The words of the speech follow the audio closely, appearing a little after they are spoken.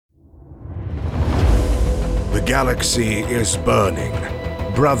The galaxy is burning.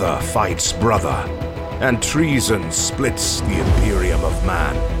 Brother fights brother, and treason splits the Imperium of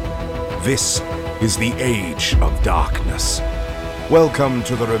man. This is the Age of Darkness. Welcome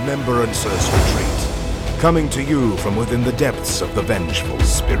to the Remembrancers Retreat, coming to you from within the depths of the Vengeful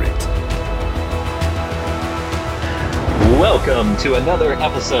Spirit. Welcome to another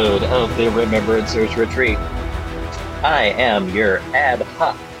episode of the Remembrancers Retreat. I am your ad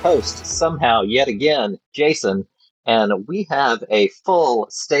hoc host, somehow yet again, Jason, and we have a full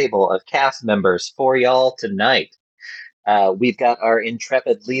stable of cast members for y'all tonight. We've got our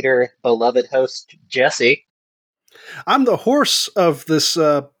intrepid leader, beloved host, Jesse. I'm the horse of this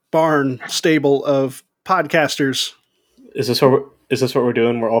barn stable of podcasters. Is this what we're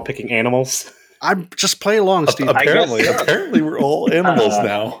doing? We're all picking animals? I'm just playing along, Steve. Apparently we're all animals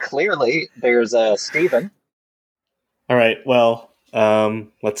now. Clearly, there's Steven. All right, well,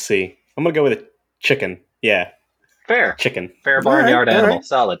 let's see. I'm going to go with a chicken. Yeah. Fair. Chicken. Fair barnyard All right. animal.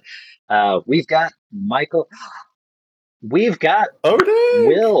 Solid. We've got Michael. We've got Odin!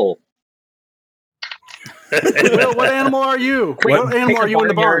 Will. Will, what animal are you? What animal are you in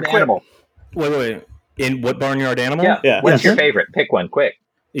the barn? Quick. Animal. Wait. In what barnyard animal? Yeah. What's your favorite? Pick one, quick.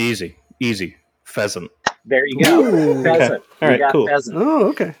 Easy. Pheasant. There you go. Ooh, Pheasant. okay. All right, we got cool. pheasant. Oh,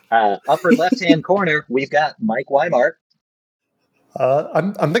 okay. Upper left-hand corner, we've got Mike Weimart.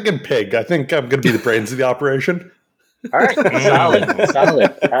 I'm thinking pig. I think I'm going to be the brains of the operation. All right,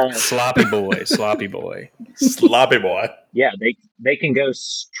 solid. Sloppy boy. Sloppy boy. Yeah, they can go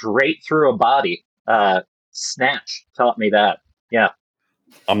straight through a body. Snatch taught me that. Yeah.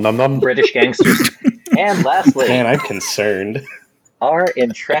 Nom. British gangsters. And lastly, Man, I'm concerned. our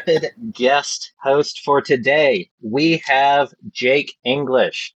intrepid guest host for today, we have Jake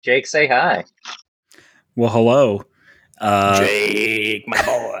English. Jake, say hi. Well, hello. Jake, my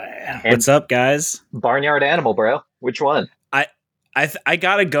boy. What's up, guys? Barnyard animal, bro. Which one? I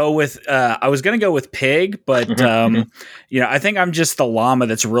gotta go with. I was gonna go with pig, but I think I'm just the llama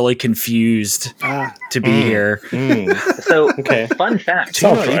that's really confused to be here. So, Okay. fun fact.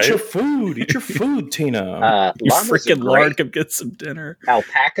 Tina, right. eat your food, Tina. You Llamas are freaking great. lard, come get some dinner.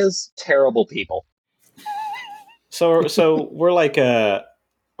 Alpacas, terrible people. So we're like a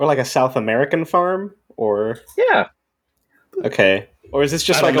South American farm, or Yeah, okay, or is this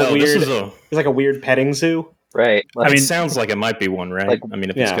just I like don't a know. weird? This is It's like a weird petting zoo. right. it sounds like it might be one, right? Like, I mean,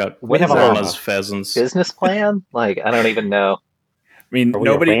 if yeah. it's got We have a llamas, llama. pheasants. Business plan? Like, I don't even know. I mean, Are we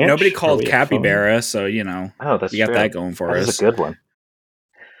a ranch? nobody Are called we a capybara, so Oh, that's we got true. that going for That us. is a good one.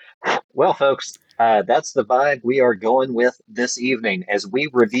 Well, folks, that's the vibe we are going with this evening as we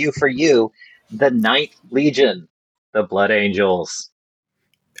review for you the Ninth Legion, the Blood Angels.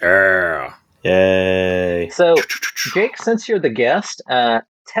 Yeah. Yay! So, Jake, since you're the guest,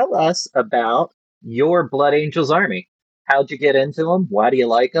 tell us about your Blood Angels army. How'd you get into them? Why do you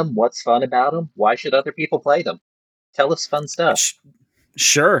like them? What's fun about them? Why should other people play them? Tell us fun stuff.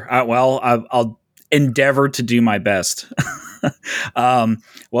 Sure. I'll endeavor to do my best. Well,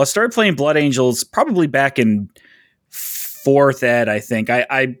 I started playing Blood Angels probably back in 4th ed, I think.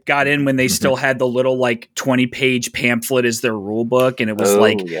 I got in when they still had the little 20-page pamphlet as their rule book, and it was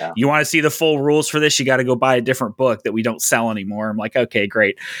Yeah. you want to see the full rules for this, you got to go buy a different book that we don't sell anymore. I'm like, okay,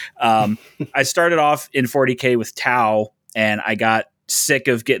 great. I started off in 40K with Tau, and I got sick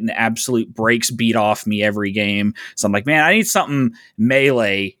of getting absolute breaks beat off me every game. So I'm like, man, I need something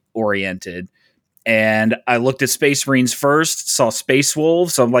melee oriented. And I looked at Space Marines first, saw Space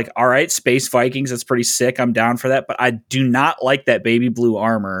Wolves. So I'm like, all right, Space Vikings, that's pretty sick. I'm down for that. But I do not like that baby blue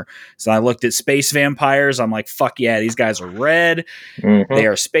armor. So I looked at Space Vampires. I'm like, fuck yeah, these guys are red. Mhm. They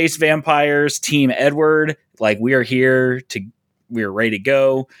are Space Vampires, Team Edward. Like, we are ready to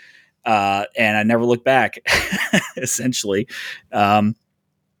go. And I never looked back, essentially. There's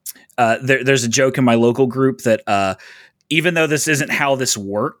a joke in my local group that even though this isn't how this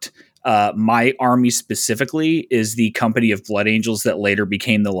worked, my army specifically is the company of Blood Angels that later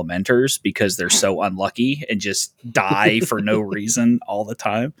became the Lamenters because they're so unlucky and just die for no reason all the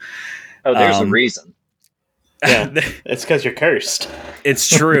time. Oh, there's a reason. Yeah, it's because you're cursed. It's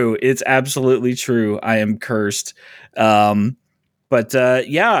true. It's absolutely true. I am cursed. But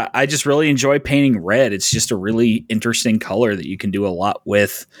I just really enjoy painting red. It's just a really interesting color that you can do a lot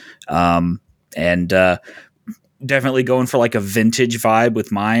with. And definitely going for a vintage vibe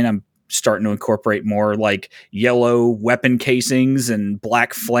with mine. I'm starting to incorporate more yellow weapon casings and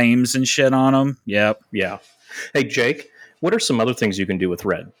black flames and shit on them. Yep. Yeah. Hey, Jake, what are some other things you can do with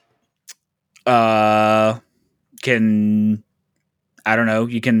red? I don't know.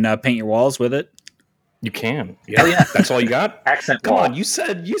 You can paint your walls with it. You can. Yeah. Oh, yeah. That's all you got? Accent Come wall. on. You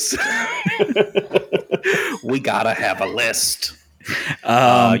said. We gotta have a list.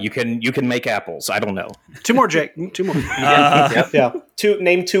 You can make apples. I don't know. Two more, Jake. Two more. Yep. Yeah.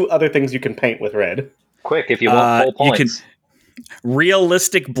 Name two other things you can paint with red. Quick, if you want full points.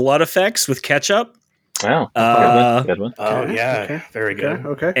 Realistic blood effects with ketchup. Wow. Good one. Oh, Okay, yeah. okay, Very good.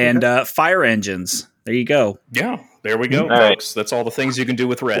 Okay. And fire engines. There you go. Yeah. There we go, All right. folks. That's all the things you can do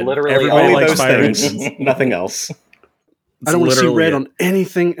with red. Literally Everybody all likes of those fire things. engines. Nothing else. I don't want to see literally red it. on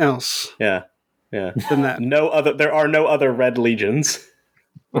anything else Yeah. Yeah. than that. There are no other red legions.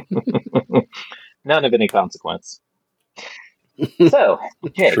 None of any consequence. So,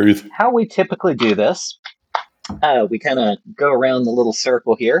 Jake, Truth. how we typically do this, we kind of go around the little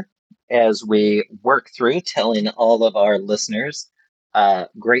circle here as we work through telling all of our listeners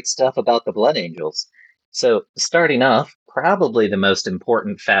great stuff about the Blood Angels. So, starting off, probably the most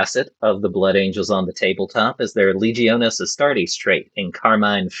important facet of the Blood Angels on the tabletop is their Legionis Astartes trait in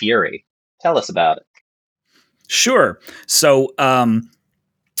Carmine Fury. Tell us about it. Sure. So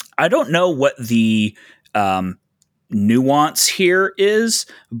I don't know what the nuance here is,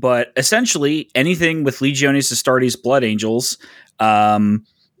 but essentially anything with Legionis Astartes Blood Angels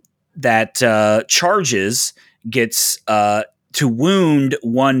that charges gets to wound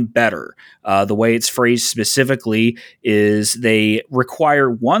one better. The way it's phrased specifically is they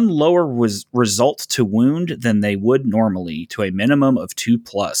require one lower result to wound than they would normally, to a minimum of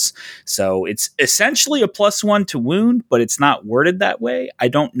 2+. So it's essentially a +1 to wound, but it's not worded that way. I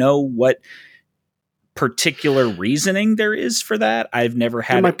don't know what particular reasoning there is for that. I've never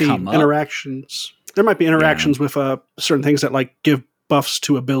had it come up. Interactions. There might be interactions with certain things that like give buffs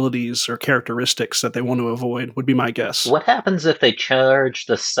to abilities or characteristics that they want to avoid, would be my guess. What happens if they charge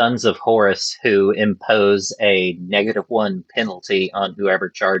the Sons of Horus, who impose a -1 penalty on whoever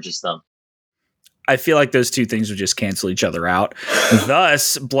charges them? I feel like those two things would just cancel each other out.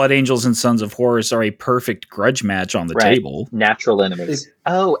 Thus, Blood Angels and Sons of Horus are a perfect grudge match on the table. Natural enemies.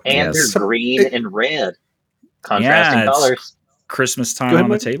 And Yes. they're green and red. Contrasting Yeah, it's colors. Christmas time Go ahead, on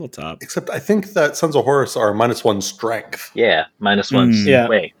the Mike. tabletop. Except I think that Sons of Horus are -1 strength. Yeah, -1. Yeah.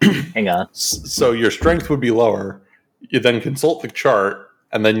 Wait, hang on. So your strength would be lower. You then consult the chart,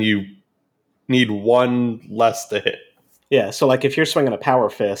 and then you need one less to hit. Yeah, so like if you're swinging a power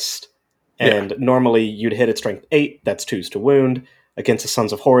fist, and normally you'd hit at strength 8, that's 2s to wound. Against a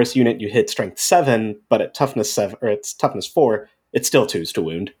Sons of Horus unit, you hit strength 7, but at toughness 7 or it's toughness 4, it's still 2s to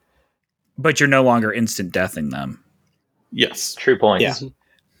wound. But you're no longer instant deathing them. Yes. True points.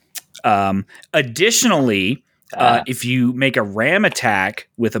 Yeah. Additionally, if you make a ram attack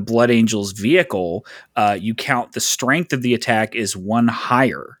with a Blood Angel's vehicle, you count the strength of the attack is 1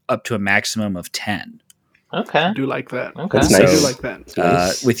 higher, up to a maximum of 10. Okay. I do like that. Okay. That's I nice. do like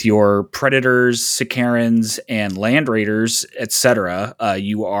that. With your Predators, Sicarans, and Land Raiders, etc.,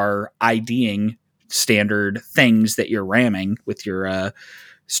 you are IDing standard things that you're ramming with your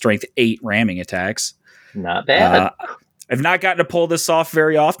strength 8 ramming attacks. Not bad. I've not gotten to pull this off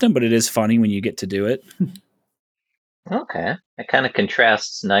very often, but it is funny when you get to do it. Okay. It kind of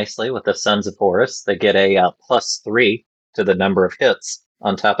contrasts nicely with the Sons of Horus. They get a +3 to the number of hits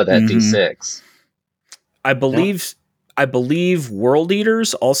on top of that Mhm. D6. I believe World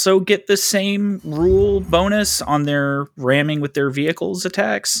Eaters also get the same rule bonus on their ramming with their vehicles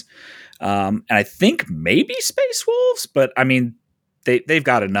attacks. And I think maybe Space Wolves, but I mean, they've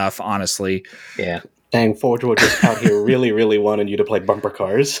got enough, honestly. Yeah. Dang, Forge was just out here really, really wanting you to play bumper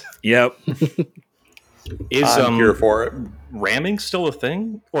cars. Yep. Is I'm here for it. ramming still a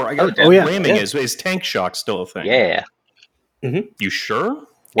thing? Or I got- yeah. ramming Yeah. is tank shock still a thing? Yeah. You sure?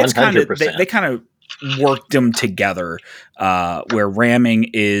 It's kind of 100%. they kind of worked them together, where ramming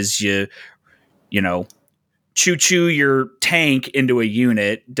is you know, choo your tank into a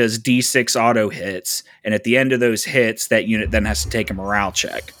unit, does D6 auto hits, and at the end of those hits, that unit then has to take a morale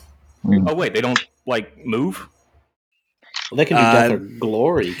check. Oh wait, they don't like move? Well, they can do Death or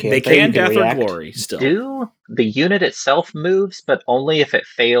Glory, can't they? They can You Death react. or Glory still. The unit itself moves, but only if it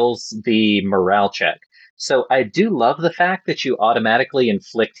fails the morale check. So I do love the fact that you automatically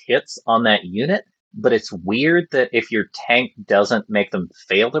inflict hits on that unit, but it's weird that if your tank doesn't make them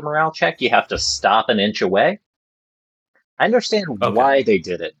fail the morale check, you have to stop an inch away. I understand why they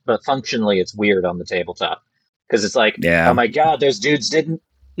did it, but functionally it's weird on the tabletop. Because it's like, oh my god, those dudes didn't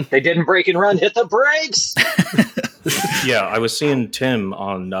break and run, hit the brakes! Yeah, I was seeing Tim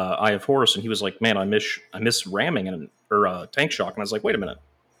on Eye of Horus, and he was like, "Man, I miss ramming or tank shock." And I was like, "Wait a minute,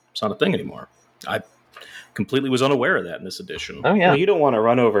 it's not a thing anymore." I completely was unaware of that in this edition. Oh yeah, well, you don't want to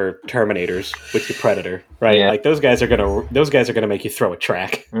run over Terminators with your Predator, right? Yeah. Like those guys are gonna make you throw a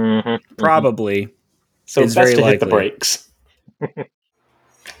track. Mm-hmm. Probably. So It's it's best very to hit the likely. brakes.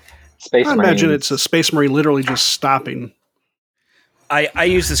 Space I imagine Marines. it's a Space Marine literally just stopping. I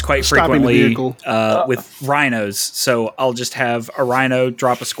use this quite Stopping the frequently vehicle. with rhinos. So I'll just have a rhino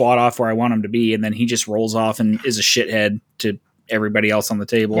drop a squad off where I want him to be, and then he just rolls off and is a shithead to everybody else on the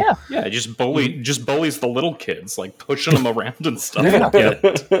table. Yeah. Yeah, just bullies the little kids, like pushing them around and stuff.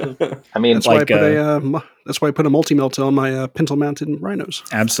 I mean, That's Like, why I put a multi-melt on my pintle-mounted rhinos.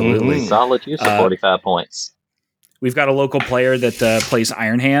 Absolutely. solid use of 45 points. We've got a local player that plays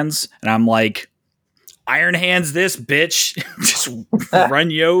Iron Hands, and I'm like, Iron Hands this, bitch. Just run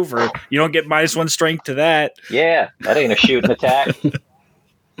you over. You don't get -1 strength to that. Yeah, that ain't a shooting attack.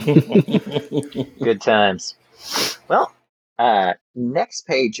 Good times. Well, next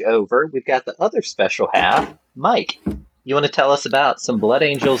page over, we've got the other special half. Mike, you want to tell us about some Blood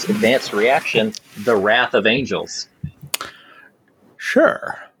Angels advanced reaction, The Wrath of Angels?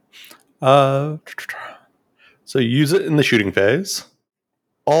 Sure. So you use it in the shooting phase.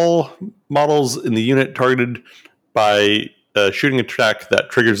 All models in the unit targeted by a shooting attack that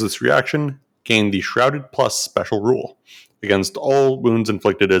triggers this reaction gain the Shrouded Plus special rule against all wounds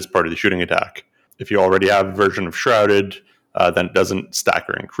inflicted as part of the shooting attack. If you already have a version of Shrouded, then it doesn't stack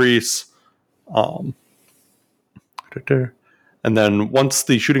or increase. And then once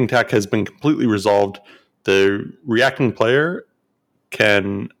the shooting attack has been completely resolved, the reacting player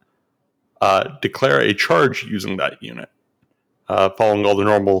can declare a charge using that unit, following all the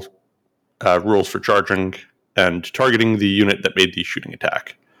normal rules for charging and targeting the unit that made the shooting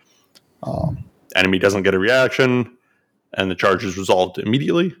attack. Enemy doesn't get a reaction, and the charge is resolved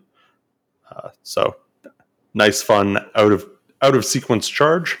immediately. So, nice, fun out of sequence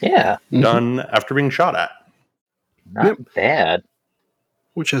charge. Yeah, Done after being shot at. not bad.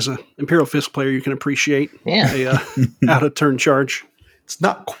 Which, as an Imperial Fist player, you can appreciate Yeah. a out-of-turn charge. It's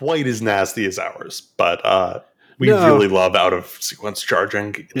not quite as nasty as ours, but we No. really love out of sequence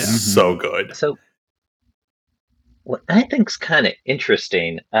charging. It's Yeah. so good. So, what I think's kind of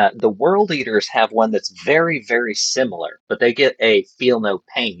interesting, the World Eaters have one that's very, very similar, but they get a Feel No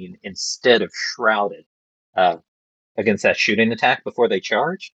Pain instead of Shrouded against that shooting attack before they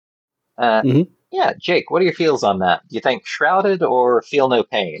charge. Yeah, Jake, what are your feels on that? Do you think Shrouded or Feel No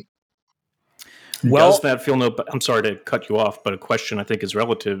Pain? Well, Does that feel no? I'm sorry to cut you off, but a question I think is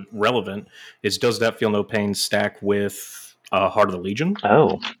relevant is: does that feel no pain stack with Heart of the Legion?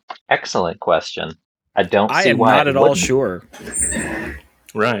 Oh, excellent question. I don't I see am why not it at all wouldn't. sure.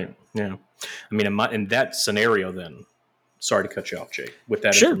 Right. Yeah. I mean, in that scenario, then. Sorry to cut you off, Jake. With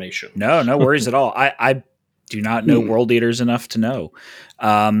that Sure. information. No worries at all. I do not know World Eaters enough to know.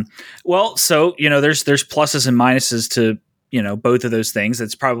 Well, so there's pluses and minuses to both of those things.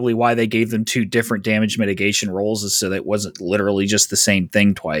 That's probably why they gave them 2 different damage mitigation rolls, is so that it wasn't literally just the same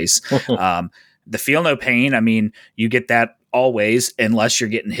thing twice. The Feel No Pain, I mean, you get that always, unless you're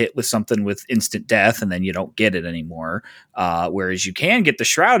getting hit with something with instant death, and then you don't get it anymore. Whereas you can get the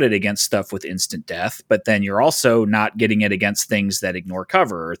Shrouded against stuff with instant death, but then you're also not getting it against things that ignore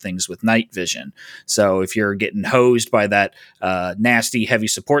cover or things with night vision. So if you're getting hosed by that nasty heavy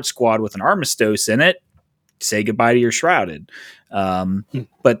support squad with an Armistice in it, say goodbye to your Shrouded.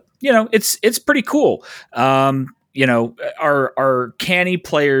 But it's pretty cool. Our canny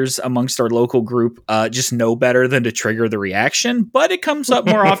players amongst our local group just know better than to trigger the reaction, but it comes up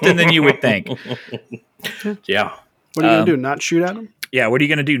more often than you would think. Yeah. What are you going to do? Not shoot at them? Yeah, what are you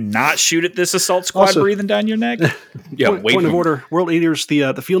going to do? Not shoot at this assault squad Also- breathing down your neck? Yeah. Point of order. World Eaters,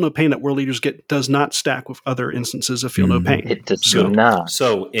 the Feel No Pain that World Eaters get does not stack with other instances of Feel No Pain. It does So- not.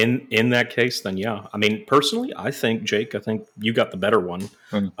 So in that case, then yeah. I mean, personally, I think Jake, you got the better one.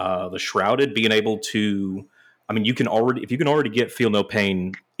 The Shrouded being able to, I mean, if you can already get Feel No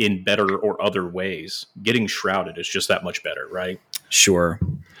Pain in better or other ways, getting Shrouded is just that much better, right? Sure.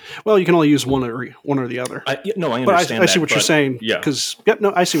 Well, you can only use one or the other. I But understand. I see what you're saying. Yeah. Because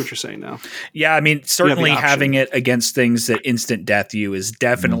I see what you're saying now. Yeah, I mean, certainly option. having it against things that instant death you is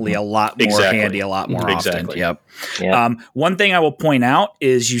definitely a lot more Exactly. handy, a lot more Exactly. often. Yep. Yeah. One thing I will point out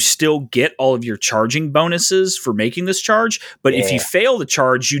is you still get all of your charging bonuses for making this charge, but if you Yeah. fail the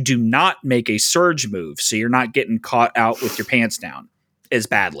charge, you do not make a surge move, so you're not getting caught out with your pants down as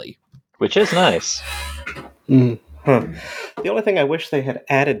badly. Which is nice. The only thing I wish they had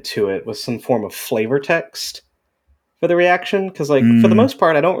added to it was some form of flavor text for the reaction, because for the most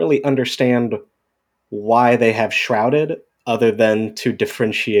part, I don't really understand why they have Shrouded other than to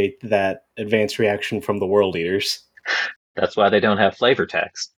differentiate that advanced reaction from the World Eaters. That's why they don't have flavor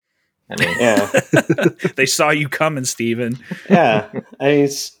text. I mean, Yeah. They saw you coming, Steven. Yeah. I mean,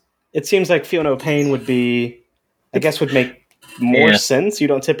 it seems like Feel No Pain would make more sense. You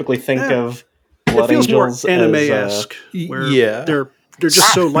don't typically think Yeah. of Blood It feels more Angels anime-esque, where yeah. they're They're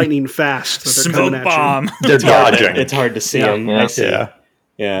just so lightning fast that they're coming Smoke at bomb. They're dodging. It's hard to see Yeah. them. Yeah. I see. Yeah.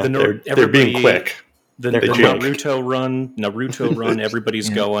 Yeah. They're being quick. The They jump. Naruto run. Everybody's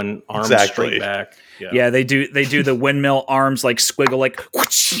going arms Exactly. straight back. Yeah, they do the windmill arms like squiggle like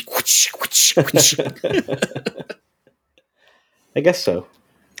whoosh, whoosh, whoosh, whoosh. I guess so.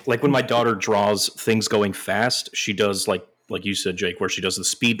 Like when my daughter draws things going fast, she does like you said, Jake, where she does the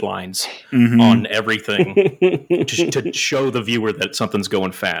speed lines Mhm. on everything to show the viewer that something's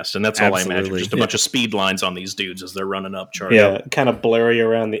going fast, and that's all I imagine. Absolutely. Just a bunch of speed lines on these dudes as they're running up, charging. Yeah, kind of blurry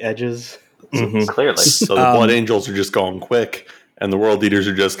around the edges. Mhm. Clearly. So the Blood Angels are just going quick, and the World Eaters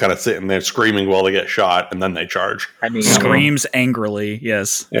are just kind of sitting there screaming while they get shot, and then they charge. I mean, Screams angrily.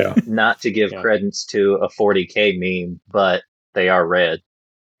 Yes. Yeah. not to give credence to a 40K meme, but they are red.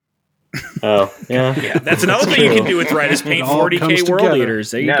 Oh, yeah. Yeah, that's another thing you can do with red is paint It all 40K comes World together.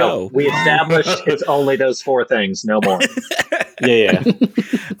 Eaters. There you No, go. we established it's only those 4 things, no more. Yeah.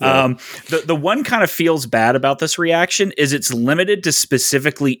 The one kind of feels bad about this reaction is it's limited to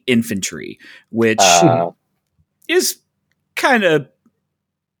specifically infantry, which is kind of,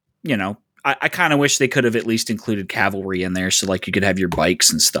 I kind of wish they could have at least included cavalry in there, so like you could have your bikes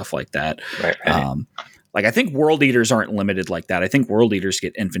and stuff like that. Right. Like I think World Eaters aren't limited like that. I think World Eaters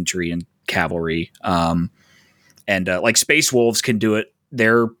get infantry and cavalry, and like Space Wolves can do it.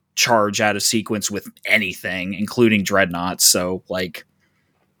 Their charge out of sequence with anything, including dreadnoughts. So like,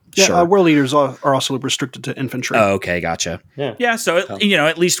 Yeah, sure. World Eaters are also restricted to infantry. Oh, okay, gotcha. Yeah. So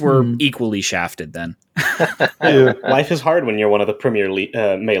at least we're equally shafted then. Life is hard when you're one of the premier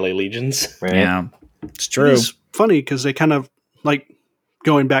melee legions. Right. Yeah, it's true. It's funny because they kind of like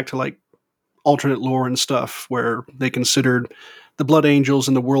going back to like alternate lore and stuff where they considered the Blood Angels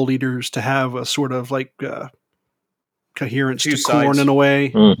and the World Eaters to have a sort of like coherence Two to Khorne sides. in a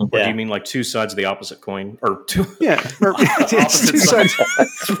way. Mhm. Or Yeah. do you mean like two sides of the opposite coin, or two Yeah. opposite Two sides.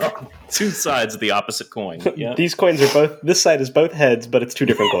 two sides of the opposite coin? Yeah. These coins are both. This side is both heads, but it's two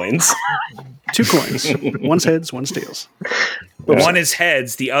different coins. 2 coins. One's heads, one's tails. One is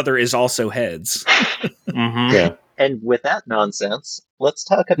heads, the other is also heads. Mm-hmm. Yeah. And with that nonsense, let's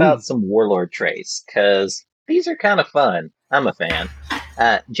talk about some warlord traits, because these are kind of fun. I'm a fan.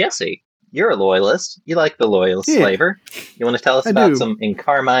 Jesse, you're a loyalist. You like the loyalist Yeah. flavor. You want to tell us I about do. some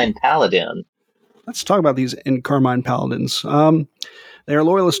Incarmine Paladin? Let's talk about these Incarmine Paladins. They are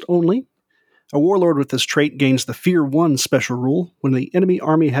loyalist only. A warlord with this trait gains the Fear 1 special rule when the enemy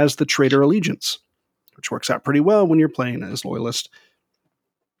army has the traitor allegiance, which works out pretty well when you're playing as loyalist.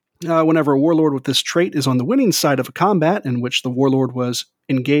 Whenever a warlord with this trait is on the winning side of a combat in which the warlord was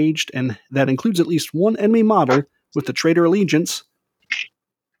engaged, and that includes at least one enemy model with the traitor allegiance,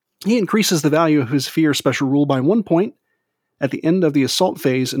 he increases the value of his Fear special rule by 1 point at the end of the assault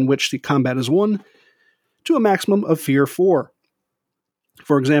phase in which the combat is won, to a maximum of Fear 4.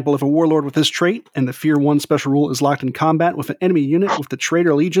 For example, if a warlord with this trait and the Fear 1 special rule is locked in combat with an enemy unit with the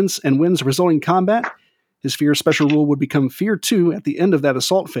traitor allegiance and wins the resulting combat, his Fear special rule would become Fear 2 at the end of that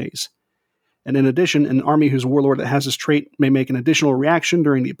assault phase. And in addition, an army whose warlord that has this trait may make an additional reaction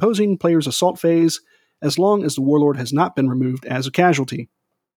during the opposing player's assault phase, as long as the warlord has not been removed as a casualty.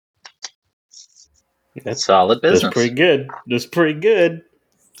 That's Solid business. That's pretty good. That's pretty good.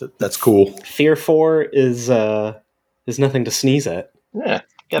 That's cool. Fear 4 is nothing to sneeze at. Yeah,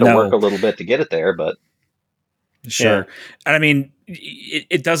 got to No. work a little bit to get it there, but Sure. And I mean,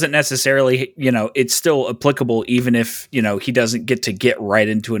 it doesn't necessarily, it's still applicable even if, he doesn't get right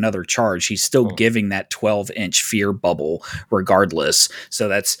into another charge. He's still giving that 12-inch fear bubble regardless. So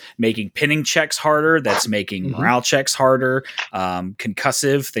that's making pinning checks harder. That's making morale checks harder,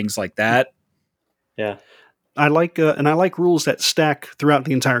 concussive, things like that. Yeah. I like rules that stack throughout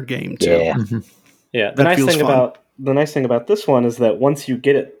the entire game too. yeah. Yeah. That The nice feels thing fun. about this one is that once you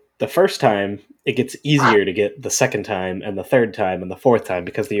get it the first time, it gets easier to get the second time and the third time and the fourth time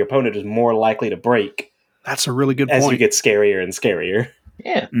because the opponent is more likely to break That's a really good as point. you get scarier and scarier.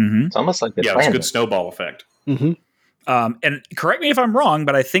 Yeah, Mm-hmm. it's almost like they Yeah, it's a planned good it. snowball effect. Mm-hmm. And correct me if I'm wrong,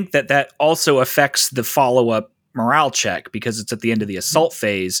 but I think that also affects the follow-up morale check because it's at the end of the assault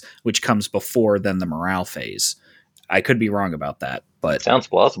phase, which comes before then the morale phase. I could be wrong about that, but Sounds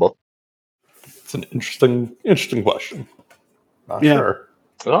plausible. It's an interesting question. Not Yeah. sure.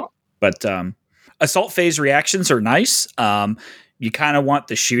 Well, But assault phase reactions are nice. You kind of want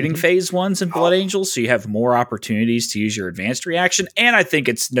the shooting phase ones in Blood Angels, so you have more opportunities to use your advanced reaction. And I think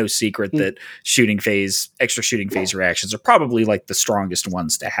it's no secret that extra shooting phase reactions are probably like the strongest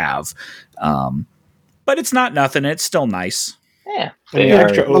ones to have. But it's not nothing. It's still nice. Yeah, I mean, they are.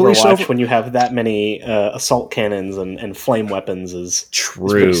 extra At least Overwatch when you have that many assault cannons and flame weapons is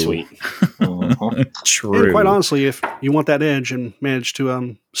pretty sweet. Mhm. True. And quite honestly, if you want that edge and manage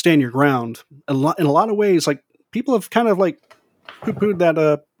to stand your ground, in a lot of ways, like people have kind of like poo-pooed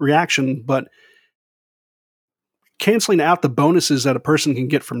that reaction, but canceling out the bonuses that a person can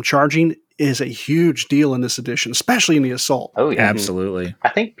get from charging is a huge deal in this edition, especially in the assault. Oh yeah, Absolutely. I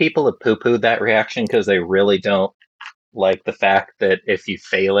think people have poo-pooed that reaction because they really don't like the fact that if you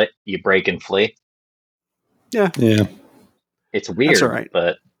fail it, you break and flee. Yeah. It's weird, That's all right.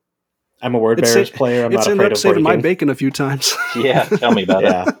 but I'm a word It's bearers player. I'm it's not ended afraid up of saving my breaking. bacon a few times. yeah, tell me about it.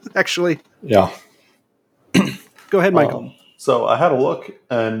 Yeah. Actually, Yeah. go ahead, Michael. So I had a look,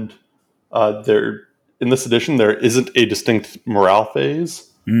 and there in this edition there isn't a distinct morale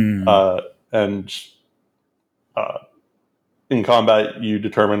phase, and in combat you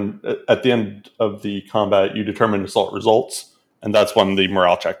determine at the end of the combat you determine assault results, and that's when the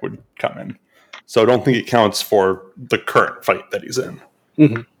morale check would come in. So I don't think it counts for the current fight that he's in.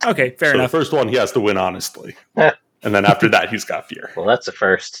 Okay, fair So enough. the first one he has to win honestly, and then after that he's got fear. Well, that's a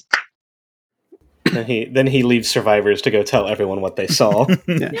first. Then he leaves survivors to go tell everyone what they saw.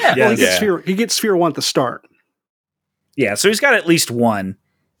 Yeah. Well, he gets fear 1 at the start. Yeah, so he's got at least one.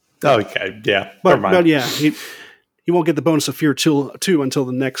 Okay, yeah, But yeah, he won't get the bonus of fear 2 until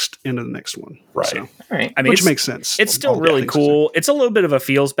the next end of the next one. Right. So, All right. I mean, which makes sense. It's still All really things cool. It's a little bit of a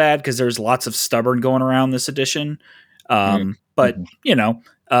feels bad because there's lots of stubborn going around this edition. But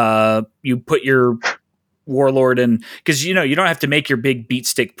you put your warlord in, because you don't have to make your big beat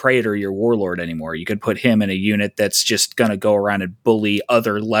stick praetor your warlord anymore. You could put him in a unit that's just going to go around and bully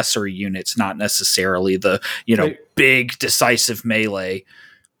other lesser units, not necessarily the big decisive melee.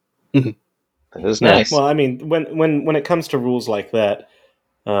 That was nice. Well, I mean, when it comes to rules like that,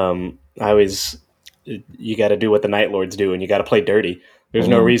 you got to do what the Night Lords do, and you got to play dirty. There's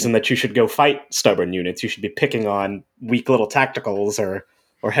no reason that you should go fight stubborn units. You should be picking on weak little tacticals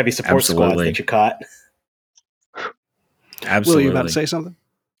or heavy support squads that you caught. Absolutely. Will, you about to say something?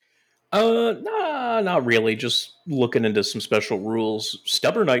 Nah, not really. Just looking into some special rules.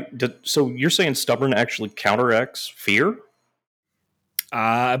 Stubborn. So you're saying stubborn actually counteracts fear?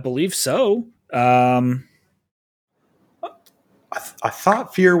 I believe so. I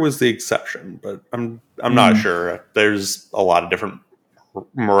thought fear was the exception, but I'm not sure. There's a lot of different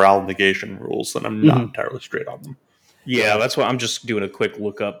morale negation rules, and I'm not entirely straight on them. Yeah, that's why I'm just doing a quick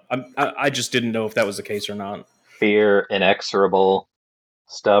look up. I just didn't know if that was the case or not. Fear, inexorable,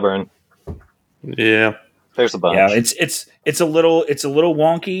 stubborn. Yeah, there's a bunch. Yeah, it's a little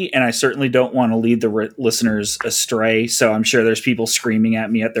wonky, and I certainly don't want to lead the listeners astray. So I'm sure there's people screaming at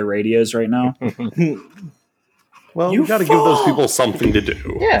me at their radios right now. Well, you got to give those people something to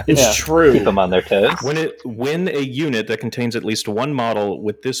do. Yeah, it's true. Keep them on their toes. When a unit that contains at least one model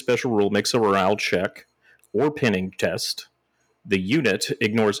with this special rule makes a morale check or pinning test, the unit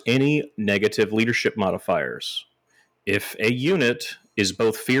ignores any negative leadership modifiers. If a unit is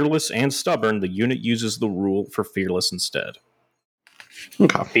both fearless and stubborn, the unit uses the rule for fearless instead.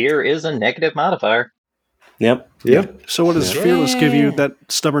 Okay. Fear is a negative modifier. Yep. So what does fearless give you that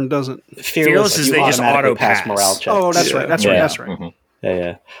stubborn doesn't? Fearless is they just auto pass morale checks. Oh, that's right. That's right. That's right. Mm-hmm.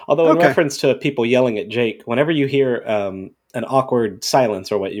 Yeah. Although in reference to people yelling at Jake, whenever you hear an awkward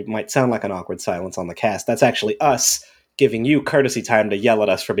silence or what you might sound like an awkward silence on the cast, that's actually us giving you courtesy time to yell at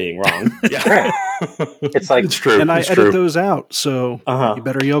us for being wrong. Yeah. It's like it's true. And I it's edit true. those out, so you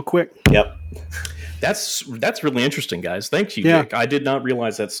better yell quick. Yep. That's really interesting, guys. Thank you, Yeah. Jake. I did not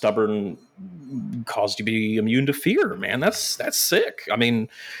realize that stubborn caused you to be immune to fear, man. That's sick. I mean,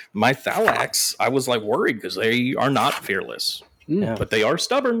 my Thalax, I was like worried because they are not fearless, but they are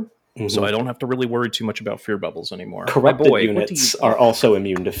stubborn. Mm-hmm. So I don't have to really worry too much about fear bubbles anymore. Corrupted units are also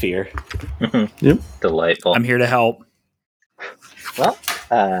immune to fear. Yep. Delightful. I'm here to help. Well,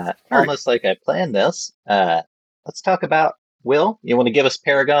 almost like I planned this. Let's talk about Will. You want to give us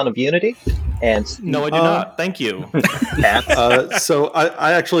Paragon of Unity? And no, I do not. Thank you. So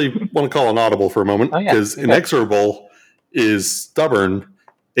I actually want to call an audible for a moment because inexorable is stubborn,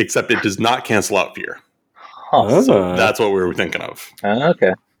 except it does not cancel out fear. So that's what we were thinking of.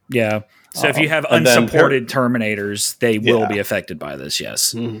 Okay. Yeah. So if you have unsupported Terminators, they will be affected by this,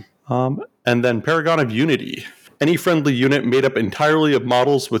 yes. Mm-hmm. And then Paragon of Unity. Any friendly unit made up entirely of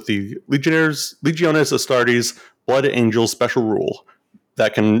models with the Legiones Astartes Blood Angel special rule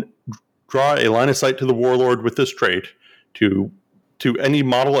that can draw a line of sight to the Warlord with this trait to any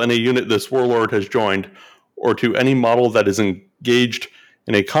model in a unit this Warlord has joined, or to any model that is engaged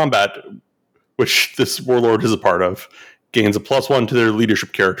in a combat which this Warlord is a part of, gains a +1 to their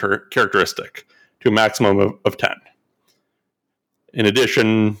leadership characteristic to a maximum of 10. In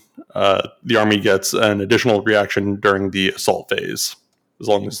addition, the army gets an additional reaction during the assault phase, as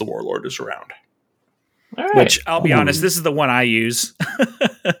long as the warlord is around. All right. Which, I'll be honest, this is the one I use.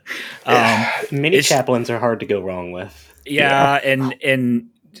 Mini chaplains are hard to go wrong with. Yeah, and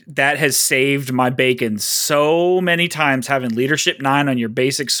that has saved my bacon so many times. Having leadership 9 on your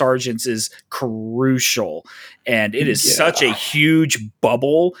basic sergeants is crucial. And it is such a huge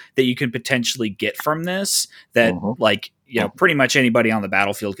bubble that you can potentially get from this that, pretty much anybody on the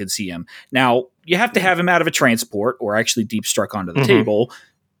battlefield could see him. Now, you have to have him out of a transport or actually deep struck onto the table.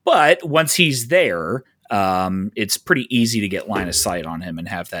 But once he's there, it's pretty easy to get line of sight on him and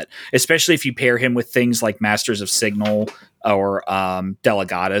have that, especially if you pair him with things like Masters of Signal or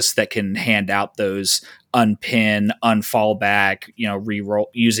Delegatus that can hand out those unpin, unfall back, reroll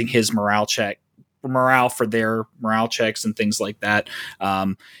using his morale for their morale checks and things like that.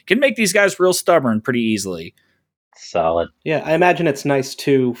 Can make these guys real stubborn pretty easily. Solid. Yeah, I imagine it's nice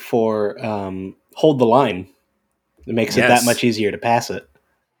too for hold the line. It makes it that much easier to pass it.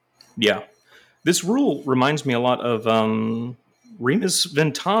 Yeah. This rule reminds me a lot of Remus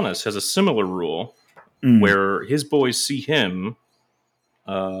Ventanus has a similar rule where his boys see him.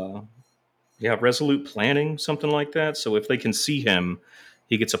 Resolute planning, something like that. So if they can see him,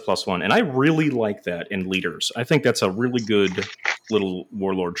 he gets a +1. And I really like that in leaders. I think that's a really good little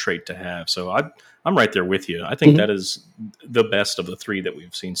warlord trait to have. So I'm right there with you. I think that is the best of the 3 that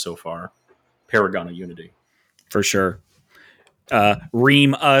we've seen so far. Paragon of Unity. For sure.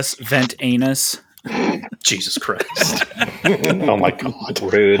 Ream us, vent anus. Jesus Christ. Oh my God.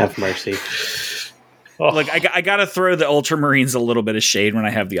 Rude. Have mercy. Look, I got to throw the Ultramarines a little bit of shade when I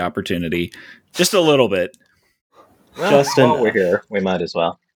have the opportunity. Just a little bit. Well, while we're here, we might as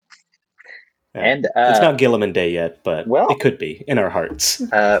well. Yeah. And it's not Gilliman Day yet, but it could be in our hearts.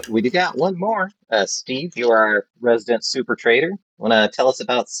 We do got one more. Steve, you are our resident super trader. Want to tell us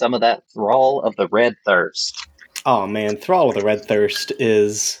about some of that Thrall of the Red Thirst? Oh man, Thrall of the Red Thirst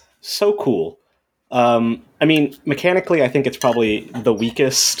is so cool. Mechanically, I think it's probably the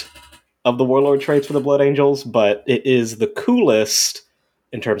weakest of the warlord traits for the Blood Angels, but it is the coolest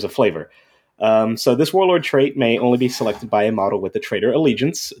in terms of flavor. So this warlord trait may only be selected by a model with the traitor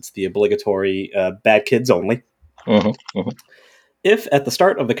allegiance. It's the obligatory bad kids only. If at the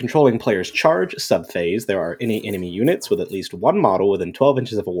start of the controlling player's charge subphase there are any enemy units with at least one model within 12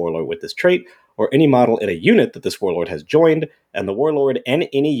 inches of a warlord with this trait, or any model in a unit that this warlord has joined, and the warlord and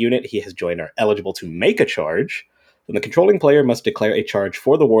any unit he has joined are eligible to make a charge, then the controlling player must declare a charge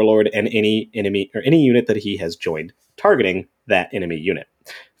for the warlord and any enemy or any unit that he has joined, targeting that enemy unit.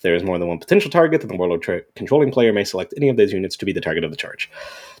 If there is more than one potential target, then the warlord controlling player may select any of those units to be the target of the charge.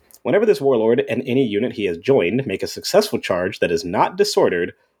 Whenever this warlord and any unit he has joined make a successful charge that is not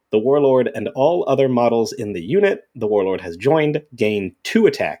disordered, the warlord and all other models in the unit the warlord has joined gain 2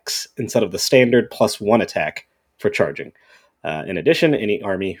 attacks instead of the standard +1 attack for charging. In addition, any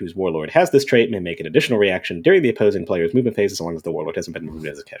army whose warlord has this trait may make an additional reaction during the opposing player's movement phase as long as the warlord hasn't been moved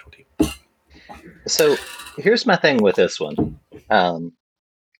as a casualty. So here's my thing with this one. I'm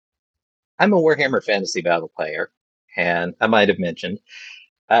a Warhammer Fantasy Battle player, and I might have mentioned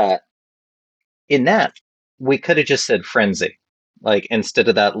in that we could have just said frenzy, like instead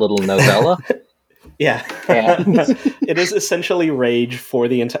of that little novella. Yeah, it is essentially rage for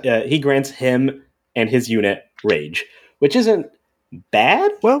the entire. He grants him and his unit rage, which isn't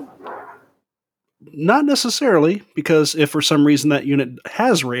bad. Well, not necessarily, because if for some reason that unit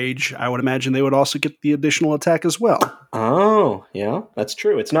has rage, I would imagine they would also get the additional attack as well. Oh, yeah, that's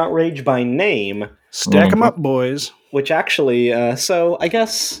true. It's not rage by name. Stack them up, boys. Which actually, so I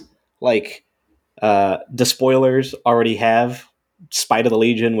guess, Despoilers already have Spite of the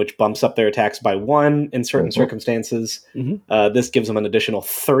Legion, which bumps up their attacks by 1 in certain circumstances. This gives them an additional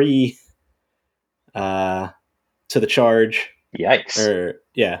 3 to the charge. Yikes.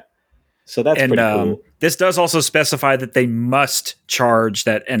 So that's pretty cool. This does also specify that they must charge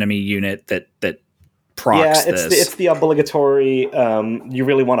that enemy unit that procs this. It's the obligatory you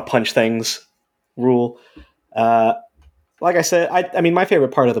really want to punch things rule. Like I said, I mean, my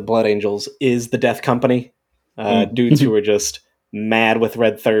favorite part of the Blood Angels is the Death Company. Dudes who are just mad with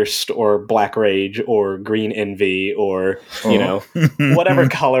Red Thirst or Black Rage or Green Envy or, whatever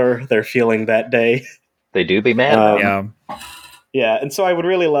color they're feeling that day. They do be mad. Yeah, and so I would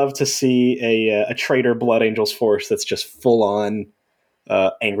really love to see a traitor Blood Angels force that's just full on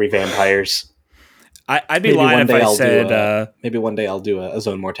angry vampires. I'd be lying if I said... maybe one day I'll do a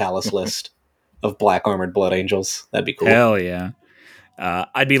Zone Mortalis list of black armored Blood Angels. That'd be cool. Hell yeah.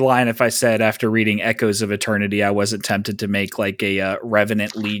 I'd be lying if I said after reading Echoes of Eternity, I wasn't tempted to make like a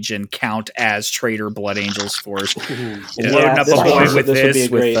Revenant Legion count as Traitor Blood Angels force. Loading up a boy with this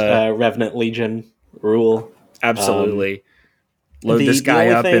would be a great with Revenant Legion rule. Absolutely. Load this guy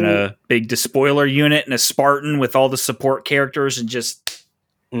up in a big despoiler unit and a Spartan with all the support characters and just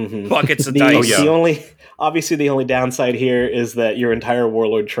buckets of dice. Obviously, the only downside here is that your entire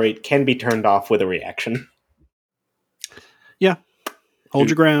Warlord trait can be turned off with a reaction. Yeah. Hold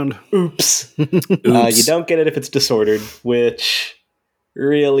your ground. Oops. You don't get it if it's disordered, which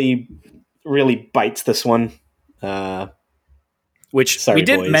really, really bites this one. Which we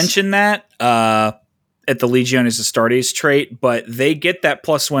didn't mention that at the Legiones Astartes trait, but they get that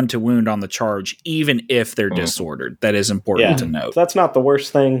 +1 to wound on the charge, even if they're disordered. That is important to note. So that's not the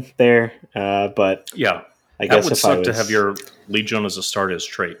worst thing there, but yeah, I guess that would suck to have your Legiones Astartes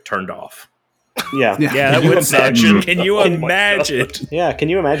trait turned off. Yeah, that would suck. Can you imagine? Yeah, can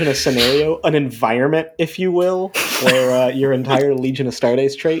you imagine a scenario, an environment, if you will, where your entire Legion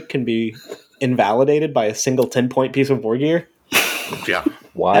Astartes trait can be invalidated by a single 10-point piece of war gear? Yeah,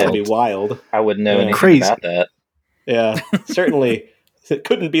 wild. That would be wild. I wouldn't know anything about that. Yeah, certainly it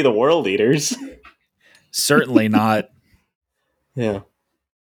couldn't be the World Eaters. Certainly not. Yeah.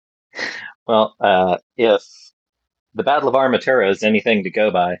 Well, if the Battle of Armatura is anything to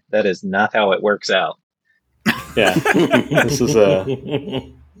go by, that is not how it works out. Yeah, this is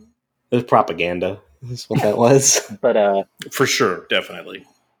propaganda. Is what that was. But for sure, definitely.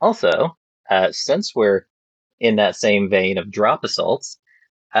 Also, since we're in that same vein of drop assaults,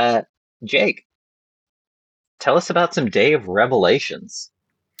 Jake, tell us about some Day of Revelations.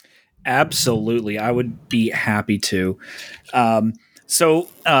 Absolutely, I would be happy to. So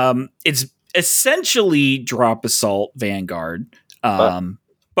it's essentially drop assault Vanguard,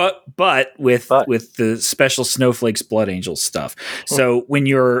 but with the special Snowflakes Blood Angels stuff. So when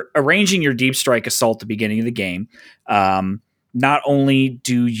you're arranging your Deep Strike assault at the beginning of the game, not only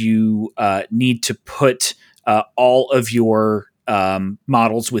do you need to put all of your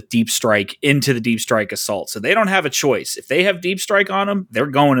models with Deep Strike into the Deep Strike assault, so they don't have a choice. If they have Deep Strike on them, they're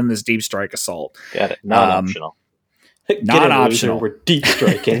going in this Deep Strike assault. Got it. Not optional. Not optional. We're deep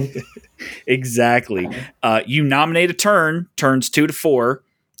striking. Exactly. You nominate a turn, turns 2 to 4,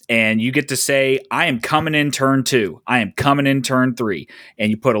 and you get to say, I am coming in turn 2. I am coming in turn 3. And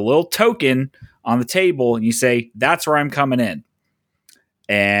you put a little token on the table and you say, that's where I'm coming in.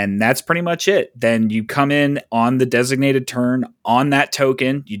 And that's pretty much it. Then you come in on the designated turn on that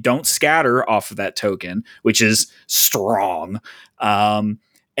token. You don't scatter off of that token, which is strong.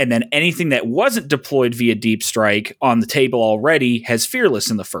 And then anything that wasn't deployed via Deep Strike on the table already has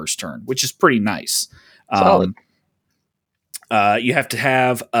Fearless in the first turn, which is pretty nice. Solid. You have to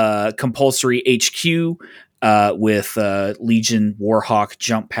have a compulsory HQ with Legion Warhawk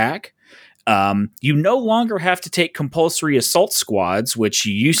Jump Pack. You no longer have to take compulsory assault squads, which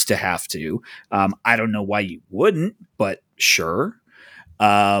you used to have to. I don't know why you wouldn't, but sure.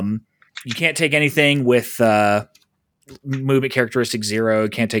 You can't take anything with movement characteristic 0,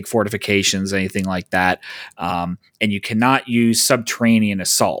 can't take fortifications, anything like that. And you cannot use subterranean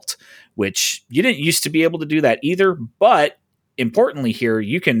assault, which you didn't used to be able to do that either. But importantly here,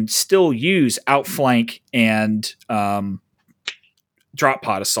 you can still use outflank and drop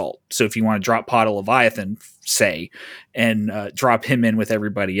pod assault. So if you want to drop pod a Leviathan, say, and drop him in with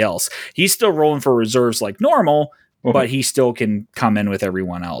everybody else, he's still rolling for reserves like normal, but he still can come in with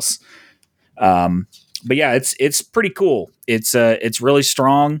everyone else. But yeah, it's pretty cool. It's really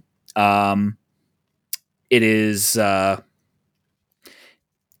strong. It is,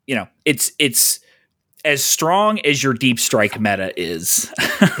 it's as strong as your Deep Strike meta is.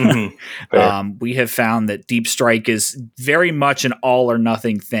 We have found that Deep Strike is very much an all or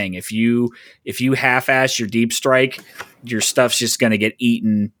nothing thing. If you half-ass your Deep Strike, your stuff's just going to get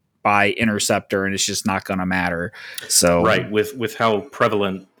eaten by Interceptor, and it's just not going to matter. So right, with how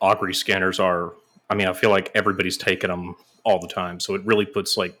prevalent augury scanners are, I mean, I feel like everybody's taking them all the time. So it really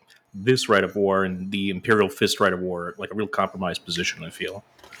puts like this Rite of War and the Imperial Fist Rite of War like a real compromised position, I feel.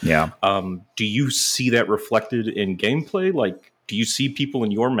 Yeah. Do you see that reflected in gameplay? Like, do you see people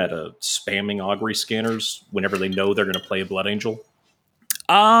in your meta spamming augury scanners whenever they know they're going to play a Blood Angel?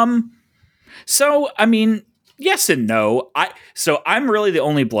 So, I mean, yes and no. I'm really the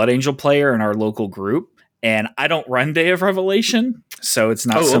only Blood Angel player in our local group, and I don't run Day of Revelation, so it's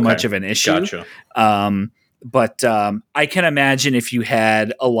not much of an issue. Gotcha. But I can imagine if you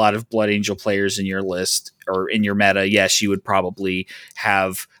had a lot of Blood Angel players in your list or in your meta, yes, you would probably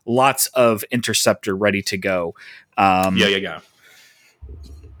have lots of Interceptor ready to go. Yeah.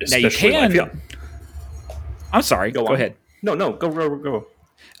 Now you can. I'm sorry. Go ahead. No, go.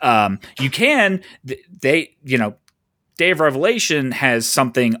 You can. They, Day of Revelation has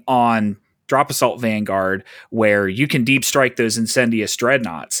something on Drop Assault Vanguard where you can deep strike those Incendious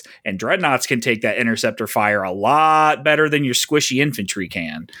Dreadnoughts, and Dreadnoughts can take that interceptor fire a lot better than your squishy infantry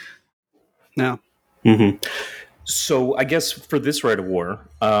can. No. Mm-hmm. So I guess for this Rite of War,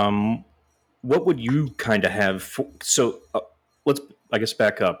 what would you kind of have? Let's, I guess,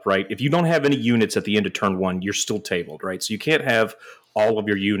 back up, right? If you don't have any units at the end of turn 1, you're still tabled, right? So you can't have all of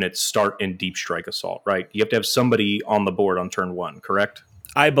your units start in Deep Strike Assault, right? You have to have somebody on the board on turn 1, correct?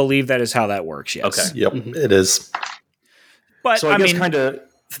 I believe that is how that works, yes. Okay. Yep, it is. But so I guess kind of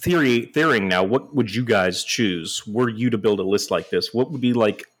theorying now, what would you guys choose? Were you to build a list like this, what would be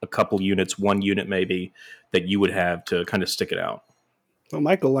like a couple units, 1 unit maybe, that you would have to kind of stick it out? Well,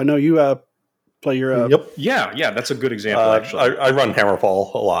 Michael, I know you play your... Yep. Yeah, that's a good example, actually. I run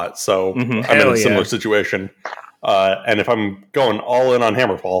Hammerfall a lot, so I'm in a similar situation. And if I'm going all in on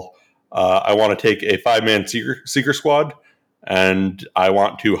Hammerfall, I want to take a 5-man Seeker squad, and I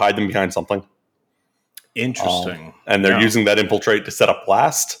want to hide them behind something. Interesting. And they're using that infiltrate to set up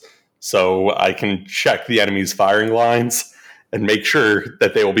blast, so I can check the enemy's firing lines and make sure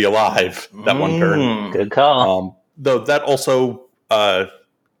that they will be alive that one turn. Good call. Though that also,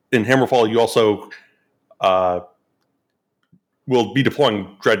 in Hammerfall, you also will be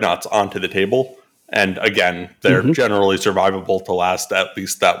deploying dreadnoughts onto the table. And again, they're generally survivable to last at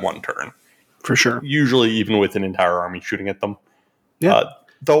least that one turn. For sure. Usually even with an entire army shooting at them. Yeah.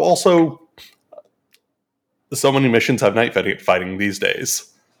 Though also, so many missions have night fighting these days.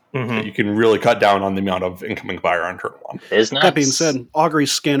 That you can really cut down on the amount of incoming fire on turn 1. It's nice. That being said, Augury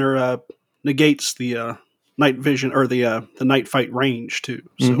Scanner negates the night vision or the night fight range too.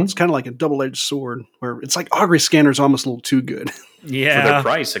 So it's kind of like a double-edged sword where it's like Augury Scanner's almost a little too good. Yeah. For their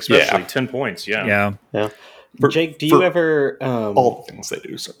price, especially 10 points. Yeah. Jake, do you ever all the things they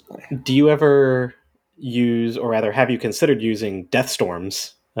do, certainly. Do you ever use, or rather have you considered using Death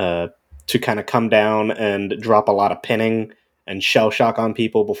Storms to kind of come down and drop a lot of pinning and shell shock on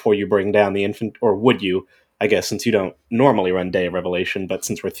people before you bring down the infant, or would you, I guess, since you don't normally run Day of Revelation, but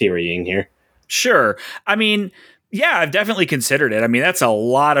since we're theorying here? Sure. I mean, yeah, I've definitely considered it. I mean, that's a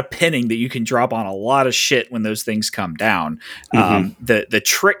lot of pinning that you can drop on a lot of shit when those things come down. The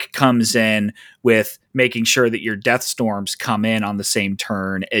trick comes in with making sure that your Death Storms come in on the same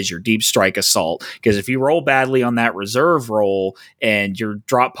turn as your Deep Strike Assault. Because if you roll badly on that reserve roll and your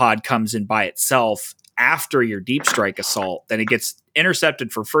drop pod comes in by itself after your Deep Strike Assault, then it gets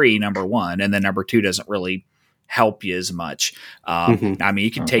intercepted for free, number 1, and then number 2 doesn't really help you as much. I mean,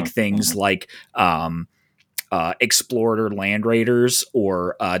 you can take things like Explorer Land Raiders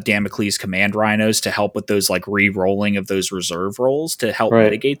or Damocles Command Rhinos to help with those like re-rolling of those reserve rolls to help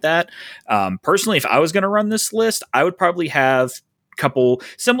mitigate that. Personally, if I was going to run this list, I would probably have a couple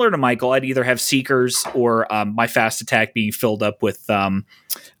similar to Michael. I'd either have Seekers or my fast attack being filled up with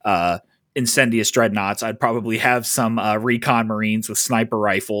Incendious Dreadnoughts. I'd probably have some Recon Marines with sniper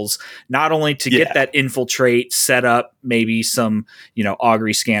rifles, not only to get that infiltrate set up, maybe some,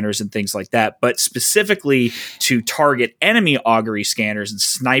 augury scanners and things like that, but specifically to target enemy augury scanners and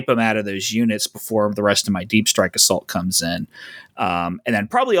snipe them out of those units before the rest of my Deep Strike Assault comes in. And then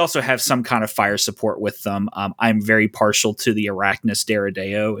probably also have some kind of fire support with them. I'm very partial to the Arachnus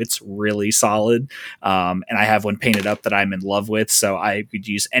Derideo. It's really solid. And I have one painted up that I'm in love with, so I could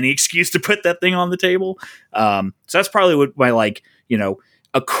use any excuse to put that thing on the table. So that's probably what my,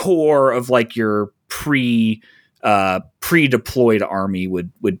 a core of like your pre-deployed army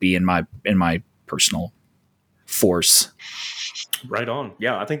would be in my personal force. Right on.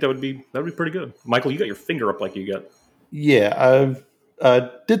 Yeah, I think that would be pretty good. Michael, you got your finger up like you got. Yeah, I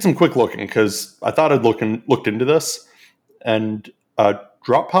did some quick looking because I thought I'd looked into this, and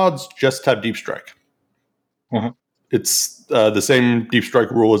drop pods just have deep strike. It's the same deep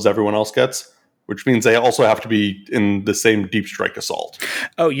strike rule as everyone else gets, which means they also have to be in the same deep strike assault.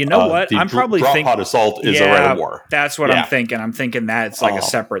 Oh, you know what? I'm probably drop thinking pod assault is a Rite of War. That's what I'm thinking. I'm thinking that's like a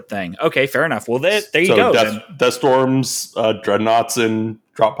separate thing. Okay, fair enough. Well, there you go. Death Storms, Dreadnoughts, and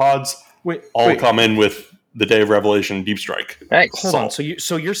drop pods come in with the Day of Revelation Deep Strike. Right. Hold on.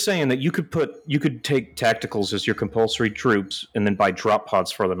 So you're saying that you could take tacticals as your compulsory troops and then buy drop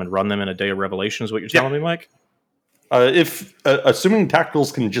pods for them and run them in a Day of Revelation is what you're telling me, Mike? If assuming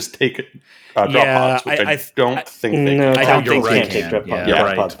tacticals can just take drop pods, which I don't think they can. I don't think they take drop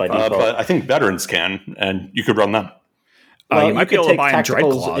pods by default. default. But I think veterans can, and you could run them. Well, you might be able to buy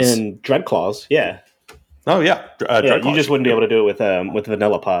tacticals in Dreadclaws. Yeah. Oh yeah. You just wouldn't be able to do it with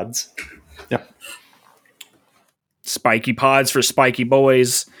vanilla pods. Yeah. Spiky pods for spiky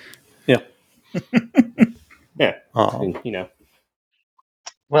boys. Yeah. Yeah. Um, You know.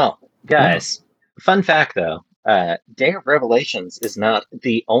 Well, guys, fun fact though, Day of Revelations is not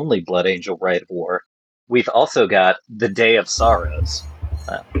the only Blood Angel Rite of War. We've also got the Day of Sorrows.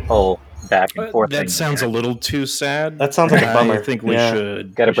 Whole back and forth thing. That sounds a little too sad. That sounds like a bummer. I think we Yeah.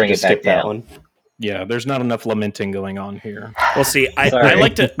 should. Got to We should bring it just back skip that down. one. Yeah, there's not enough lamenting going on here. Well, see, I Sorry.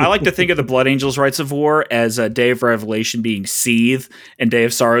 like to think of the Blood Angels Rites of War as a Day of Revelation being Seethe and Day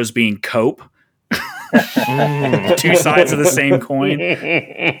of Sorrows being Cope. Two sides of the same coin.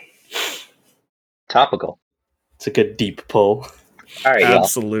 Topical. It's a good deep pull. All right, y'all.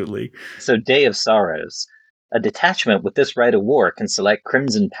 Absolutely. So, Day of Sorrows. A detachment with this rite of war can select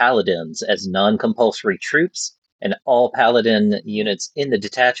Crimson Paladins as non-compulsory troops, and all Paladin units in the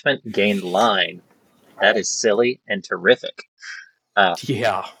detachment gain line. That is silly and terrific.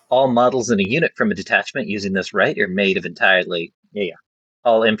 Yeah. All models in a unit from a detachment using this rite are made of entirely...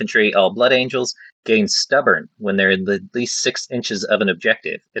 All infantry, all Blood Angels, gain Stubborn when they're in at least 6 inches of an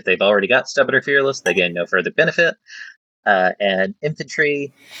objective. If they've already got Stubborn or Fearless, they gain no further benefit. And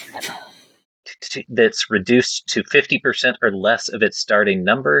infantry that's reduced to 50% or less of its starting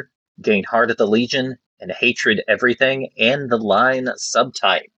number gain Heart of the Legion and Hatred Everything and the line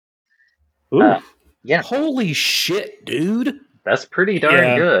subtype. Ooh. Yeah, Holy shit, dude. that's pretty darn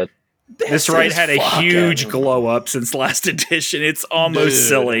Yeah. good. This rite had a huge glow up since last edition. It's almost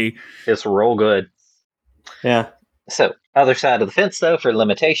silly. It's real good. Yeah. So, other side of the fence, though, for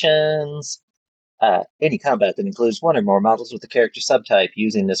limitations. Any combat that includes one or more models with the character subtype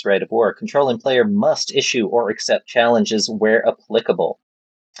using this rite of war, controlling player must issue or accept challenges where applicable.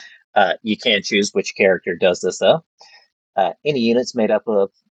 You can choose which character does this, though. Any units made up of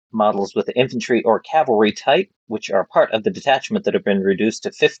models with the infantry or cavalry type, which are part of the detachment that have been reduced to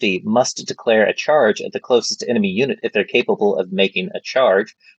 50, must declare a charge at the closest enemy unit if they're capable of making a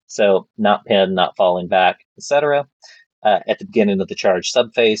charge. So, not pinned, not falling back, etc. At the beginning of the charge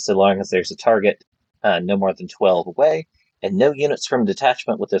subphase, so long as there's a target no more than 12 away. And no units from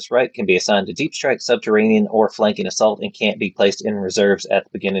detachment with this rite can be assigned to deep strike, subterranean, or flanking assault and can't be placed in reserves at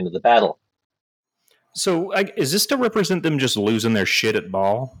the beginning of the battle. So, is this to represent them just losing their shit at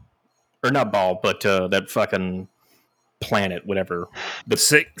Ball? Or not Ball, but that fucking planet, whatever. The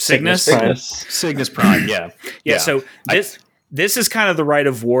Cygnus? Cygnus Prime, yeah. Yeah, so this is kind of the rite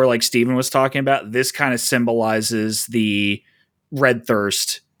of war like Steven was talking about. This kind of symbolizes the Red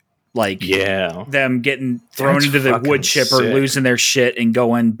Thirst, like them getting thrown That's into the fucking wood chipper, sick. losing their shit, and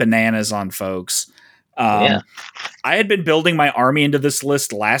going bananas on folks. I had been building my army into this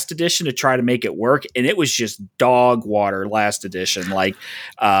list last edition to try to make it work, and it was just dog water last edition. Like,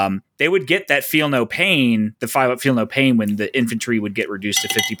 they would get that feel no pain, the 5-up feel no pain when the infantry would get reduced to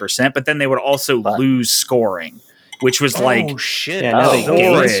 50%, but then they would also lose scoring, which was like, shit. Yeah, now they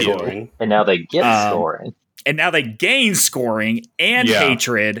gain horrid. scoring. And now they get scoring. And now they gain scoring and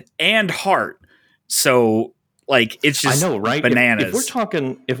hatred and heart. So, like, it's just I know, right? bananas.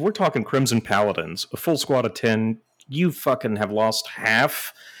 If we're talking Crimson Paladins, a full squad of 10, you fucking have lost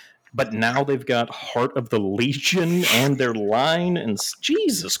half. But now they've got Heart of the Legion and their line, and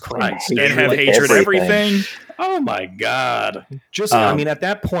Jesus Christ, and have hatred everything. Oh my god! Just I mean, at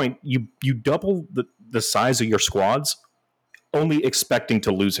that point, you double the size of your squads, only expecting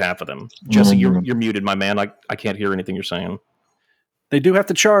to lose half of them. Jesse, you're muted, my man. I can't hear anything you're saying. They do have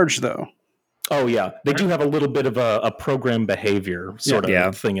to charge, though. Oh yeah, they do have a little bit of a program behavior sort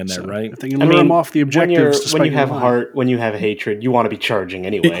of thing in there, So right? if they can lure them off the objectives. When you have heart, when you have hatred, you want to be charging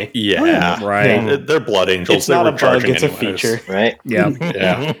anyway. Right. They're Blood Angels. It's not a bug; it's a feature. Right? Yeah.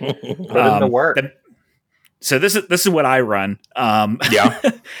 Yeah. Put in the work. So this is what I run. And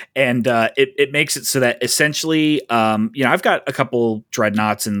it makes it so that essentially, I've got a couple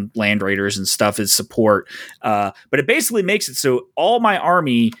dreadnoughts and land raiders and stuff as support, but it basically makes it so all my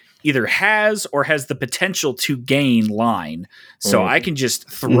army either has or has the potential to gain line. So I can just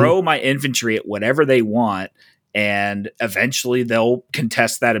throw my infantry at whatever they want, and eventually they'll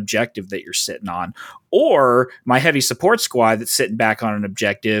contest that objective that you're sitting on. Or my heavy support squad that's sitting back on an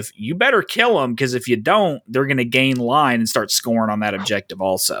objective, you better kill them, because if you don't, they're going to gain line and start scoring on that objective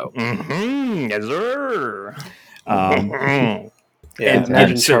also. Yes, sir.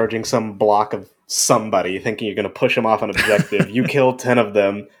 Imagine charging some block of somebody thinking you're going to push them off an objective. You kill 10 of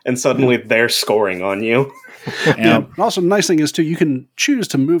them, and suddenly they're scoring on you. And also, the nice thing is, too, you can choose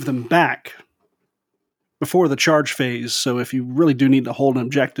to move them back before the charge phase. So if you really do need to hold an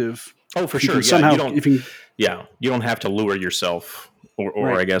objective, Oh, for you sure. can somehow, you don't have to lure yourself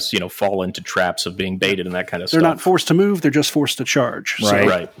or I guess, fall into traps of being baited and that kind of They're stuff. not forced to move, they're just forced to charge. Right.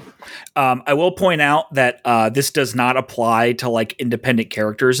 Right. I will point out that this does not apply to like independent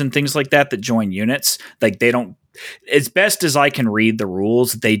characters and things like that join units. Like they don't, as best as I can read the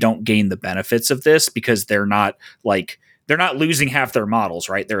rules, they don't gain the benefits of this because they're not losing half their models,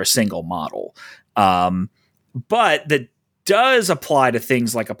 right? They're a single model. But that does apply to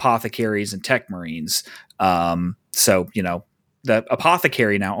things like apothecaries and tech marines. So, the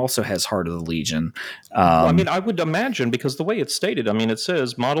apothecary now also has Heart of the Legion. I would imagine, because the way it's stated, it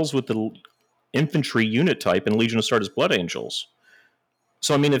says models with the infantry unit type in Legion of Astartes Blood Angels.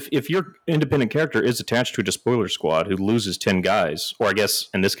 So, if your independent character is attached to a despoiler squad who loses 10 guys, or I guess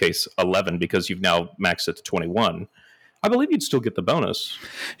in this case 11 because you've now maxed it to 21, I believe you'd still get the bonus.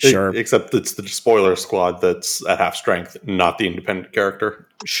 Sure. Except it's the spoiler squad that's at half strength, not the independent character.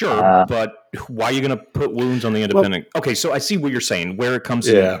 Sure, but why are you going to put wounds on the independent? Okay, so I see what you're saying. Where it comes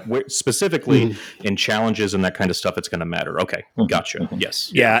in, specifically in challenges and that kind of stuff, it's going to matter. Okay, gotcha.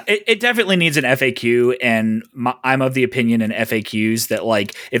 Yes. Yeah, it definitely needs an FAQ, and I'm of the opinion in FAQs that,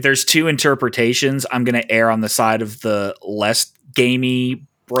 like, if there's two interpretations, I'm going to err on the side of the less gamey,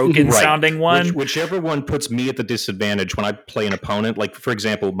 broken sounding one. Whichever one puts me at the disadvantage when I play an opponent. Like, for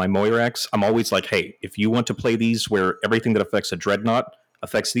example, my Moirax, I'm always like, hey, if you want to play these where everything that affects a dreadnought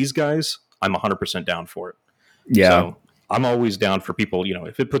affects these guys, I'm 100% down for it. Yeah. So I'm always down for people,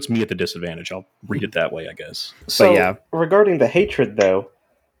 if it puts me at the disadvantage, I'll read it that way, I guess. So regarding the hatred, though,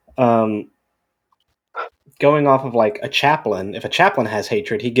 going off of like a chaplain, if a chaplain has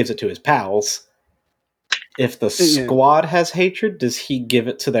hatred, he gives it to his pals. If the squad has hatred, does he give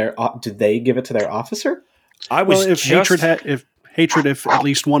it to their? Do they give it to their officer? If at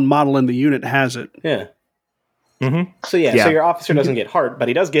least one model in the unit has it. Yeah. Mm-hmm. So your officer doesn't get heart, but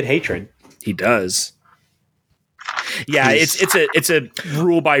he does get hatred. He does. Yeah, it's a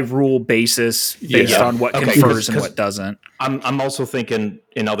rule by rule basis based on what confers and what doesn't. I'm also thinking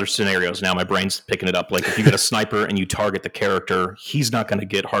in other scenarios now. My brain's picking it up. Like if you get a sniper and you target the character, he's not going to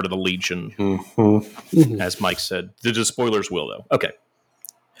get Heart of the Legion, as Mike said. The spoilers will though. Okay.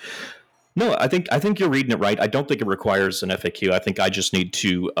 No, I think you're reading it right. I don't think it requires an FAQ. I think I just need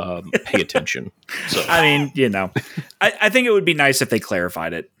to pay attention. So I think it would be nice if they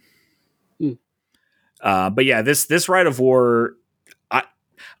clarified it. But yeah, this Rite of War,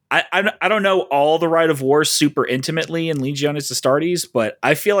 I don't know all the Rite of War super intimately in Legiones Astartes, but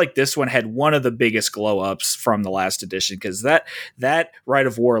I feel like this one had one of the biggest glow ups from the last edition, because that Rite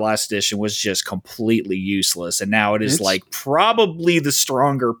of War last edition was just completely useless, and now it's like probably the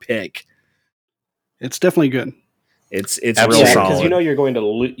stronger pick. It's definitely good. It's real solid, because you're going to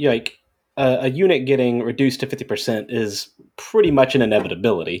like a unit getting reduced to 50% is pretty much an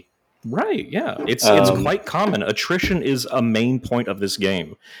inevitability. Right, yeah. It's quite common. Attrition is a main point of this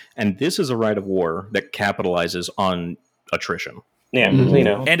game. And this is a Rite of War that capitalizes on attrition. Yeah,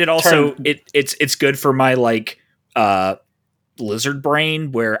 And it also it's good for my lizard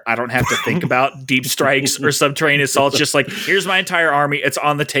brain, where I don't have to think about deep strikes or subterranean assaults. Just like, here's my entire army, it's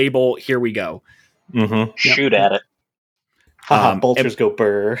on the table, here we go. Shoot at it. Bolters go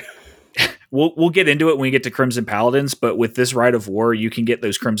burr. We'll get into it when we get to Crimson Paladins, but with this Rite of War, you can get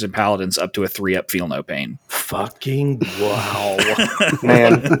those Crimson Paladins up to a 3-up Feel No Pain. Fucking wow.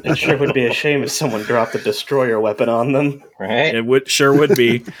 Man, it sure would be a shame if someone dropped a destroyer weapon on them. Right? It sure would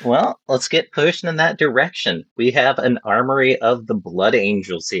be. Well, let's get pushing in that direction. We have an armory of the Blood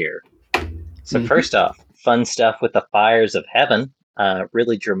Angels here. So first off, fun stuff with the Fires of Heaven.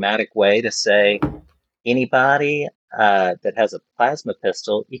 Really dramatic way to say anybody that has a plasma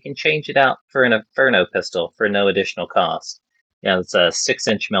pistol, you can change it out for an Inferno pistol for no additional cost. It's a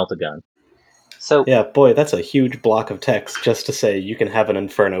 6-inch melta-gun. So yeah, boy, that's a huge block of text just to say you can have an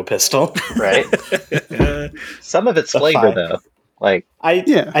Inferno pistol. Right? Some of it's flavor, though. Like I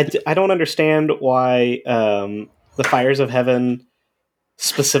don't understand why the Fires of Heaven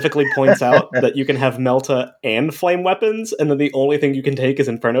specifically points out that you can have Melta and flame weapons, and then the only thing you can take is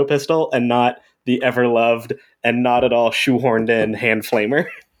Inferno pistol, and not the ever-loved and not at all shoehorned in hand flamer.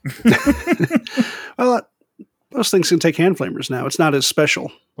 Well, those things can take hand flamers now. It's not as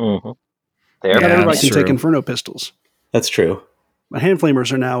special. Mm-hmm. Not everybody can take Inferno pistols. That's true. But hand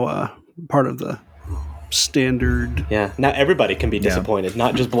flamers are now part of the standard. Yeah, now everybody can be disappointed,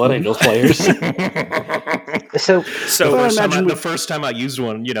 not just Blood Angels players. So the first time I used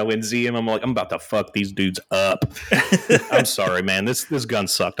one, in ZM, I'm like, I'm about to fuck these dudes up. I'm sorry, man. This gun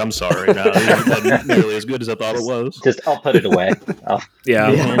sucked. I'm sorry. No, it wasn't nearly as good as I thought it was. I'll put it away.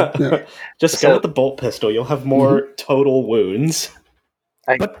 Yeah. Just go with the bolt pistol. You'll have more total wounds.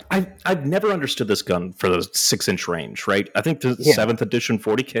 But I've never understood this gun for the 6-inch range, right? I think the 7th edition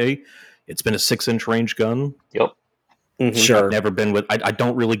 40K, it's been a 6-inch range gun. Yep. Mhm. Sure. I've never been I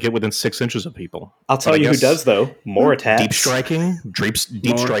don't really get within 6 inches of people. I'll tell you who does though. More attacks. Deep striking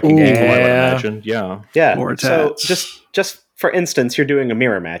More- striking people, I would Yeah. imagine. Yeah. Yeah. More So tats. just for instance, you're doing a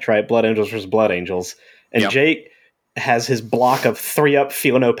mirror match, right? Blood Angels versus Blood Angels, and Yep. Jake has his block of 3-up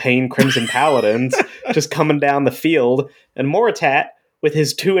Feel No Pain Crimson Paladins just coming down the field, and Moritat with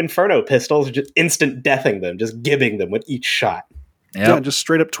his 2 Inferno pistols just instant deathing them, just gibbing them with each shot. Yep. Yeah, just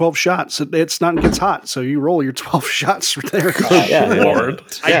straight up 12 shots. It's not gets hot, so you roll your 12 shots right there. Yeah. Lord.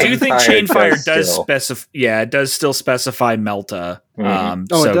 I do think Fire Chainfire does does still. specify. Yeah, it does still specify Melta. Mhm.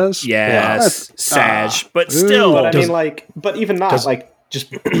 Oh, it does? Yeah, Yeah. Sag, but Ooh. still, But I mean, but even not, does-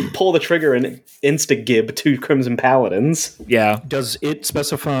 just pull the trigger and insta gib 2 Crimson Paladins. yeah. Does it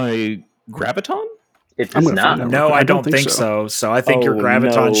specify graviton? It I'm does gonna not. find out. No, I I don't don't think think so. so. So I think your Oh,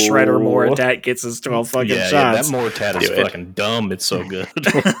 Graviton no. Shredder Moritat gets his 12 fucking Yeah, shots. that Moritat is Do it. fucking dumb. It's so good.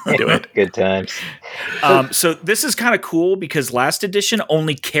 Do it. Good times. So this is kind of cool because last edition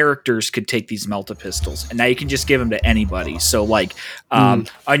only characters could take these Melta pistols, and now you can just give them to anybody. So like on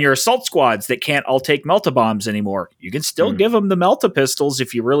your assault squads that can't all take Melta bombs anymore, you can still give them the Melta pistols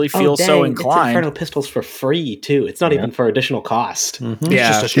if you really feel so It's inclined. Inferno pistols for free too. It's not even for additional cost. It's Yeah,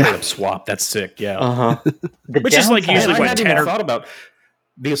 just a straight up swap. That's sick. Yeah. Uh-huh. The Which is like downside- usually I what, hadn't 10 even or- thought about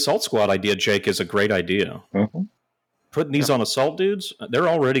the assault squad idea, Jake, is a great idea. Mhm. Putting these on assault dudes, they're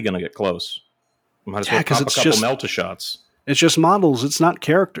already going to get close. Might as Yeah, well 'cause pop a it's couple just- Melta shots. It's just models. It's not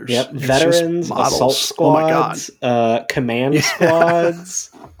characters. Yep. It's Veterans, just models. assault Oh my god. squads, command squads,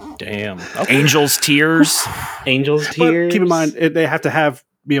 Damn. Okay. Angels Tears. angels But tiers. keep in mind, they have to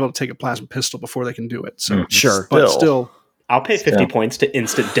be able to take a plasma pistol before they can do it. So Sure. but still, I'll pay 50 points to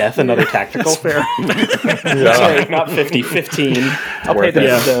instant death another tactical. that's fair. Sorry, not 50, 15. I'll pay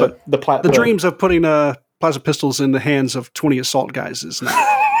Worth it. The dreams of putting plasma pistols in the hands of 20 assault guys is not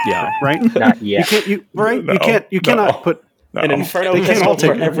Yeah. right. Not yet. You cannot put. an Inferno They can't pistol all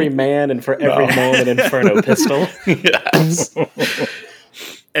take for it. every man, and for every man an Inferno pistol. Yes.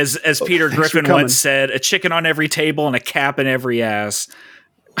 As Peter Thanks for Griffin coming. once said, a chicken on every table and a cap in every ass.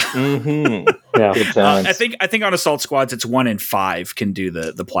 Mm-hmm. Yeah. Good times. I think on assault squads it's 1 in 5 can do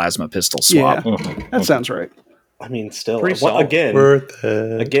the plasma pistol swap. Yeah, that sounds right. I mean, still, Pretty solid. Worth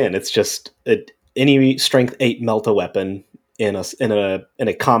it. again, it's just any strength 8 Melta weapon in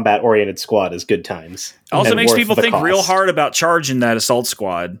a combat oriented squad is good times. Also And makes worth people the think real cost. hard about charging that assault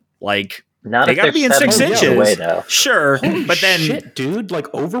squad. Like Not they if got to they're be in 6 7 inches. feet away, though. Sure, Holy but then shit, dude! Like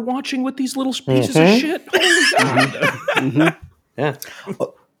overwatching with these little pieces of shit. Holy God. Yeah.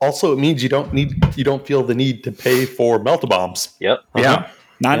 Also, it means you don't feel the need to pay for melta bombs. Yep. Yeah.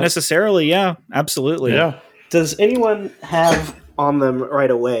 not necessarily. Yeah, absolutely. Yeah. Does anyone have on them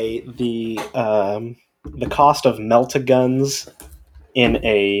right away the cost of Melta guns in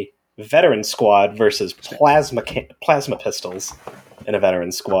a veteran squad versus plasma pistols in a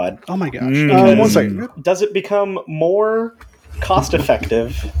veteran squad? Oh my gosh. Mm. One second. Does it become more cost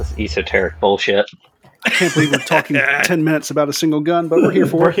effective? This esoteric bullshit. I can't believe we're talking 10 minutes about a single gun, but we're here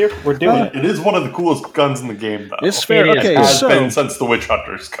for We're it. here. We're doing it. It is one of the coolest guns in the game, though. It's fair. It is. Okay, Has so been since the Witch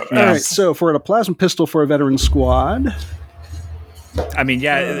Hunters come all out. right. So for a plasma pistol for a veteran squad, I mean,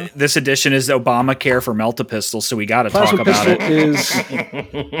 yeah, this edition is Obamacare for Melta pistols, so we got to talk plasma about pistol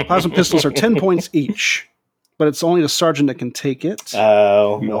it. is plasma pistols are 10 points each, but it's only the sergeant that can take it.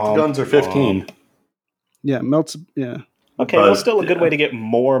 Melta guns are 15. Yeah, melts. Yeah. Okay, well, still a good way to get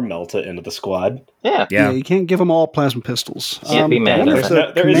more Melta into the squad. Yeah. Yeah. You can't give them all plasma pistols. Can't be mad what at is it.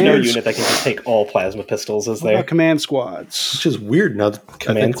 the There is no command- unit that can just take all plasma pistols, is what there? about command squads? Which is weird now that I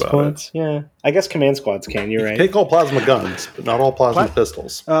Command think about it. squads? Yeah. I guess command squads can, you're right. Take all plasma guns, but not all plasma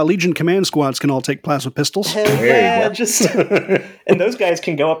pistols. Legion command squads can all take plasma pistols. Hell There you yeah, go. just and those guys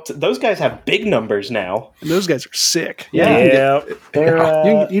can go up to those guys have big numbers now. And those guys are sick. Yeah. They're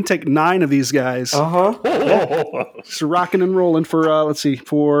You can take 9 of these guys. uh-huh. Just rocking and rolling for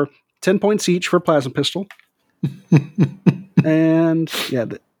for 10 points each for a plasma pistol. And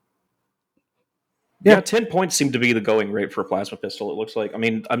Yeah, 10 points seem to be the going rate for a plasma pistol, it looks like. I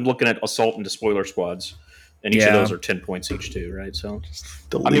mean, I'm looking at assault and despoiler squads, and each of Yeah. those are 10 points each, too, right? So,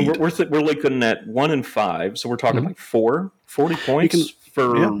 The I mean, lead. we're looking at 1 and 5, so we're talking like 40 points can-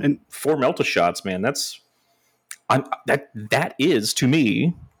 for yeah, and- 4 Melta shots, man. That is, to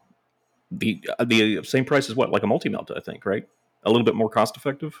me, the same price as what? Like a multi-Melta, I think, right? A little bit more cost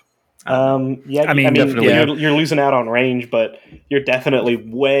effective. Yeah, I mean, definitely. yeah, you're losing out on range, but you're definitely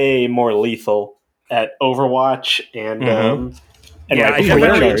way more lethal at Overwatch and And Yeah, right before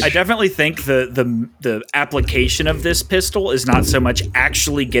you charge. I definitely think the application of this pistol is not so much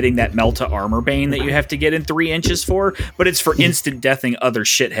actually getting that Melta armor bane that you have to get in 3 inches for, but it's for instant deathing other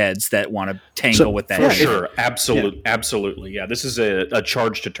shitheads that want to tangle with that. For shit. sure. Absolutely. Yeah, this is a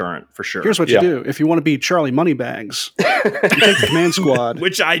charge deterrent for sure. Here's what you do. If you want to be Charlie Moneybags, you take the command squad.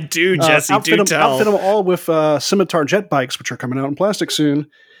 Which I do, Jesse, outfit them all with scimitar jet bikes, which are coming out in plastic soon.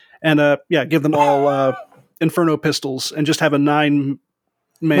 And give them all Inferno pistols and just have a 9-man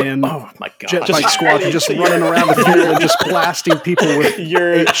jet bike squad just running around the field and just blasting people with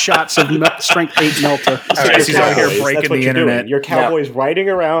your 8 shots of strength 8 Melta. He's out here breaking the internet. Your cowboys riding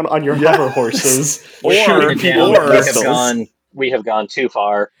around on your hover horses. We have gone too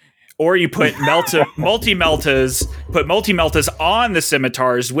far. Or you put multi-meltas on the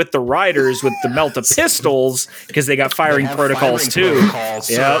scimitars with the riders with the Melta pistols because they got firing protocols too.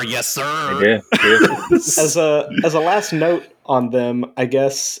 Sir. Yes, sir. Yeah. As a last note on them, I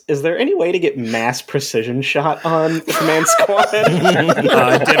guess, is there any way to get mass precision shot on the command squad?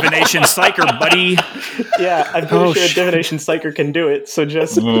 Divination Psyker, buddy. Yeah, I'm pretty sure Divination Psyker can do it. So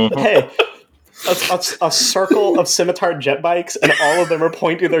just hey. A circle of scimitar jet bikes, and all of them are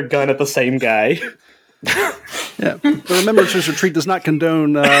pointing their gun at the same guy. Yeah, the Remembrancers Retreat does not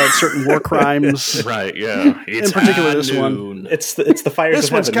condone certain war crimes. Right, yeah. In particular, this one. It's the fires This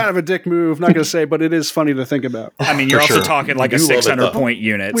of one's heaven. kind of a dick move, not going to say, but it is funny to think about. I mean, you're also talking like a 600-point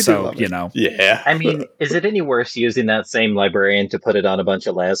unit, We do so, love you it. know. Yeah. I mean, is it any worse using that same librarian to put it on a bunch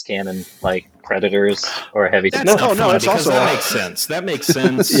of las cannon like Predators or Heavy That's Snow? not fun it's because also that makes sense. That makes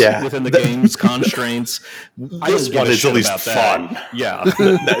sense Yeah. within the game's constraints. This one is at least fun. Yeah.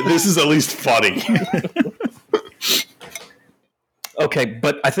 This is at least funny. Okay,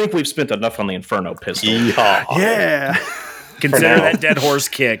 but I think we've spent enough on the Inferno pistol. Yeah. Consider that dead horse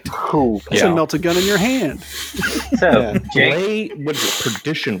kicked. That's a Melta gun in your hand. So, Jake, What is it?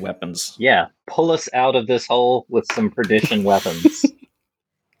 Perdition weapons. yeah, pull us out of this hole with some perdition weapons.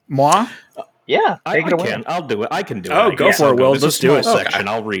 Moi? Yeah, I take it away. can. I'll do it. I can do it. Oh, I go guess. for it, I'll go. Will. This Let's is do my it. section.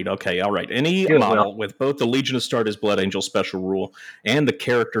 I'll read. Okay, all right. Any Do it, model Will. with both the Legion of Astartes Blood Angel special rule and the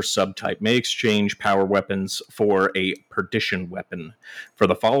character subtype may exchange power weapons for a perdition weapon from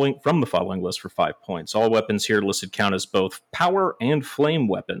the following list for 5 points. All weapons here listed count as both power and flame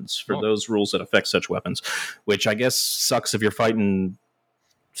weapons for those rules that affect such weapons, which I guess sucks if you're fighting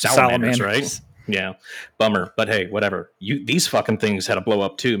salamanders, right? Yeah, bummer. But hey, whatever. These fucking things had to blow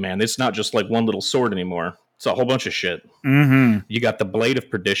up too, man. It's not just like one little sword anymore. It's a whole bunch of shit. Mm-hmm. You got the Blade of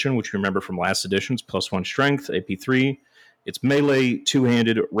Perdition, which you remember from last edition's +1 strength, AP3. It's melee,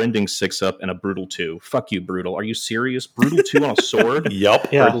 two-handed, rending 6-up, and a brutal 2. Fuck you, brutal. Are you serious? Brutal 2 on a sword? Yup.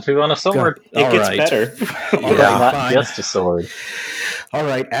 Yeah, Brutal 2 on a sword. it gets better. All Yeah, right, not fine. just a sword. All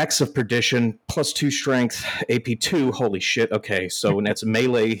right, Axe of Perdition, +2 strength, AP2. Holy shit. Okay, so when that's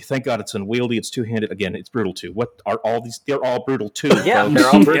melee, thank God it's unwieldy. It's two-handed. Again, it's brutal 2. What are all these? They're all brutal 2. Yeah, folks. they're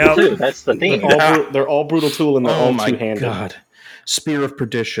all brutal Yep. too. That's the theme. They're all brutal tool and they're Oh all my two-handed. God. Spear of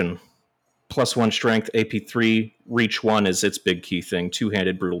Perdition, +1 strength, AP3. Reach 1 is its big key thing.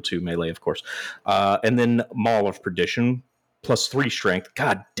 Two-handed, brutal 2, melee, of course. And then Maul of Perdition, +3 strength.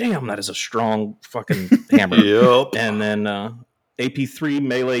 God damn, that is a strong fucking hammer. Yup. And then AP3,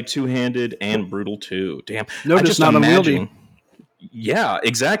 melee, two-handed, and brutal 2. Damn. Notice I just not imagine. unwieldy. Yeah,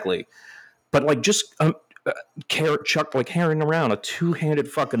 exactly. But like just Chuck like carrying around a two-handed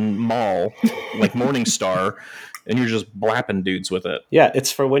fucking maul like Morningstar, and you're just blapping dudes with it. Yeah,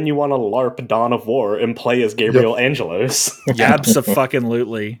 it's for when you want to LARP Dawn of War and play as Gabriel Angelos.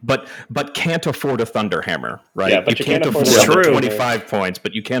 Abso-fucking-lutely. But can't afford a Thunderhammer, right? Yeah, but you can't afford a the Thunderhammer. 25 points,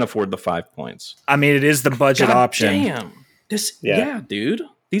 but you can't afford the 5 points. I mean, it is the budget God option. Damn. Yeah. Yeah, dude.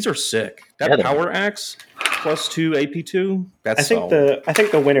 These are sick. That Yeah, they power axe +2 AP2. That's I think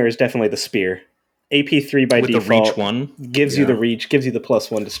solid. the winner is definitely the spear. AP3 by With default the reach 1 gives you the reach, gives you the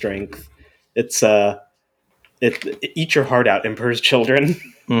 +1 to strength. It's it eat your heart out, Emperor's Children.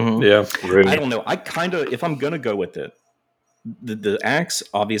 Mhm. Yeah. I don't know. I kind of, if I'm gonna go with it, the axe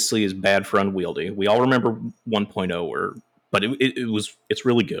obviously is bad for unwieldy. We all remember 1.0, but it's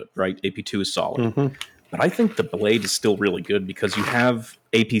really good, right? AP2 is solid, but I think the blade is still really good because you have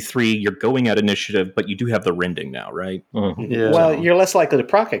AP3. You're going at initiative, but you do have the rending now, right? Yeah. Well, you're less likely to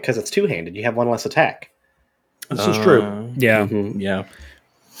proc it because it's two-handed. You have one less attack. This is true. Yeah. Yeah.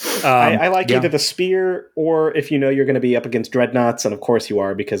 I like either the spear or if you know you're going to be up against dreadnoughts, and of course you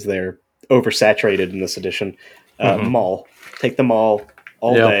are because they're oversaturated in this edition. Maul. Take the Maul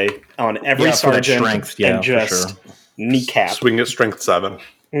all day on every Yeah, for that sergeant strength, yeah, and for just sure. kneecap. Swing at strength 7.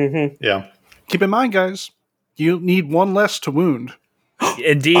 Mm-hmm. Yeah. Keep in mind, guys, you need one less to wound.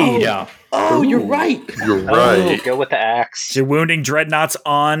 Indeed. Yeah. Oh, you're right. You're Oh, right. go with the axe. So wounding dreadnoughts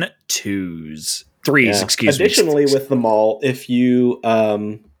on 2s. 3s, Yeah. excuse me. Additionally, with the Maul, if you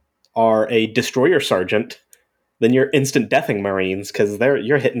are a destroyer sergeant, then you're instant deathing Marines because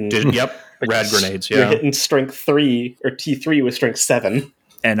you're hitting. Yep. Rad grenades. You're Yeah. hitting strength 3 or T3 with strength 7.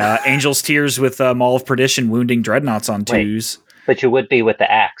 And Angel's Tears with Maul of Perdition wounding dreadnoughts on Wait. 2s. But you would be with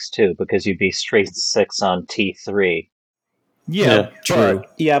the axe too, because you'd be straight 6 on T3. Yeah. True.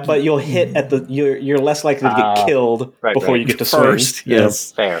 Yeah, but you'll hit at the. You're less likely to get killed before you get to First, swing.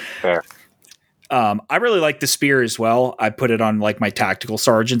 yes. Fair. I really like the spear as well. I put it on like my tactical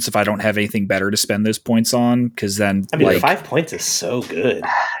sergeants if I don't have anything better to spend those points on, because then I mean, 5 points is so good.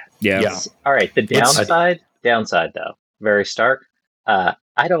 yeah. All right, the downside though, very stark.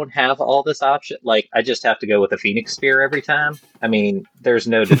 I don't have all this option. Like, I just have to go with a Phoenix Spear every time. I mean, there's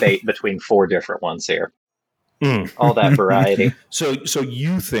no debate between 4 different ones here. All that variety. So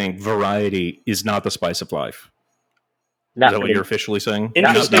you think variety is not the spice of life? Not Is that what me. you're officially saying?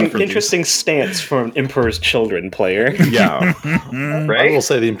 Interesting stance from an Emperor's Children player. Yeah. I Right? will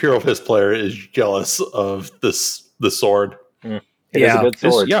say the Imperial Fist player is jealous of the sword. It is a good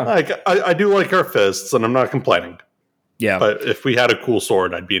sword. I do like our fists, and I'm not complaining. Yeah. But if we had a cool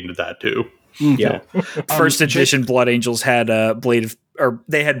sword, I'd be into that too. Yeah. First edition Blood Angels had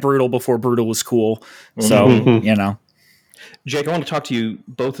they had Brutal before Brutal was cool. So, you know. Jake, I want to talk to you.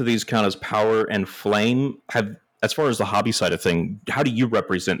 Both of these count as power and flame. As far as the hobby side of thing, how do you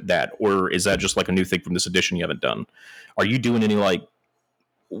represent that? Or is that just like a new thing from this edition you haven't done? Are you doing any like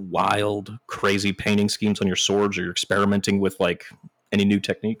wild, crazy painting schemes on your swords, or you're experimenting with like any new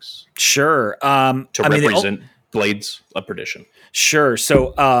techniques? Sure. To represent Blades of Perdition. Sure.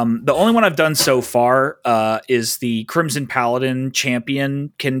 So the only one I've done so far is the Crimson Paladin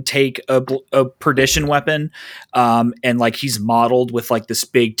champion can take a Perdition weapon, and like he's modeled with like this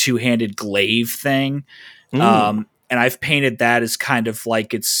big 2-handed glaive thing. And I've painted that as kind of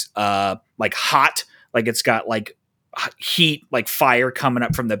like it's like hot, like it's got like heat, like fire coming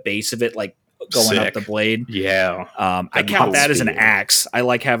up from the base of it, like going up the blade. Yeah. I count that as an axe. I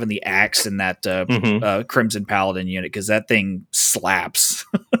like having the axe in that Crimson Paladin unit because that thing slaps.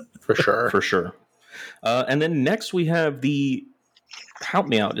 For sure. For sure. And then next we have help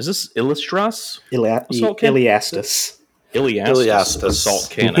me out. Is this Illustras? Iliastus. Iliastus assault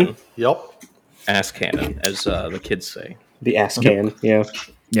cannon. Yep. Ass cannon, as the kids say. The ass cannon, yeah.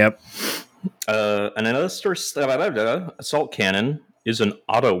 Yep. An assault cannon is an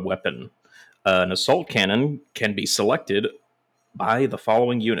auto weapon. An assault cannon can be selected by the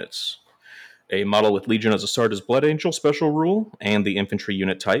following units. A model with Legion as a Sarda's Blood Angel special rule, and the infantry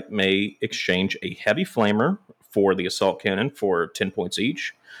unit type may exchange a heavy flamer for the assault cannon for 10 points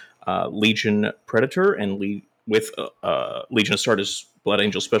each. Legion Predator and with Legion of Sarda's Blood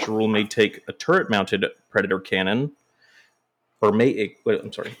Angel special rule may take a turret-mounted Predator cannon, or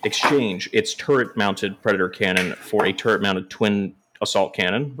exchange its turret-mounted Predator cannon for a turret-mounted twin assault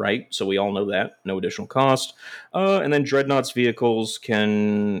cannon, right? So we all know that. No additional cost. And then Dreadnought's vehicles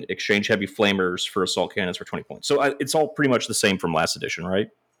can exchange heavy flamers for assault cannons for 20 points. So it's all pretty much the same from last edition, right?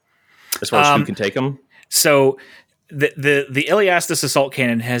 As far as who can take them? So the Iliastus assault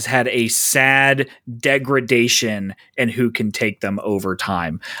cannon has had a sad degradation in who can take them over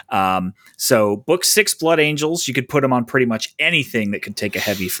time. So book 6 Blood Angels, you could put them on pretty much anything that could take a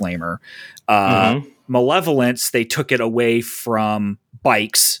heavy flamer. Malevolence, they took it away from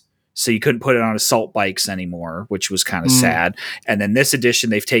bikes, so you couldn't put it on assault bikes anymore, which was kind of sad. And then this edition,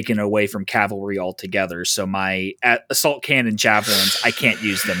 they've taken away from cavalry altogether. So my assault cannon javelins, I can't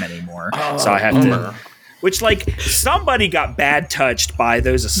use them anymore. So I have to... Which, like, somebody got bad touched by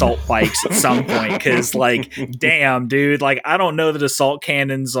those assault bikes at some point. Because, like, damn, dude. Like, I don't know that assault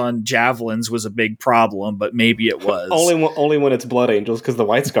cannons on javelins was a big problem, but maybe it was. Only when it's Blood Angels, because the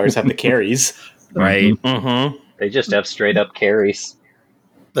White Scars have the carries. Right. They just have straight up carries.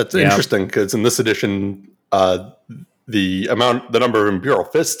 That's interesting, because in this edition, the number of Imperial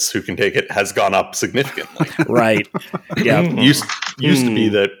Fists who can take it has gone up significantly. Right. Yeah. Used to be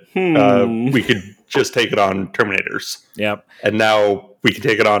that we could just take it on Terminators. Yep. And now we can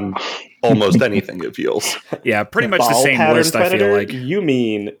take it on almost anything, it feels. Yeah, pretty much the Ball same pattern list, predator? I feel like. You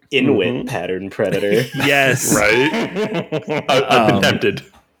mean Inuit pattern predator. Yes. Right? I've been tempted.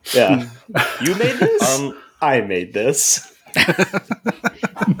 Yeah. You made this? I made this.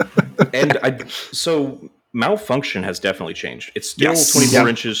 So Malfunction has definitely changed. It's still Yes. 24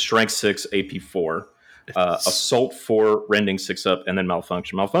 inches, strength 6, AP 4. Assault 4, rending 6 up, and then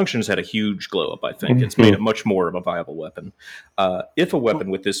Malfunction. Malfunction has had a huge glow up, I think. It's made it much more of a viable weapon. If a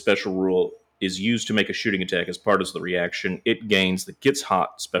weapon with this special rule is used to make a shooting attack as part of the reaction, it gains the Gets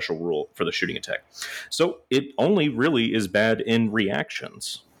Hot special rule for the shooting attack. So it only really is bad in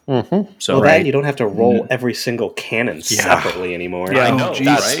reactions. Mm-hmm. So well, that you don't have to roll every single cannon separately anymore. Yeah, I know.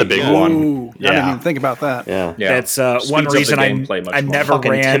 That's the big one. I didn't even think about that. Yeah. That's one reason I never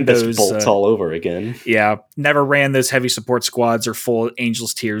ran those bolts all over again. Yeah, never ran those heavy support squads or full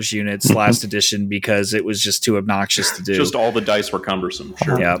Angel's Tears units last edition because it was just too obnoxious to do. Just all the dice were cumbersome.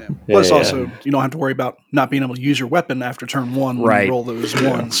 Sure. Yeah. Plus, also, you don't have to worry about not being able to use your weapon after turn one when you roll those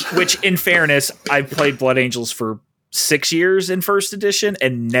ones. Which, in fairness, I played Blood Angels for 6 years in first edition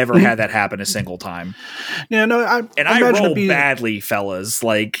and never had that happen a single time. Yeah, no, I roll badly, fellas.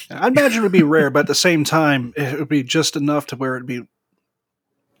 Like, I imagine it would be rare, but at the same time, it would be just enough to where it'd be,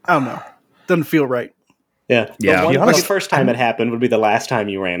 I don't know, doesn't feel right. Yeah. The first time it happened would be the last time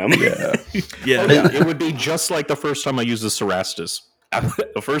you ran them. Yeah. It would be just like the first time I used the Cerastus.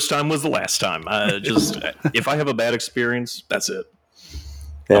 The first time was the last time. If I have a bad experience, that's it.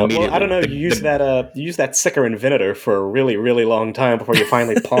 Yeah, well, I don't know. You use that Sicker Invenator for a really, really long time before you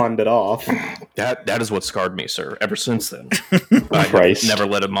finally pawned it off. That is what scarred me, sir. Ever since then, I never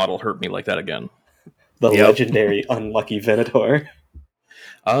let a model hurt me like that again. The legendary unlucky Venator.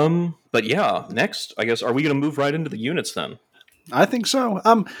 But yeah, next, I guess, are we going to move right into the units then? I think so.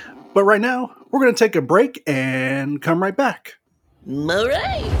 But right now, we're going to take a break and come right back. All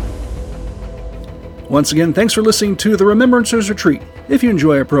right. Once again, thanks for listening to the Remembrancers Retreat. If you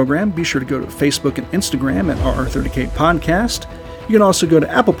enjoy our program, be sure to go to Facebook and Instagram at RR30K Podcast. You can also go to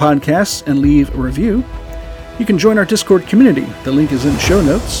Apple Podcasts and leave a review. You can join our Discord community. The link is in the show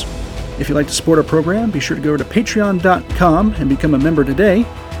notes. If you'd like to support our program, be sure to go to patreon.com and become a member today.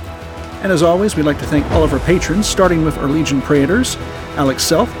 And as always, we'd like to thank all of our patrons, starting with our Legion Praetors, Alex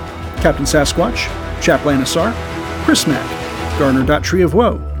Self, Captain Sasquatch, Chap Lanissar, Chris Mack, Garner.Tree of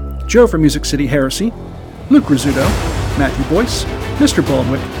Woe, Joe from Music City Heresy, Luke Rizzuto, Matthew Boyce, Mr.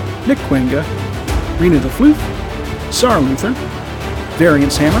 Baldwick, Nick Quenga, Rena the Floof, Sarah Luther,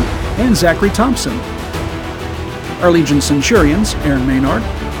 Variance Hammer, and Zachary Thompson. Our Legion Centurions, Aaron Maynard,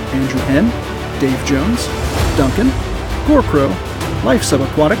 Andrew N., Dave Jones, Duncan, Gorecrow, Life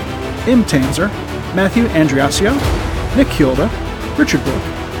Subaquatic, M. Tanzer, Matthew Andriasio, Nick Hilda, Richard Book,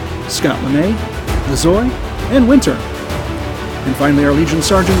 Scott LeMay, The Zoy, and Winter. And finally, our Legion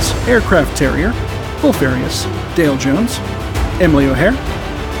Sergeants, Aircraft Terrier, Wolfarius, Dale Jones, Emily O'Hare,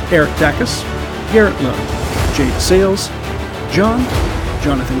 Eric Dacus, Garrett Lowe, Jade Sales, John,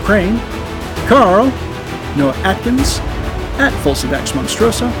 Jonathan Crane, Carl, Noah Atkins, at Fulsidax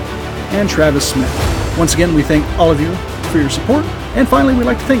Monstrosa, and Travis Smith. Once again, we thank all of you for your support. And finally, we'd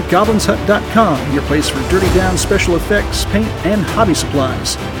like to thank GoblinsHut.com, your place for dirty down special effects, paint, and hobby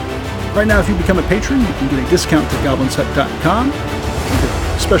supplies. Right now, if you become a patron, you can get a discount to GoblinsHut.com. You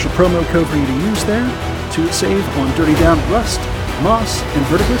get a special promo code for you to use there to save on dirty down Rust, Moss, and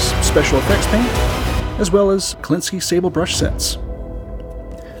Vertigus special effects paint, as well as Klinsky Sable brush sets.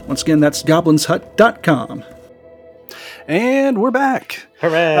 Once again, that's GoblinsHut.com. And we're back.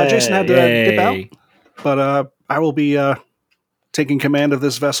 Hooray! Jason had to dip out, but I will be taking command of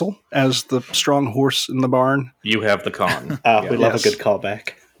this vessel as the strong horse in the barn. You have the con. We love a good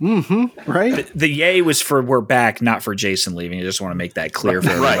callback. Mm-hmm. Right? The yay was for we're back, not for Jason leaving. I just want to make that clear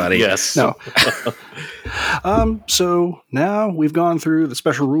for everybody. Yes. No. So now we've gone through the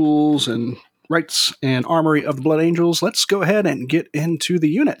special rules and rights and armory of the Blood Angels. Let's go ahead and get into the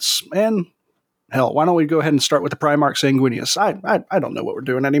units. And hell, why don't we go ahead and start with the Primarch Sanguinius? I don't know what we're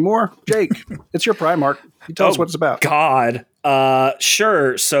doing anymore. Jake, it's your Primarch. You tell us what it's about. God.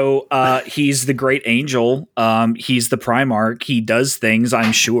 Sure. So he's the great angel. He's the Primarch. He does things,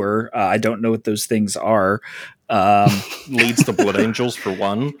 I'm sure. I don't know what those things are. Leads the Blood Angels for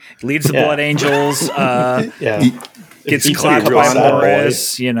one. Leads the Blood Angels. Gets He clapped by Kabanda,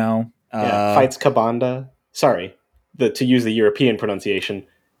 Horus, you know. Fights Kabanda. Sorry. To use the European pronunciation,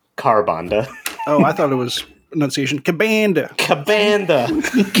 Carbanda. Oh, I thought it was pronunciation. Kabanda. Kabanda.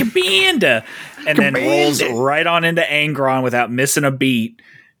 Kabanda. And then rolls right on into Angron without missing a beat.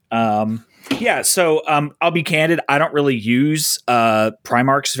 So I'll be candid. I don't really use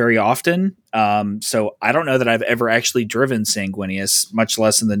Primarchs very often. So I don't know that I've ever actually driven Sanguinius, much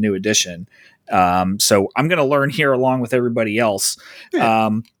less in the new edition. So I'm going to learn here along with everybody else. Yeah.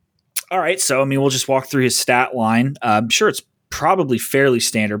 All right. So, I mean, we'll just walk through his stat line. I'm sure it's probably fairly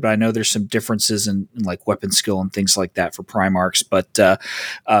standard, but I know there's some differences in like weapon skill and things like that for Primarchs. But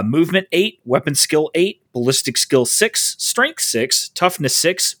movement 8, weapon skill 8, ballistic skill 6, strength 6, toughness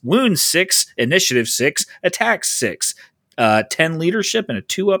 6, wound 6, initiative 6, attack 6. 10 leadership, and a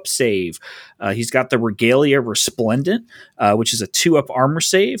 2-up save. He's got the Regalia Resplendent, which is a 2-up armor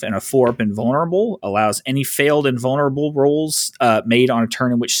save and a 4-up invulnerable. Allows any failed invulnerable rolls made on a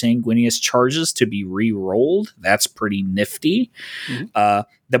turn in which Sanguinius charges to be re-rolled. That's pretty nifty. Mm-hmm.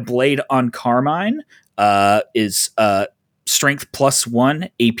 The Blade on Carmine is Strength +1,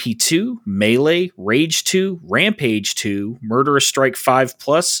 AP 2, Melee, Rage 2, Rampage 2, Murderous Strike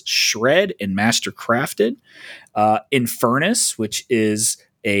 5+, Shred, and Master Crafted. Infernus, which is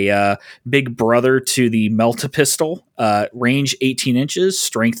a big brother to the Melta Pistol, range 18 inches,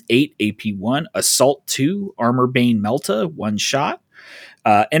 Strength 8, AP 1, Assault 2, Armor Bane Melta, 1 shot,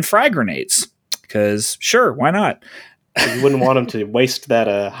 and Frag Grenades, because sure, why not? You wouldn't want him to waste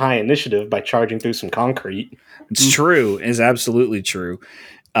that high initiative by charging through some concrete. It's true. It's absolutely true.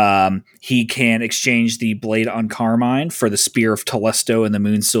 He can exchange the Blade on Carmine for the Spear of Telesto and the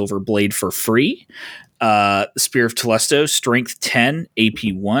Moonsilver Blade for free. Spear of Telesto, Strength 10,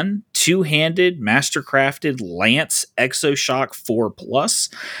 AP 1, two-handed, mastercrafted, Lance, Exoshock 4+.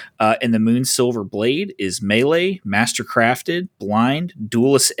 And the Moonsilver Blade is Melee, Mastercrafted, Blind,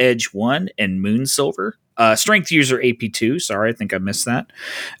 Duelist Edge 1, and Moonsilver. Strength user AP 2, sorry, I think I missed that.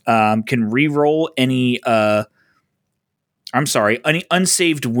 Can reroll any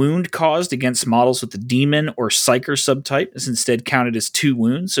unsaved wound caused against models with the demon or psyker subtype is instead counted as 2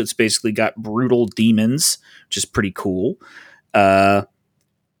 wounds. So it's basically got brutal demons, which is pretty cool. Wounds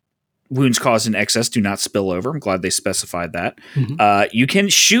caused in excess do not spill over. I'm glad they specified that. Mm-hmm. You can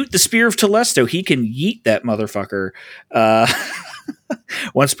shoot the Spear of Telesto. He can yeet that motherfucker.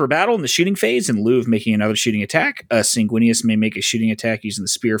 Once per battle in the shooting phase, in lieu of making another shooting attack, Sanguinius may make a shooting attack using the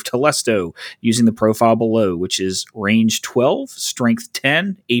Spear of Telesto, using the profile below, which is range 12, strength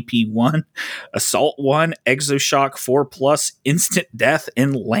 10, AP 1, assault 1, exoshock 4+, instant death,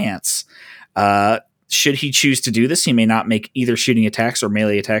 and lance. Should he choose to do this, he may not make either shooting attacks or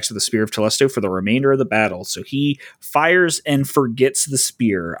melee attacks with the Spear of Telesto for the remainder of the battle. So he fires and forgets the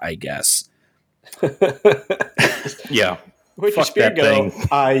spear, I guess. Yeah. Where'd your spear go?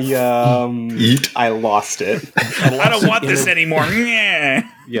 I lost it. I don't want this anymore.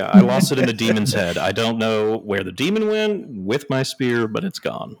 Yeah, I lost it in the demon's head. I don't know where the demon went with my spear, but it's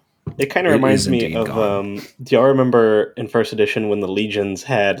gone. It kind of reminds me of, do y'all remember in first edition when the legions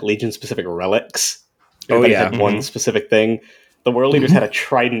had legion-specific relics? Everybody had one specific thing. The world leaders had a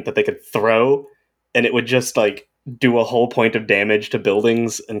trident that they could throw, and it would just like do a whole point of damage to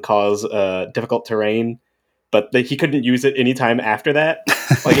buildings and cause difficult terrain. But he couldn't use it anytime after that.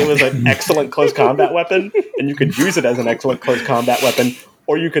 Like, it was an excellent close combat weapon, and you could use it as an excellent close combat weapon,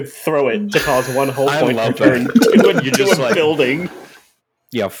 or you could throw it to cause one whole point per turn to a building.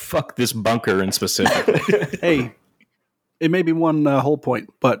 Yeah, fuck this bunker in specific. Hey, it may be one whole point,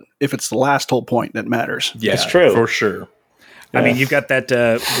 but if it's the last whole point, that matters. Yeah, it's true. For sure. I mean, you've got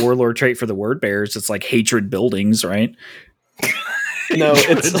that warlord trait for the word bearers. It's like hatred buildings, right? No,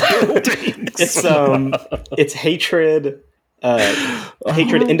 it's hatred.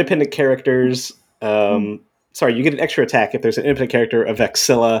 Hatred independent characters. Sorry, you get an extra attack if there's an independent character, a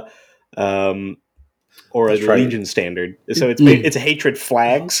Vexilla, or a Legion standard. So it's hatred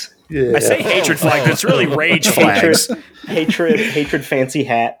flags. Yeah. I say hatred flags, but it's really rage flags. Hatred fancy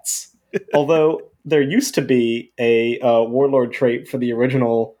hats. Although there used to be a warlord trait for the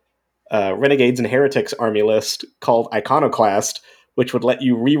original Renegades and Heretics army list called Iconoclast, which would let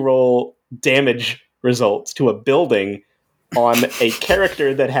you reroll damage results to a building on a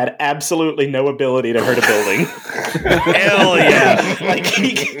character that had absolutely no ability to hurt a building. Hell yeah! Like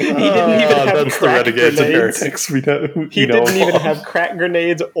he didn't even have crack grenades. He didn't even have crack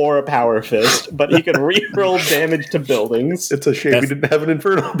grenades or a power fist, but he could reroll damage to buildings. It's a shame we didn't have an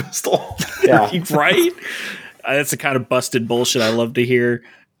infernal pistol. Yeah, right. That's the kind of busted bullshit I love to hear.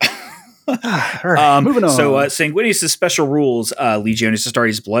 All right, moving on. So Sanguinius' special rules: Legionis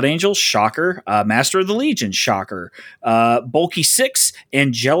Astartes Blood Angel, shocker. Master of the Legion, shocker. Bulky 6,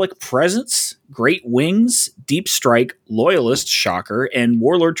 Angelic Presence, Great Wings, Deep Strike, Loyalist, shocker, and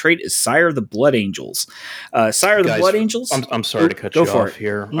Warlord trait is Sire of the Blood Angels. Sire of the Blood Angels. I'm sorry to cut you off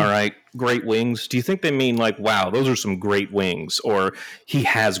here. All right, Great Wings. Do you think they mean like, wow, those are some great wings, or he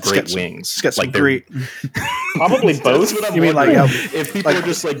has great wings? He's got some like great. Probably both. You mean like if people are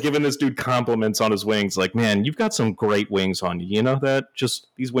just like giving this dude compliments on his wings, like, man, you've got some great wings on you. You know that? Just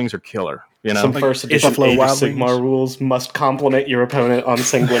these wings are killer. You know, some first edition Age of Sigmar rules must compliment your opponent on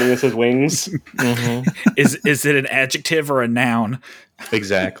Sanguinius' wings. Mm-hmm. Is it an adjective or a noun?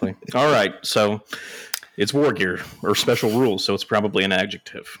 Exactly. All right, so it's war gear or special rules, so it's probably an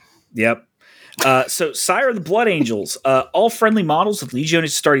adjective. Yep. So Sire of the Blood Angels. All friendly models with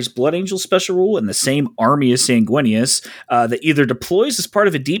Legiones Astartes Blood Angel special rule in the same army as Sanguinius that either deploys as part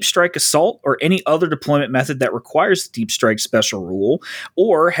of a deep strike assault or any other deployment method that requires the deep strike special rule,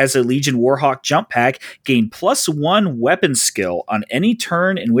 or has a Legion Warhawk jump pack, gain +1 weapon skill on any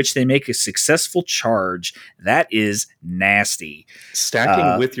turn in which they make a successful charge. That is nasty.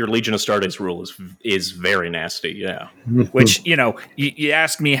 Stacking with your Legion Astartes rule is very nasty, yeah. Which, you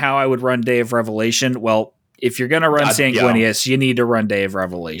asked me how I would run Day of Revelation. Well, if you're going to run Sanguinius, you need to run Day of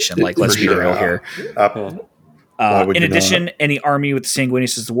Revelation. Like, let's be real here. In addition, any army with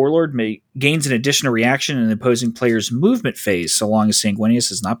Sanguinius as the warlord gains an additional reaction in the opposing player's movement phase, so long as Sanguinius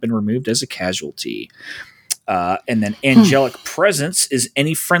has not been removed as a casualty. And then Angelic Presence is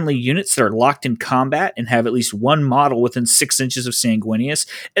any friendly units that are locked in combat and have at least one model within 6 inches of Sanguinius,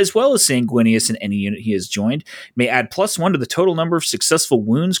 as well as Sanguinius in any unit he has joined, may add +1 to the total number of successful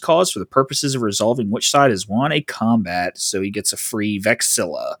wounds caused for the purposes of resolving which side has won a combat. So he gets a free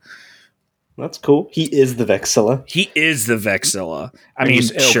Vexilla. That's cool. He is the Vexilla. I mean,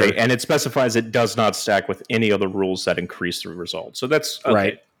 sure. Okay, and it specifies it does not stack with any other rules that increase the result. So that's okay.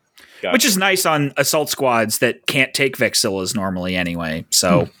 Right. Gotcha. Which is nice on assault squads that can't take Vexillas normally anyway.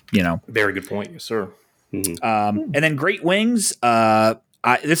 So, Very good point, yes, sir. And then Great Wings.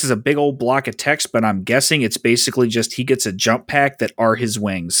 This is a big old block of text, but I'm guessing it's basically just he gets a jump pack that are his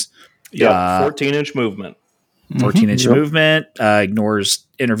wings. Yeah, 14-inch movement. 14-inch movement. Ignores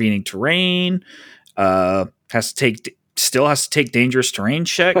intervening terrain. Still has to take dangerous terrain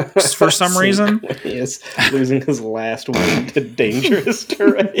checks for some reason. He is losing his last one to dangerous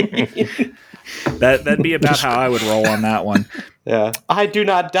terrain. That'd be about how I would roll on that one. Yeah. I do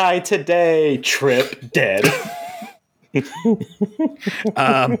not die today. Trip dead. And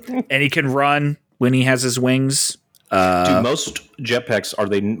he can run when he has his wings. Do most jetpacks, are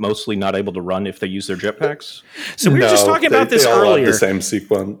they mostly not able to run if they use their jetpacks? So we were just talking about this earlier. The same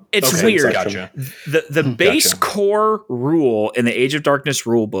sequence. It's weird. Gotcha. The base core rule in the Age of Darkness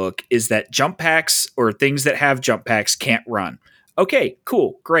rulebook is that jump packs or things that have jump packs can't run. Okay,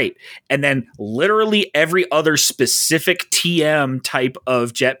 cool, great. And then literally every other specific TM type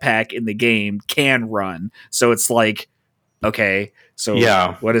of jetpack in the game can run. So it's like, okay, so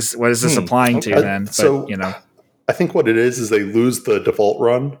what is this applying to then? But, I think what it is they lose the default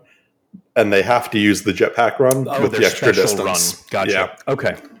run, and they have to use the jetpack run with the extra distance. Run. Gotcha. Yeah.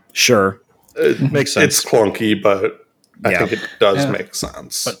 Okay. Sure. It makes sense. It's clunky, but I think it does make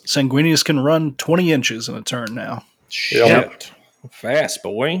sense. But Sanguinius can run 20 inches in a turn now. Yep. Fast,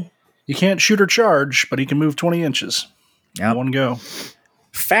 boy. You can't shoot or charge, but he can move 20 inches. Yeah. One go.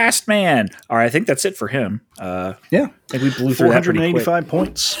 Fast man. All right, I think that's it for him. Yeah. I think we blew through that pretty quick. 485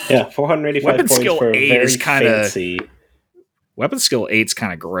 points. Yeah, 485 Weapon points skill for 8 is kind of Weapon skill 8's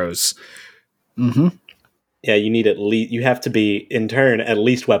kind of gross. Mm-hmm. Yeah, you need you have to be, in turn, at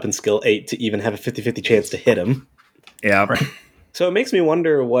least weapon skill 8 to even have a 50-50 chance to hit him. Yeah. Right. So it makes me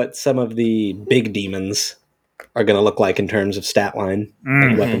wonder what some of the big demons are going to look like in terms of stat line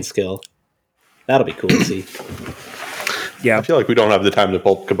and weapon skill. That'll be cool to see. Yeah. I feel like we don't have the time to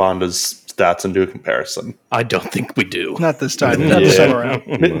pull Kabanda's stats and do a comparison. I don't think we do. Not this time. Not this time around.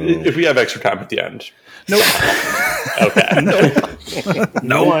 If we have extra time at the end. Nope. Okay.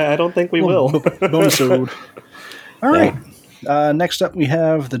 No, I don't think we will. Bonus ode. All right. Next up, we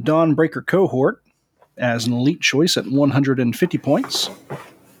have the Dawnbreaker cohort as an elite choice at 150 points.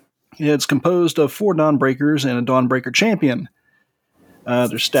 It's composed of 4 Dawnbreakers and a Dawnbreaker champion.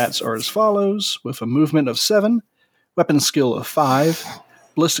 Their stats are as follows, with a movement of 7, weapon skill of 5,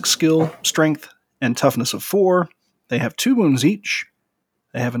 ballistic skill, strength, and toughness of 4. They have 2 wounds each.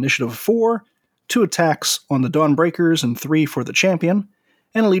 They have initiative of 4, 2 attacks on the Dawnbreakers and 3 for the champion,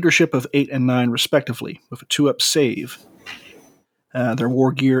 and a leadership of 8 and 9 respectively, with a 2-up save. Their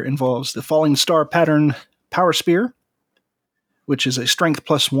war gear involves the Falling Star pattern Power Spear, which is a Strength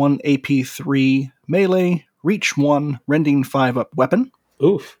 +1 AP 3 melee, Reach 1, Rending 5-up weapon.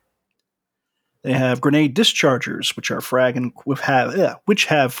 Oof. They have Grenade Dischargers, which are which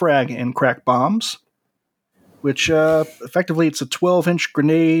have frag and crack bombs. Which effectively it's a 12-inch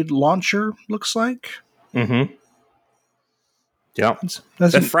grenade launcher, looks like. Mm-hmm. Yeah.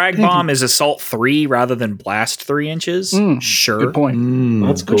 The frag bomb is assault 3 rather than blast 3 inches. Sure. Good point.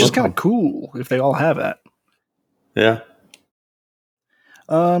 That's cool. Which is kind of cool if they all have that. Yeah.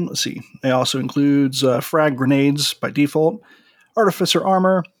 Let's see. It also includes frag grenades by default, artificer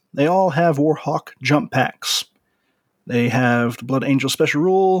armor. They all have Warhawk jump packs. They have the Blood Angel special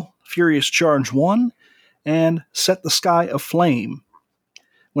rule, Furious Charge 1, and Set the Sky aflame.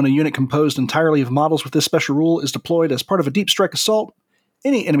 When a unit composed entirely of models with this special rule is deployed as part of a deep strike assault,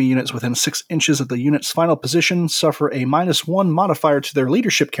 Any enemy units within 6 inches of the unit's final position suffer a -1 modifier to their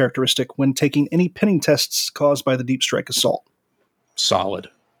leadership characteristic when taking any pinning tests caused by the Deep Strike Assault. Solid.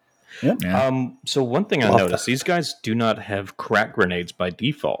 Yep. Yeah. So one thing I noticed, these guys do not have crack grenades by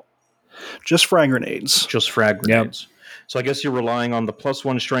default. Just frag grenades. Just frag grenades. So I guess you're relying on the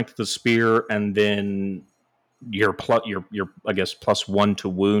 +1 strength of the spear, and then your I guess +1 to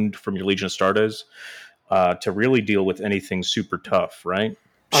wound from your Legion Astartes to really deal with anything super tough, right?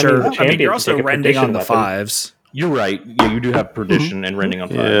 Sure. the I mean, you're champions also take a rending on perdition the weapon. 5s. You're right. Yeah, you do have perdition and rending on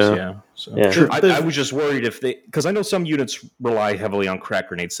 5s. Yeah. So Yeah. Sure. I was just worried because I know some units rely heavily on crack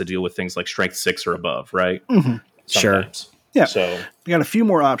grenades to deal with things like strength 6 or above, right? Mm-hmm. Sure. Sometimes. Yeah. So We got a few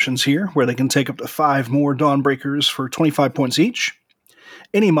more options here where they can take up to 5 more Dawnbreakers for 25 points each.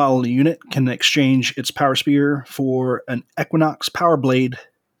 Any model unit can exchange its Power Spear for an Equinox Power Blade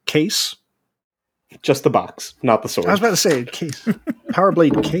case. Just the box, not the sword. I was about to say case. Power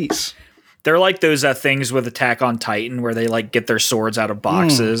Blade case. They're like those things with Attack on Titan where they like get their swords out of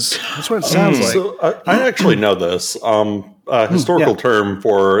boxes. That's what it sounds like. So I actually know this. A historical term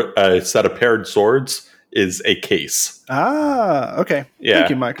for a set of paired swords is a case. Ah, okay. Yeah.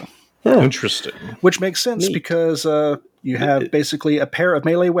 Thank you, Michael. interesting. Which makes sense Neat. because you have basically a pair of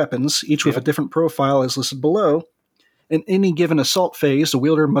melee weapons, each with a different profile as listed below. In any given assault phase, the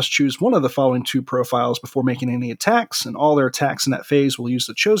wielder must choose one of the following 2 profiles before making any attacks, and all their attacks in that phase will use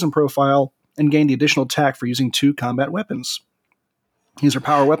the chosen profile and gain the additional attack for using 2 combat weapons. These are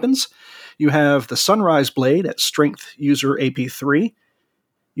power weapons. You have the Sunrise Blade at Strength User AP 3.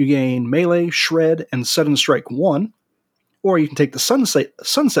 You gain Melee, Shred, and Sudden Strike 1. Or you can take the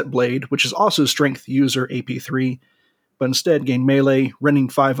Sunset Blade, which is also Strength User AP 3, but instead gain Melee, Rending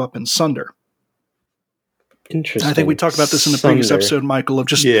 5 up, and Sunder. Interesting. I think we talked about this in the previous Sunder. episode, Michael, of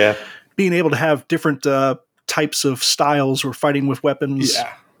just being able to have different types of styles or fighting with weapons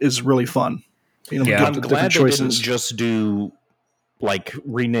is really fun. Being able to I'm get the glad different they choices. didn't just do like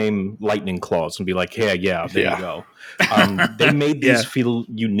rename lightning claws and be like, there you go. They made these feel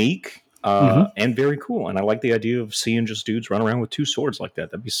unique and very cool. And I like the idea of seeing just dudes run around with 2 swords like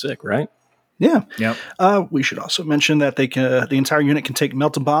that. That'd be sick, right? Yeah. Yep. We should also mention that the entire unit can take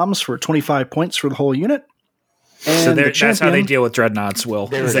melted bombs for 25 points for the whole unit. And So the that's how they champion- deal with dreadnoughts, Will.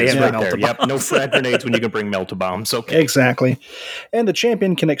 There it They is have right the there. melta Yep. No frag grenades when you can bring melta bombs. Okay. Exactly. And the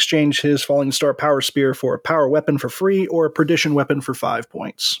champion can exchange his Falling Star Power Spear for a power weapon for free or a perdition weapon for 5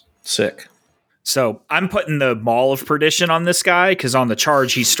 points. Sick. So I'm putting the Maul of Perdition on this guy because on the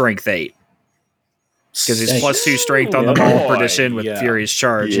charge he's strength 8. Because he's +2 strength on the Maul of Perdition with Furious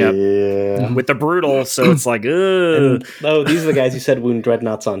Charge. Yep. With the Brutal, so it's like, ugh. And, these are the guys you said wound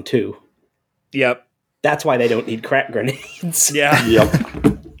dreadnoughts on too. Yep. That's why they don't need crack grenades. Yeah.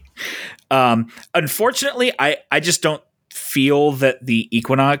 Yep. Unfortunately, I just don't feel that the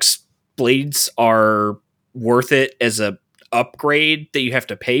Equinox blades are worth it as a upgrade that you have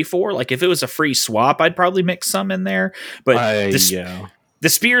to pay for. Like if it was a free swap, I'd probably mix some in there. But the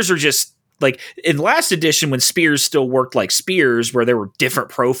spears are just like in last edition when spears still worked like spears where there were different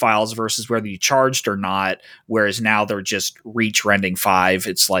profiles versus whether you charged or not. Whereas now they're just reach rending 5.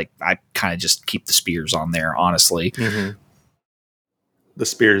 It's like I kind of just keep the spears on there, honestly. Mm-hmm. The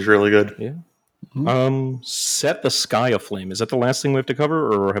spear is really good. Yeah. Set the sky aflame. Is that the last thing we have to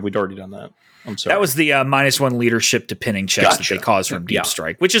cover, or have we already done that? I'm sorry. That was the -1 leadership to pinning checks that they cause from Deep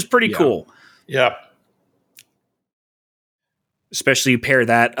Strike, which is pretty cool. Yeah. Especially you pair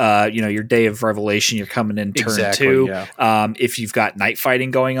that, your Day of Revelation, you're coming in turn 2. Yeah. If you've got night fighting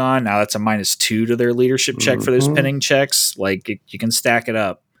going on, now that's a -2 to their leadership check for those pinning checks. Like you can stack it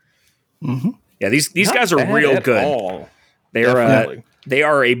up. Mm-hmm. Yeah, these guys are bad real at good. all. They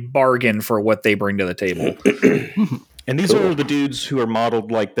are a bargain for what they bring to the table. And these are the dudes who are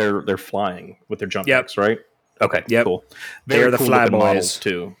modeled like they're flying with their jump packs, right? Okay, cool. They are the fly looking boys models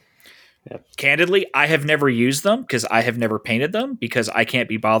too. Candidly, I have never used them because I have never painted them because I can't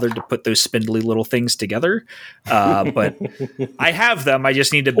be bothered to put those spindly little things together. But I have them. I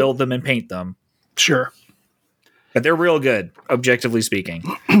just need to build them and paint them. Sure. But they're real good, objectively speaking.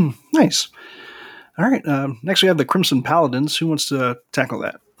 Nice. All right. Next, we have the Crimson Paladins. Who wants to tackle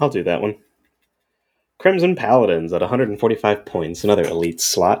that? I'll do that one. Crimson Paladins at 145 points, another elite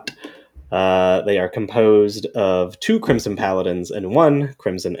slot. They are composed of 2 Crimson Paladins and 1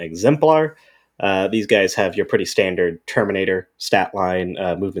 Crimson Exemplar. These guys have your pretty standard Terminator stat line,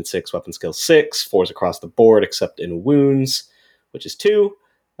 movement 6, weapon skill 6, 4s across the board except in wounds, which is 2.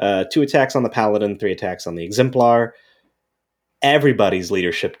 2 attacks on the Paladin, 3 attacks on the Exemplar. Everybody's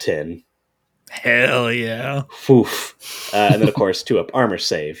leadership 10. Hell yeah. Oof. And then, of course, 2 up armor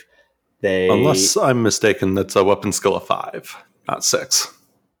save. Unless I'm mistaken, that's a weapon skill of 5. not 6.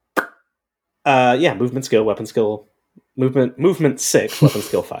 Yeah, movement skill, weapon skill, movement 6, weapon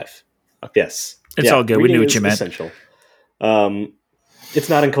skill 5. Yes. It's all good. We knew what you meant. Essential. It's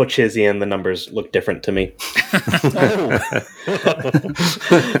not in Cochisian. The numbers look different to me.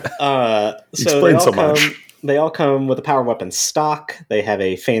 Explain so much. They all come with a power weapon stock. They have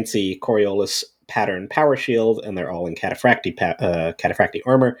a fancy Coriolis pattern power shield, and they're all in cataphracti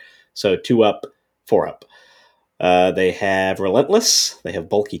armor. So 2 up, 4 up. They have Relentless. They have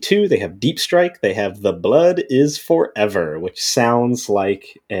Bulky 2. They have Deep Strike. They have The Blood is Forever, which sounds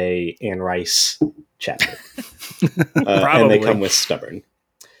like a Anne Rice chapter. And they come with Stubborn.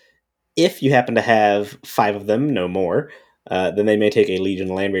 If you happen to have 5 of them, no more, then they may take a Legion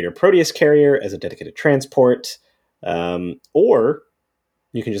Land Raider Proteus carrier as a dedicated transport, or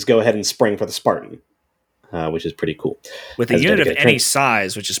you can just go ahead and spring for the Spartan, which is pretty cool. With a unit of any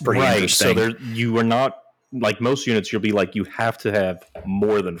size, which is pretty interesting. So you are not, like most units, you'll be like, you have to have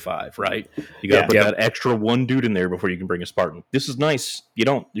more than 5, right? You got to put that extra 1 dude in there before you can bring a Spartan. This is nice. You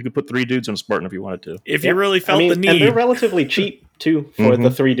could put 3 dudes on a Spartan if you wanted to. If you really felt the need. And they're relatively cheap, too, for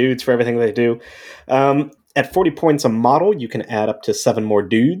the 3 dudes, for everything they do. At 40 points a model, you can add up to 7 more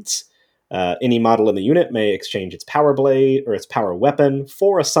dudes. Any model in the unit may exchange its power blade or its power weapon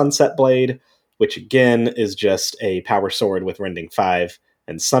for a sunset blade, which again is just a power sword with rending 5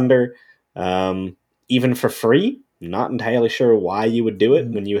 and sunder. Even for free, not entirely sure why you would do it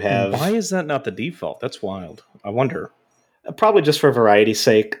when you have... Why is that not the default? That's wild. I wonder. Probably just for variety's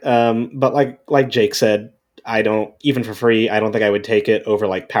sake. But like Jake said, even for free, I don't think I would take it over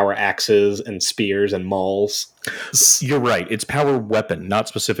like power axes and spears and mauls. You're right. It's power weapon, not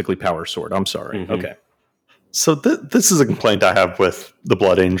specifically power sword. I'm sorry. Mm-hmm. Okay. So this is a complaint I have with the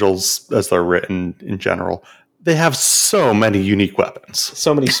Blood Angels as they're written in general. They have so many unique weapons.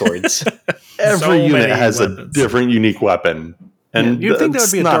 So many swords. Every unit has a different unique weapon. And you'd think that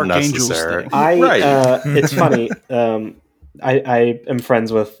would be a Dark Angels thing. It's funny. I am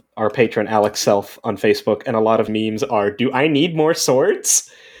friends with our patron Alex Self on Facebook, and a lot of memes are, do I need more swords?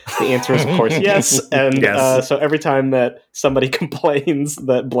 The answer is, of course, yes. And so every time that somebody complains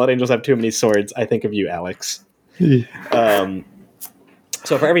that Blood Angels have too many swords, I think of you, Alex.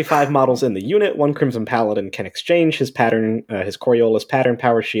 So for every 5 models in the unit, 1 Crimson Paladin can exchange his Coriolis pattern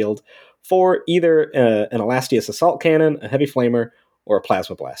power shield for either an Elastius assault cannon, a heavy flamer, or a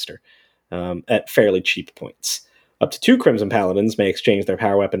plasma blaster at fairly cheap points. Up to 2 Crimson Paladins may exchange their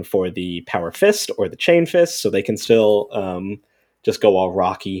power weapon for the Power Fist or the Chain Fist, so they can still just go all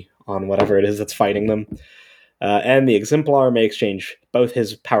rocky on whatever it is that's fighting them. And the Exemplar may exchange both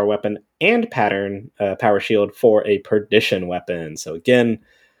his power weapon and pattern power shield for a Perdition weapon. So again,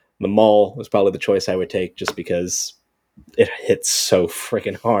 the Maul was probably the choice I would take just because it hits so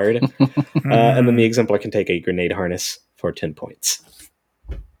freaking hard. And then the Exemplar can take a Grenade Harness for 10 points.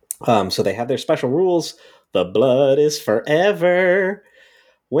 So they have their special rules. The blood is forever.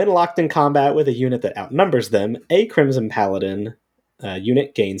 When locked in combat with a unit that outnumbers them, a Crimson Paladin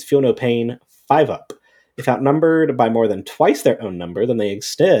unit gains Feel No Pain 5 up. If outnumbered by more than twice their own number, then they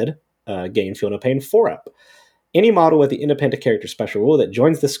instead gain Feel No Pain 4 up. Any model with the independent character special rule that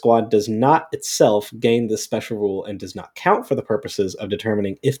joins this squad does not itself gain this special rule and does not count for the purposes of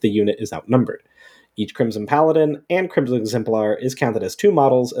determining if the unit is outnumbered. Each Crimson Paladin and Crimson Exemplar is counted as 2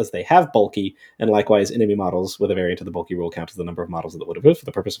 models as they have bulky, and likewise enemy models with a variant of the bulky rule count as the number of models that would have lived for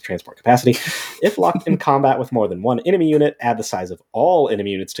the purpose of transport capacity. If locked in combat with more than 1 enemy unit, add the size of all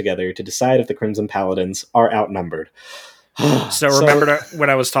enemy units together to decide if the Crimson Paladins are outnumbered. So remember when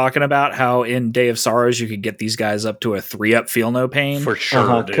I was talking about how in Day of Sorrows you could get these guys up to a 3-up Feel No Pain? For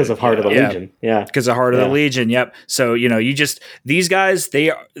sure. Because of Heart of the Legion. Yeah. Because of Heart of the Legion, yep. So, these guys,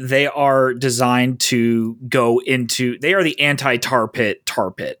 they are designed to go into, they are the anti-tar pit.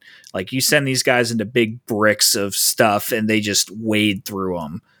 Like, you send these guys into big bricks of stuff and they just wade through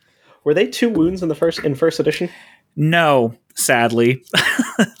them. Were they 2 wounds in first edition? No, sadly.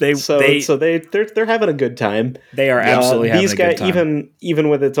 they're having a good time. They are absolutely having a good time. Even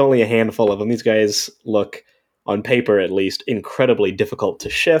with it's only a handful of them, these guys look, on paper at least, incredibly difficult to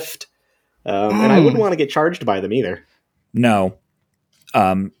shift. And I wouldn't want to get charged by them either. No.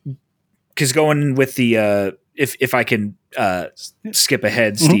 Because going with the if I can skip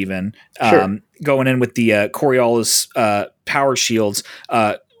ahead, Stephen, Sure. Going in with the Coriolis power shields,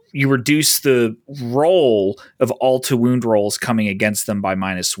 you reduce the roll of all to wound rolls coming against them by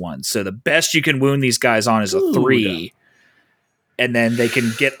 -1. So the best you can wound these guys on is a 3. And then they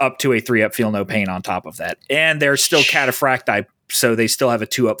can get up to a 3-up Feel No Pain on top of that. And they're still cataphracti, so they still have a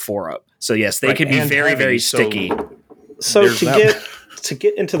 2-up, 4-up. So yes, they can be very, very sticky. So to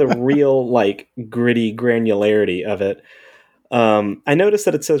get into the real gritty granularity of it, I noticed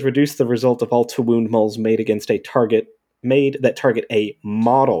that it says reduce the result of all 2 wound mulls made that target a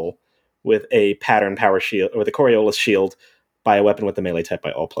model with a pattern power shield or the Coriolis shield by a weapon with the melee type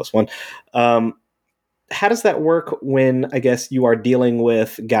by all +1. How does that work when, I guess, you are dealing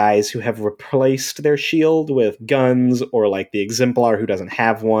with guys who have replaced their shield with guns, or like the Exemplar who doesn't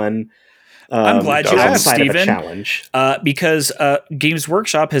have one? I'm glad you asked, outside of a Steven, challenge. because Games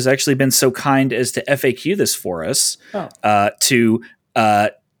Workshop has actually been so kind as to FAQ this for us.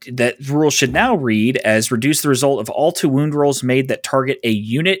 That rule should now read as reduce the result of all 2 wound rolls made that target a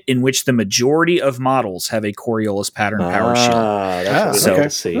unit in which the majority of models have a Coriolis pattern power shield. That's what we like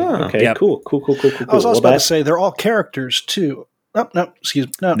to see. Okay, Yep. cool. I was also about to say they're all characters too. No, excuse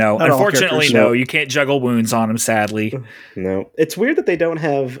me. No, No, not all unfortunately, characters. no. You can't juggle wounds on them, sadly. No, it's weird that they don't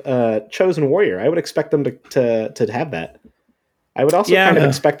have Chosen Warrior. I would expect them to have that. I would also kind of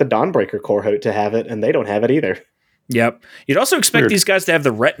expect the Dawnbreaker Cohort to have it, and they don't have it either. Yep. You'd also expect these guys to have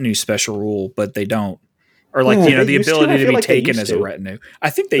the retinue special rule, but they don't. Or the used to? ability I to feel be like they taken used as a to. retinue. I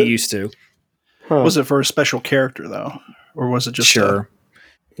think they used to. Huh. Was it for a special character though, or was it just Sure.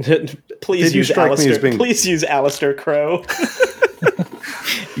 Please They do use strike me as Alistair. being- Please use Alistair Crow.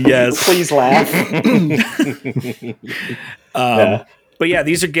 Yes. Please laugh. But yeah,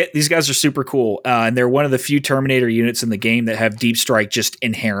 these guys are super cool, and they're one of the few Terminator units in the game that have deep strike just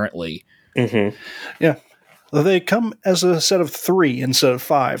inherently. Mm-hmm. Yeah, they come as a set of 3 instead of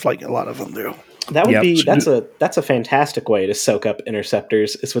 5, like a lot of them do. That would Yep. be that's a fantastic way to soak up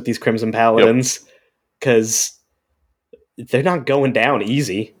interceptors is with these Crimson Paladins, because they're not going down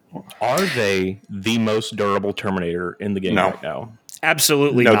easy. Are they the most durable Terminator in the game No. right now?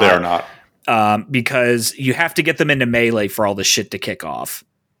 Absolutely No, not. they are not. Because you have to get them into melee for all this shit to kick off.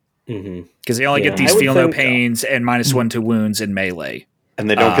 Mm-hmm. Because they only Yeah. get these I would feel no think- pains and -1 to wounds in melee. And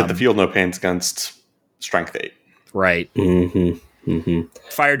they don't get the field no pains against strength 8. Right. Mm-hmm. Mm-hmm.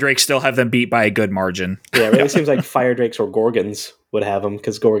 Fire Drakes still have them beat by a good margin. Yeah, it really seems like Fire Drakes or Gorgons would have them,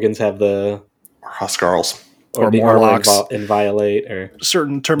 because Gorgons have the Or Huskarls. Or the armor Morlocks. Inviolate, or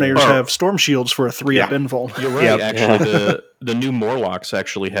Certain Terminators have storm shields for a 3-up Yeah. invul. You're right. Yep. Actually, the new Morlocks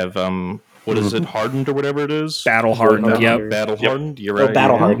actually have what is it, hardened or whatever it is? Battle hardened. Battle- Yep. Battle hardened. You're oh, right.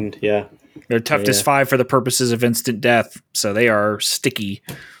 battle hardened. Yeah. They're toughness Yeah. 5 for the purposes of instant death, so they are sticky.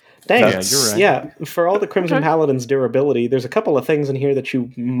 Thanks. Yeah, you're right. Yeah, for all the Crimson Paladins' durability, there's a couple of things in here that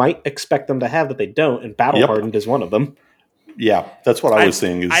you might expect them to have that they don't, and battle Yep. hardened is one of them. Yeah, that's what I was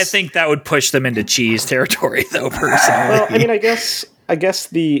saying. Is I think that would push them into cheese territory, though. Personally, Well, I mean, I guess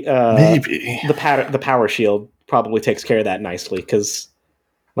the maybe the power shield probably takes care of that nicely, because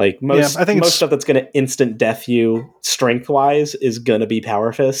like most I think most it's- stuff that's going to instant death you strength wise is going to be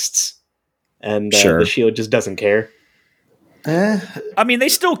power fists, and Sure. the shield just doesn't care. I mean, they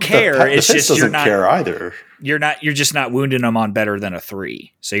still care. The It's fist just you're doesn't not. care either. You're just not wounding them on better than a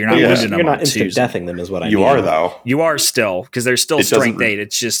 3. So you're not Yeah. wounding You're them not on instant 2s. deathing them, is what I mean. You are though. You are still, because they're still It doesn't strength re- 8.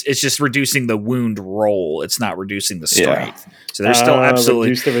 It's just reducing the wound roll. It's not reducing the strength. So they're still Reduce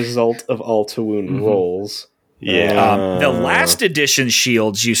absolutely. the result of all to wound rolls. Yeah. The last edition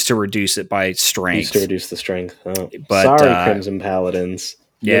shields used to reduce it by strength. Used to reduce the strength. Oh. But, Sorry, Crimson Crimson Paladins.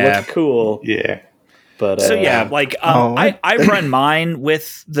 You yeah. look cool, Yeah. but So yeah, like I run mine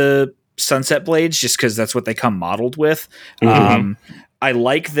with the Sunset Blades just because that's what they come modeled with. I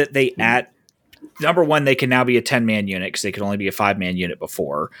like that they number one, they can now be a 10-man unit because they could only be a 5-man unit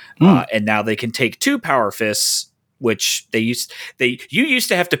before, and now they can take 2 power fists. Which you used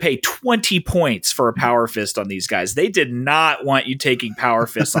to have to pay 20 points for a power fist on these guys. They did not want you taking power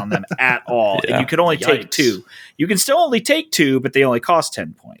fists on them at all. Yeah. And you could only take 2. You can still only take 2, but they only cost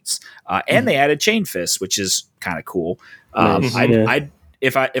 10 points. And they added chain fists, which is kind of cool. Nice. Yeah.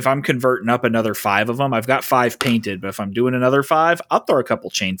 If I'm converting up another 5 of them, I've got 5 painted, but if I'm doing another 5, I'll throw a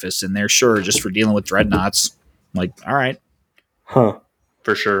couple chain fists in there, sure, just for dealing with dreadnoughts. Like, all right. Huh.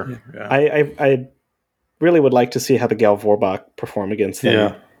 For sure. Yeah. I really would like to see how the Gal Vorbach perform against them.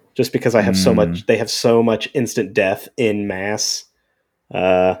 Yeah. Just because I have so much, they have so much instant death in mass.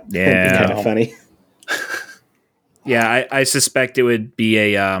 It'd be kind of funny. Yeah, I suspect it would be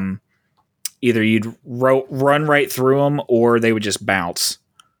a either you'd run right through them or they would just bounce.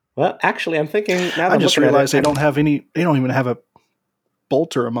 Well, actually, I'm thinking now that I I'm just looking at realized it, they don't have any. They don't even have a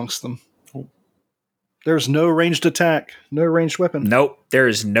bolter amongst them. There's no ranged attack, no ranged weapon. Nope, there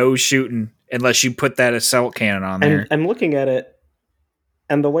is no shooting unless you put that assault cannon on there. I'm looking at it,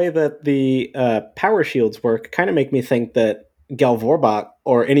 and the way that the power shields work kind of make me think that Gal Vorbach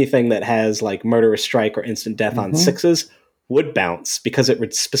or anything that has like murderous strike or instant death on 6s would bounce because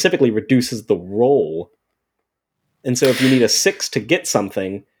it specifically reduces the roll. And so if you need a 6 to get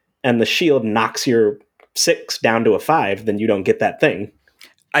something and the shield knocks your 6 down to a 5, then you don't get that thing.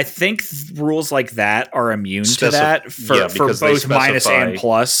 I think rules like that are immune to that for both minus and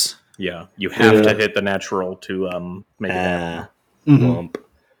plus. Yeah, you have to hit the natural to make it happen. Womp.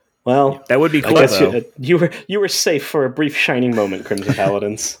 Well, that would be cool. I guess you were safe for a brief shining moment, Crimson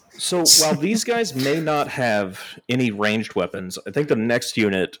Paladins. So while these guys may not have any ranged weapons, I think the next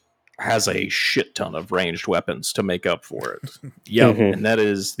unit has a shit ton of ranged weapons to make up for it. Yep. And that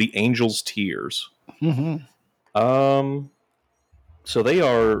is the Angel's Tears. So they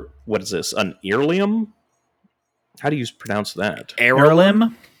are, what is this? An Earlium? How do you pronounce that?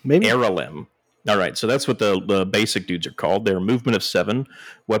 Aralim? Maybe. Aralim. All right, so that's what the basic dudes are called. They're movement of 7,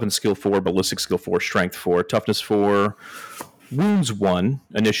 weapon skill 4, ballistic skill 4, strength 4, toughness 4, wounds 1,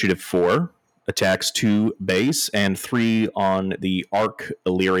 initiative 4, attacks 2 base, and 3 on the Arc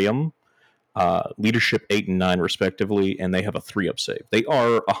Illyrium. Leadership 8 and 9 respectively, and they have a 3-up save. They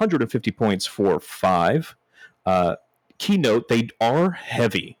are 150 points for 5. Keynote, they are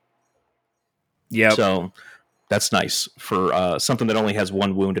heavy. Yeah. So that's nice for something that only has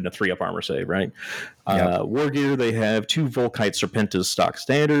 1 wound and a 3-up armor save, right? War gear, they have 2 Volkite Serpentas stock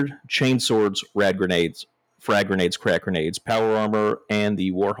standard, chain swords, rad grenades, frag grenades, crack grenades, power armor, and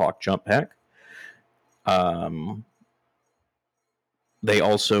the Warhawk jump pack. They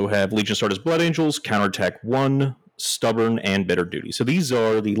also have Legion Starters Blood Angels, Counterattack 1, Stubborn, and Bitter Duty. So these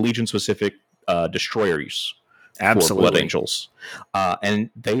are the Legion-specific destroyers for Blood Angels. And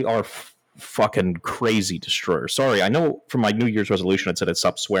they are fucking crazy destroyers. Sorry, I know from my New Year's resolution I said I'd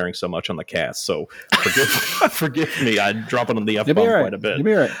stop swearing so much on the cast, so forgive me. I'm dropping on the F-bomb quite a bit. You'll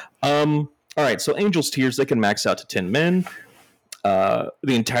be all right. All right, so Angel's Tears, they can max out to 10 men. The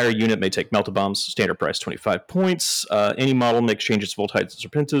entire unit may take melta bombs, standard price 25 points. Any model may exchange its Voltites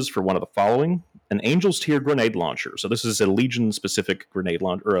and Serpentas for one of the following: an Angel's Tier grenade launcher. So this is a Legion-specific grenade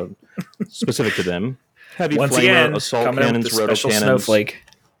launcher, or specific to them. Heavy Once flamer, again, assault cannons, rotocannons, snowflake.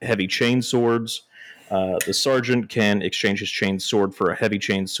 Heavy chain swords. The sergeant can exchange his chain sword for a heavy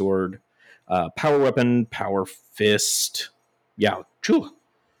chain sword. Power weapon, power fist. Yeah,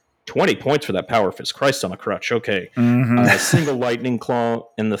 20 points for that power fist. Christ on a crutch. Okay. Single lightning claw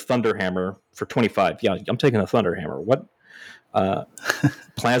and the thunder hammer for 25. Yeah, I'm taking the thunder hammer. What?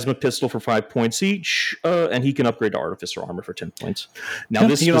 Plasma pistol for 5 points each, and he can upgrade to artificer armor for 10 points. Now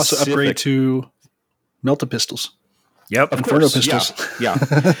this he can also upgrade to melta pistols. Yep, Inferno pistols. Yeah.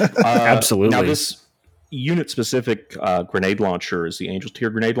 Absolutely. Now this unit-specific grenade launcher is the Angel's Tier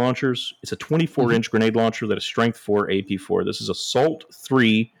grenade launchers. It's a 24-inch grenade launcher that is Strength 4, AP 4. This is Assault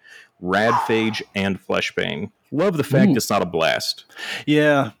 3, Radphage, and Fleshbane. Love the fact it's not a blast.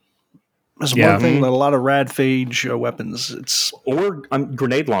 Yeah. That's one thing that a lot of Radphage weapons,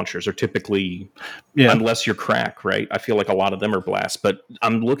 grenade launchers are typically, unless you're crack, right? I feel like a lot of them are blasts, but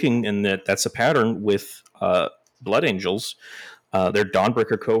I'm looking in that's a pattern with Blood Angels. They're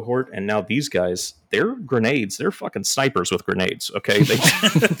Dawnbreaker cohort, and now these guys, they're grenades. They're fucking snipers with grenades, okay? They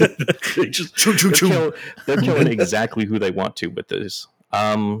just they're killing exactly who they want to with this.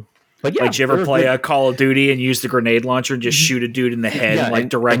 But yeah, like, you ever play a Call of Duty and use the grenade launcher and just shoot a dude in the head,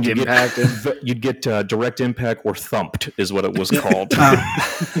 direct impact? You'd get direct impact or thumped is what it was called.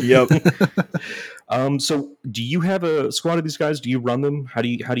 Yep. So do you have a squad of these guys? Do you run them? How do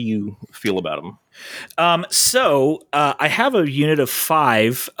you feel about them? I have a unit of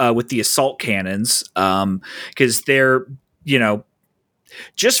 5 with the assault cannons, because they're,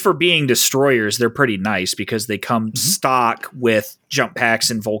 just for being destroyers, they're pretty nice because they come stock with jump packs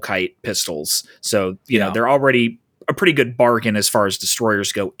and Volkite pistols. So, they're already a pretty good bargain as far as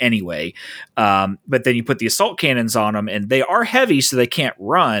destroyers go anyway. But then you put the assault cannons on them, and they are heavy, so they can't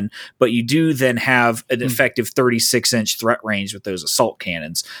run, but you do then have an effective 36-inch threat range with those assault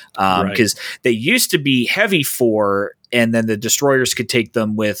cannons. Because they used to be heavy 4, and then the destroyers could take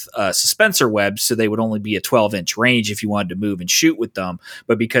them with suspensor webs, so they would only be a 12-inch range if you wanted to move and shoot with them.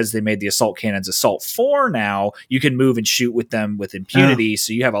 But because they made the assault cannons assault 4 now, you can move and shoot with them with impunity,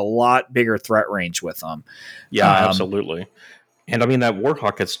 so you have a lot bigger threat range with them. Yeah, absolutely. And I mean, that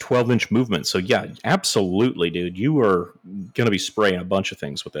Warhawk has 12-inch movement, so yeah, absolutely, dude. You are going to be spraying a bunch of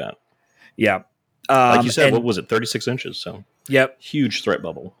things with that. Yeah. Like you said, what was it, 36 inches? So yep. Huge threat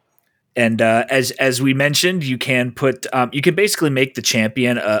bubble. And as we mentioned, you can put you can basically make the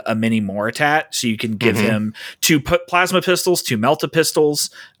champion a mini Moritat, so you can give him 2 plasma pistols, 2 melta pistols,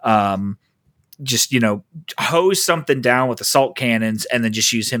 just hose something down with assault cannons, and then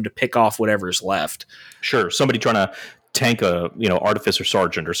just use him to pick off whatever's left. Sure, somebody trying to tank a artificer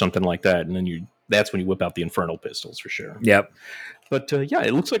sergeant or something like that, and then that's when you whip out the infernal pistols for sure. Yep. But yeah,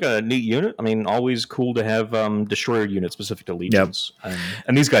 it looks like a neat unit. I mean, always cool to have destroyer units specific to legions.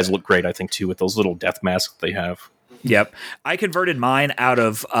 And these guys look great, I think, too, with those little death masks they have. Yep. I converted mine out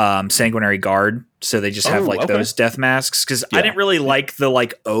of Sanguinary Guard, so they just have those death masks, because I didn't really like the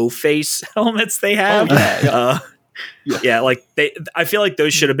O-face helmets they have. I feel like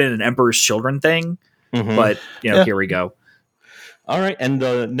those should have been an Emperor's Children thing, but here we go. All right, and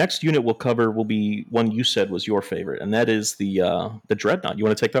the next unit we'll cover will be one you said was your favorite, and that is the Dreadnought. You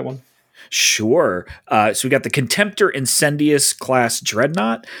want to take that one? Sure. So we got the Contemptor Incendius class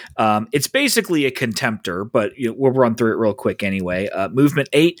Dreadnought. It's basically a Contemptor, but we'll run through it real quick anyway. Movement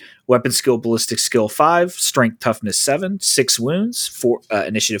 8, weapon skill, ballistic skill 5, strength toughness 7, 6 wounds, 4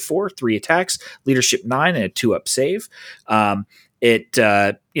 initiative 4, 3 attacks, leadership 9, and a 2-up save. It's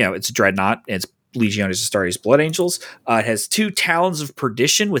a Dreadnought. It's Legiones Astartes Blood Angels. It has 2 Talons of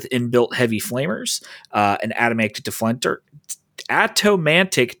Perdition with inbuilt heavy flamers, an Atomantic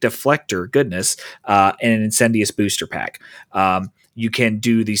Deflector, goodness, and an Incendious booster pack. You can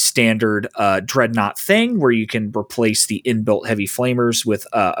do the standard Dreadnought thing where you can replace the inbuilt heavy flamers with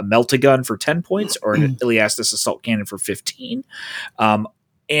a Melt-A-Gun for 10 points or an Iliastus Assault Cannon for 15.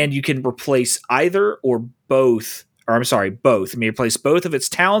 And you can replace either or both. Both. I mean, replace both of its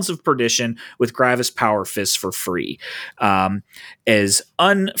Talons of Perdition with Gravis Power Fists for free. As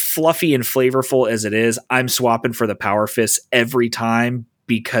unfluffy and flavorful as it is, I'm swapping for the Power Fists every time,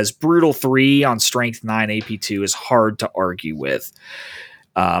 because Brutal 3 on Strength 9 AP2 is hard to argue with.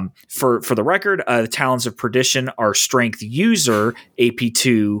 For the record, the Talons of Perdition are Strength User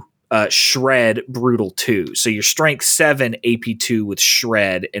AP2 Shred Brutal 2. So your Strength 7 AP2 with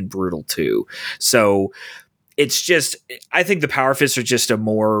Shred and Brutal 2. So it's just, I think the Power Fists are just a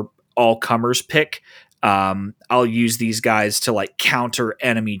more all-comers pick. I'll use these guys to counter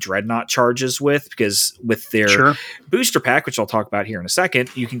enemy Dreadnought charges because with their booster pack, which I'll talk about here in a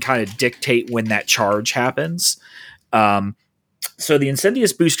second, you can kind of dictate when that charge happens. So the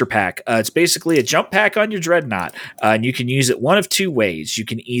Incendious booster pack, it's basically a jump pack on your Dreadnought, and you can use it one of 2 ways. You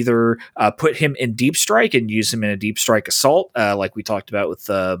can either put him in Deep Strike and use him in a Deep Strike assault, like we talked about with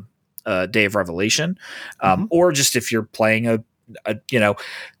Day of Revelation, or just if you're playing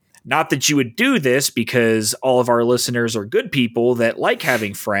not that you would do this because all of our listeners are good people that like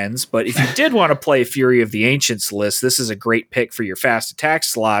having friends, but if you did want to play Fury of the Ancients list, this is a great pick for your fast attack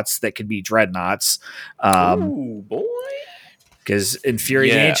slots that can be Dreadnoughts. Oh boy. Because in Fury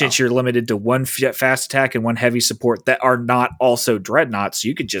of the Ancients, you're limited to 1 fast attack and 1 heavy support that are not also Dreadnoughts. So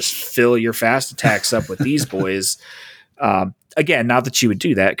you could just fill your fast attacks up with these boys. Again, not that you would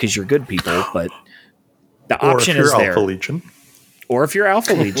do that because you're good people, but the option is there. Alpha Legion. Or if you're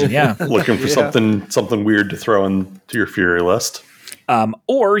Alpha Legion, yeah. Looking for something weird to throw into your Fury list.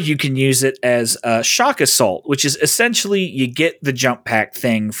 Or you can use it as a Shock Assault, which is essentially you get the jump pack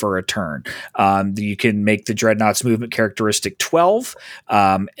thing for a turn. You can make the Dreadnought's movement characteristic 12,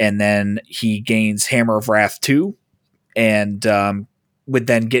 and then he gains Hammer of Wrath 2, and would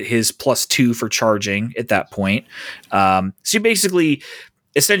then get his +2 for charging at that point. So you basically,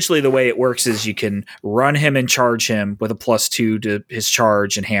 essentially the way it works is you can run him and charge him with a +2 to his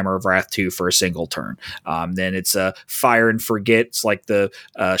charge and Hammer of Wrath 2 for a single turn. Then it's a Fire and Forget. It's like the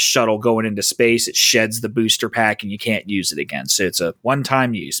shuttle going into space. It sheds the booster pack and you can't use it again. So it's a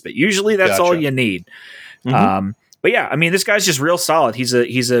one-time use, but usually that's all you need. But yeah, I mean, this guy's just real solid. He's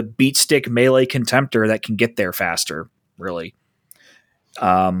a beat stick melee Contemptor that can get there faster, really.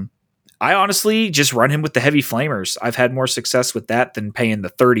 I honestly just run him with the heavy flamers. I've had more success with that than paying the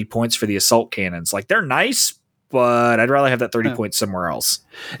 30 points for the assault cannons. They're nice, but I'd rather have that 30 points somewhere else.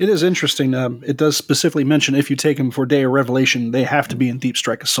 It is interesting. It does specifically mention if you take them for Day of Revelation, they have to be in Deep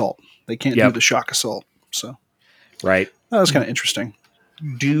Strike Assault. They can't do the Shock Assault. So, right. That's kind of interesting.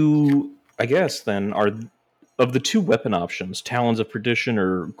 I guess then, of the 2 weapon options, Talons of Perdition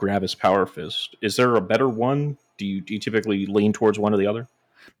or Gravis Power Fist, is there a better one? Do you typically lean towards one or the other?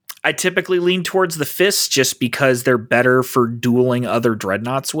 I typically lean towards the fists just because they're better for dueling other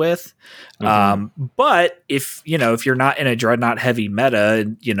Dreadnoughts with. But if you're not in a Dreadnought heavy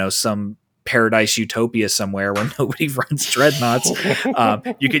meta, some paradise utopia somewhere where nobody runs Dreadnoughts,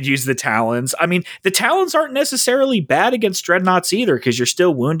 you could use the Talons. I mean, the Talons aren't necessarily bad against Dreadnoughts either, because you're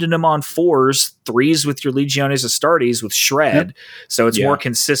still wounding them on 4s, 3s with your Legiones Astartes with Shred. So it's more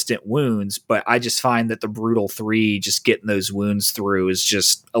consistent wounds, but I just find that the Brutal 3, just getting those wounds through is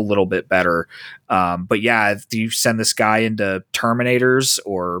just a little bbit better. But yeah, if you send this guy into Terminators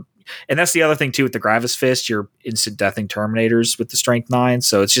and that's the other thing too with the Gravis Fist, you're instant deathing Terminators with the Strength 9.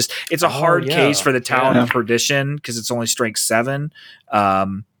 So it's a hard case for the Talon of Perdition because it's only Strength 7.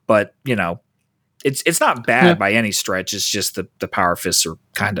 But It's not bad by any stretch. It's just the power fists are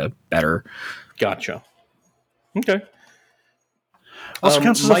kind of better. Gotcha. Okay. Also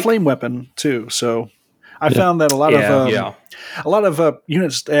counts as a flame weapon too. So I found that a lot of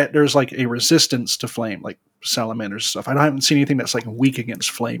units that there's like a resistance to flame, like salamanders and stuff. I haven't seen anything that's like weak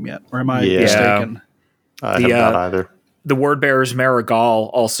against flame yet. Or am I mistaken? I have not either. The Word Bearer's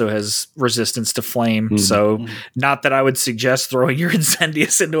Marigal also has resistance to flame, so not that I would suggest throwing your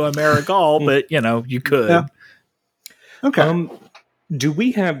Incendius into a Marigal, but you could. Yeah. Okay. Do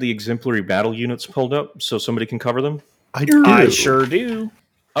we have the exemplary battle units pulled up so somebody can cover them? I sure do.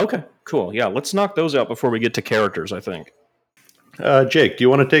 Okay, cool. Yeah, let's knock those out before we get to characters, I think. Jake, do you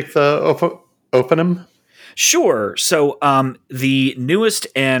want to take the Ophanim? Sure. So the newest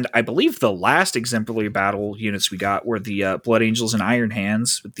and I believe the last exemplary battle units we got were the Blood Angels and Iron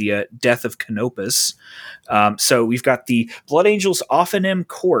Hands with the Death of Canopus. So we've got the Blood Angels Ophanim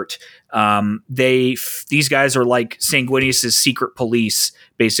Court. These guys are like Sanguinius's secret police,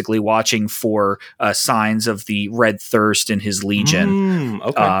 basically watching for signs of the Red Thirst in his legion.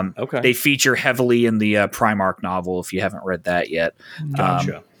 Okay. They feature heavily in the Primarch novel, if you haven't read that yet.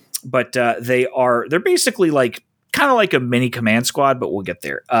 Gotcha. But they're basically like kind of like a mini command squad, but we'll get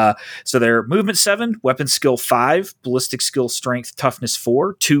there. So they're movement 7, weapon skill 5, ballistic skill strength toughness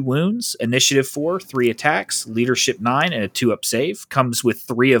 4, 2 wounds, initiative 4, 3 attacks, leadership 9, and a 2-up save. Comes with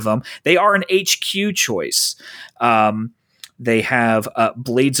 3 of them. They are an HQ choice. They have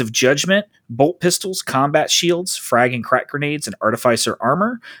blades of judgment, bolt pistols, combat shields, frag and crack grenades, and artificer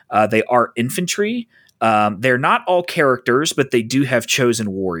armor. They are infantry. They're not all characters, but they do have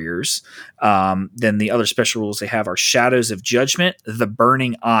chosen warriors. Then the other special rules they have are Shadows of Judgment, the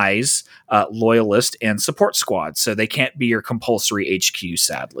Burning Eyes, Loyalist, and Support Squad. So they can't be your compulsory HQ,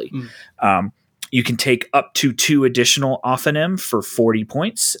 sadly. You can take up to 2 additional Ophanim for 40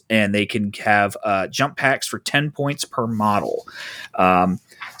 points, and they can have jump packs for 10 points per model.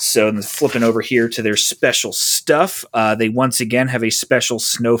 So then flipping over here to their special stuff, they once again have a special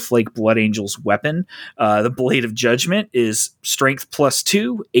Snowflake Blood Angels weapon. The Blade of Judgment is Strength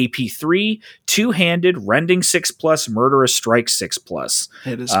 +2, AP 3, two-handed, Rending 6+, Murderous Strike 6+.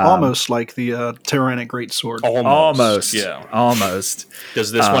 It is almost like the Tyrannic Greatsword. Almost. Yeah. Almost.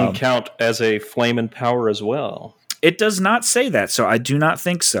 Does this one count as a flame and power as well? It does not say that, so I do not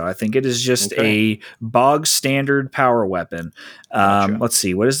think so. I think it is just a bog standard power weapon. Gotcha. Let's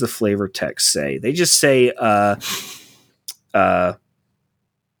see. What does the flavor text say? They just say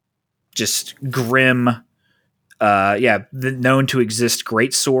just grim, known to exist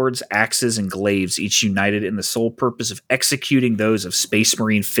great swords, axes, and glaives, each united in the sole purpose of executing those of Space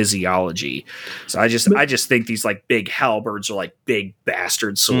Marine physiology. So I just think these like big halberds are like big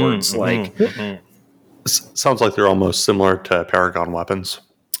bastard swords. Sounds like they're almost similar to Paragon weapons.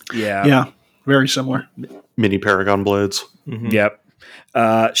 Yeah, very similar. Mini Paragon blades. Yep.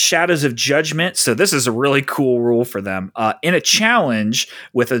 Shadows of Judgment. So this is a really cool rule for them. In a challenge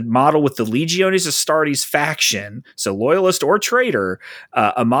with a model with the Legiones Astartes faction, so Loyalist or Traitor,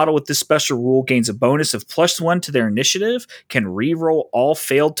 a model with this special rule gains a bonus of +1 to their initiative, can reroll all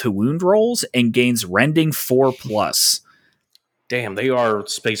failed to wound rolls, and gains Rending 4+. Damn, they are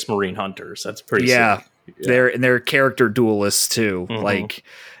Space Marine hunters. That's pretty sick. They're character duelists too. Like,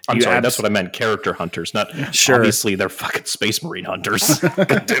 I'm sorry, that's what I meant. Character hunters, not obviously they're fucking Space Marine hunters.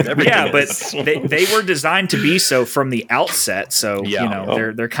 But they were designed to be so from the outset. So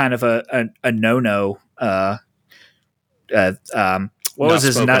they're kind of a no-no. What was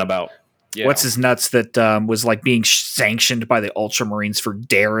his nut about? Yeah. What's his nuts that was like being sanctioned by the Ultramarines for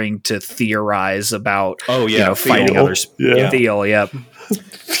daring to theorize about fighting others? Thiel, yep.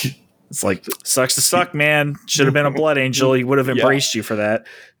 It's like, sucks to suck, man. Should have been a Blood Angel. He would have embraced you for that.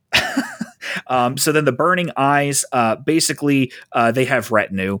 So then the Burning Eyes, basically, they have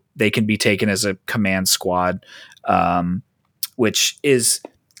retinue. They can be taken as a command squad, which is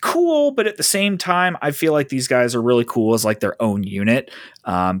cool, but at the same time, I feel like these guys are really cool as like their own unit,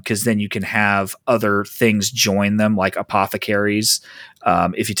 because then you can have other things join them, like apothecaries.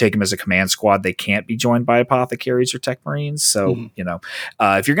 If you take them as a command squad, they can't be joined by apothecaries or tech marines. So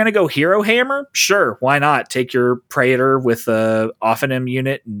if you're going to go hero hammer, sure, why not? Take your Praetor with a Ophanim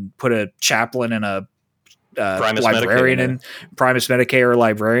unit and put a chaplain and a librarian and Primus Medicae or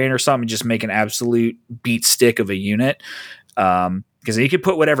librarian or something, and just make an absolute beat stick of a unit. Because you can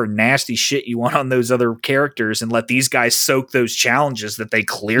put whatever nasty shit you want on those other characters and let these guys soak those challenges that they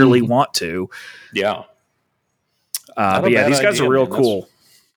clearly want to. Yeah. But yeah, these guys are real cool.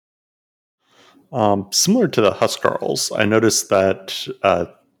 Similar to the Huskarls, I noticed that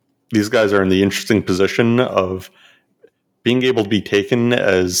these guys are in the interesting position of being able to be taken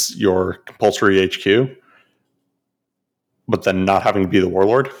as your compulsory HQ, but then not having to be the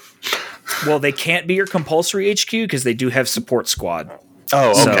warlord. Well, they can't be your compulsory HQ because they do have support squad.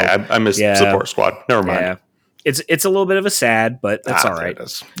 Oh, So, okay. I missed support squad. Never mind. Yeah. It's a little bit of a sad, but that's all right.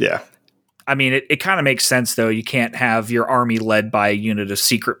 Yeah. I mean, it kind of makes sense, though. You can't have your army led by a unit of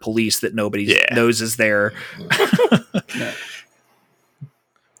secret police that nobody knows is there.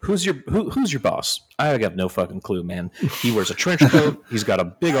 Who's your boss? I have no fucking clue, man. He wears a trench coat. He's got a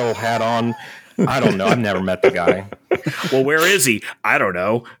big old hat on. I don't know. I've never met the guy. Well, where is he? I don't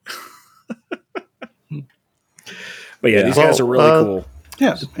know. But yeah, these guys are really cool.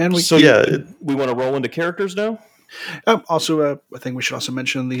 Yeah, and we we want to roll into characters now. Also, I think we should also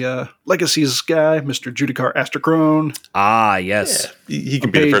mention the Legacies guy, Mr. Judikar Asterkrone. Ah, yes. Yeah. He can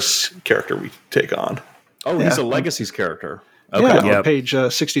be the first character we take on. Oh, he's a Legacies character. Okay. Yeah, on page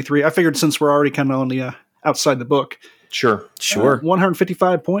 63. I figured since we're already kind of on the outside the book. Sure.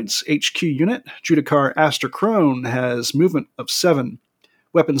 155 points, HQ unit. Judikar Asterkrone has movement of 7,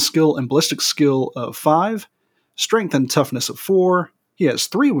 weapon skill and ballistic skill of 5, strength and toughness of 4. He has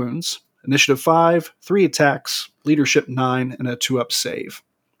 3 wounds, initiative 5, 3 attacks, leadership 9, and a 2-up save.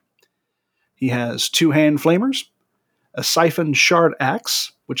 He has 2 hand flamers, a siphon shard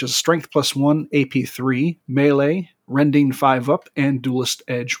axe, which is strength +1, AP 3, melee, rending 5-up, and duelist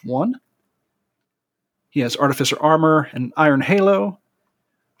edge 1. He has artificer armor, an iron halo,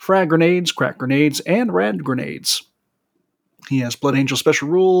 frag grenades, crack grenades, and rad grenades. He has Blood Angel special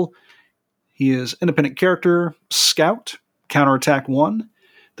rule. He is independent character, scout, counterattack 1,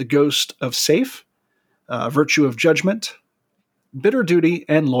 the ghost of safe, virtue of judgment, bitter duty,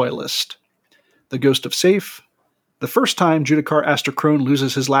 and loyalist. The ghost of safe. The first time Judikar Asterkrone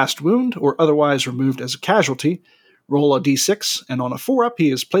loses his last wound or otherwise removed as a casualty, roll a d6, and on a 4-up he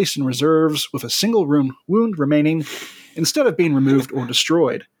is placed in reserves with a single wound remaining instead of being removed or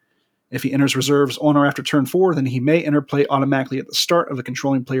destroyed. If he enters reserves on or after turn 4, then he may enter play automatically at the start of the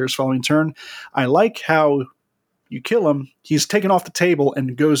controlling player's following turn. I like how you kill him, he's taken off the table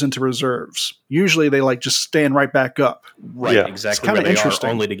and goes into reserves. Usually they just stand right back up. Right, exactly. It's kind of interesting.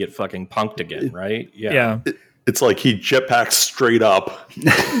 Only to get fucking punked again, right? Yeah. It's like he jetpacks straight up.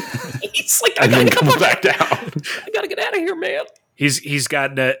 He's like, and then comes back down. I gotta get out of here, man. He's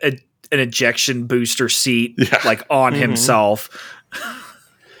got an ejection booster seat on himself.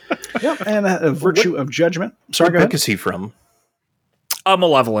 Yep, and a virtue of judgment. Sorry, what book is he from?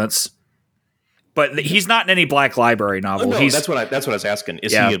 Malevolence. But he's not in any Black Library novel. No, that's what I was asking.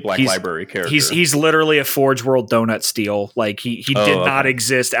 Is he a Black Library character? He's literally a Forge World donut steal. He did not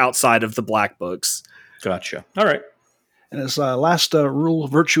exist outside of the Black books. Gotcha. All right. And his last rule,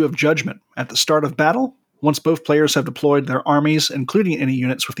 virtue of judgment. At the start of battle, once both players have deployed their armies, including any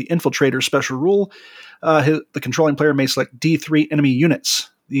units with the infiltrator special rule, the controlling player may select D3 enemy units.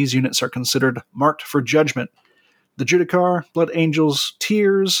 These units are considered marked for judgment. The Judikar, Blood Angels,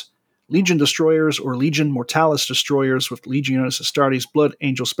 Tears, Legion Destroyers, or Legion Mortalis Destroyers with Legionis Astartes Blood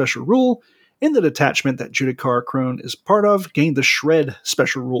Angel special rule in the detachment that Judikar Krone is part of gain the Shred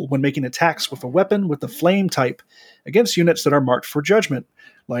special rule when making attacks with a weapon with the flame type against units that are marked for judgment,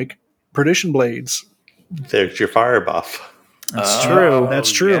 like Perdition Blades. There's your fire buff. That's true.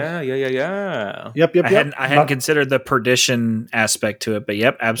 That's true. Yeah. Yep. I hadn't considered the perdition aspect to it, but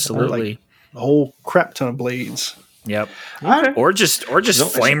yep, absolutely. A whole crap ton of blades. Yep. Okay. Or just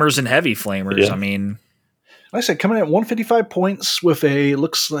flamers and heavy flamers. Yeah. I mean, like I said, coming in at 155 points with a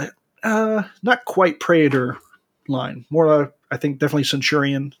looks like not quite Praetor line, more I think definitely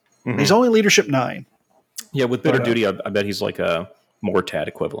Centurion. Mm-hmm. He's only leadership 9. Yeah, with bitter duty, I bet he's like a Mortat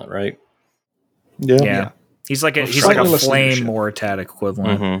equivalent, right? Yeah. He's like a flame Mortat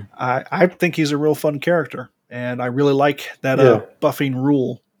equivalent. Mm-hmm. I think he's a real fun character, and I really like that buffing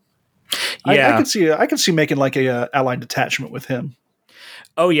rule. Yeah, I could see making like a allied detachment with him.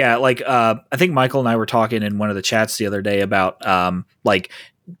 Oh yeah, I think Michael and I were talking in one of the chats the other day about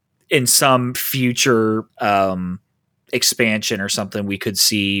in some future expansion or something, we could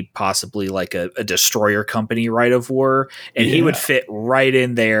see possibly like a destroyer company Rite of War, and he would fit right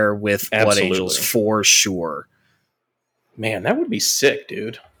in there with Blood Angels for sure. Man, that would be sick,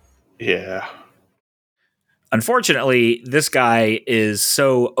 dude. Yeah. Unfortunately, this guy is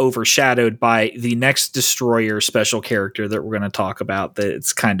so overshadowed by the next destroyer special character that we're going to talk about that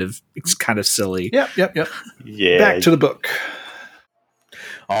it's kind of silly. Yep. Yeah. Back to the book.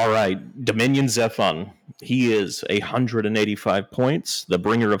 All right, Dominion Zephon. He is 185 points, the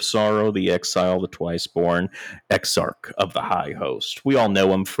bringer of sorrow, the exile, the twice-born, Exarch of the High Host. We all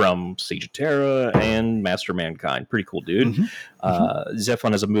know him from Siege of Terra and Master Mankind. Pretty cool dude.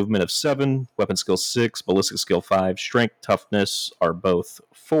 Zephon has a movement of 7, weapon skill 6, ballistic skill 5, strength, toughness are both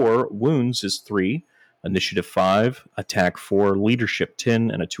 4, wounds is 3, initiative 5, attack 4, leadership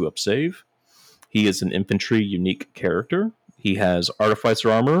 10, and a 2-up save. He is an infantry unique character. He has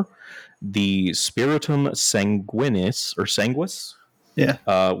Artificer armor, the Spiritum Sanguinis, or Sanguis,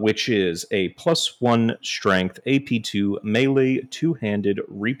 which is a +1 strength, AP2, melee, two-handed,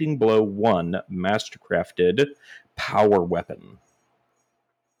 reaping blow 1, mastercrafted power weapon.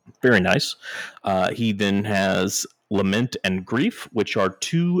 Very nice. He then has Lament and Grief, which are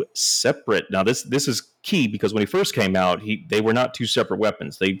 2 separate. Now, this is key because when he first came out, they were not 2 separate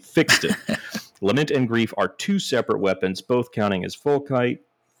weapons. They fixed it. Lament and Grief are 2 separate weapons, both counting as full kite,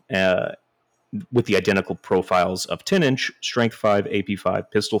 with the identical profiles of 10-inch, strength 5, AP 5,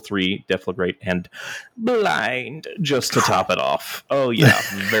 pistol 3, deflagrate, and blind, just to top it off. Oh, yeah,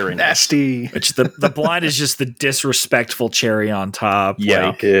 very nasty. Which the blind is just the disrespectful cherry on top.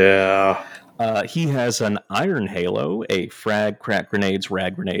 Yeah. He has an Iron Halo, a frag, crack grenades,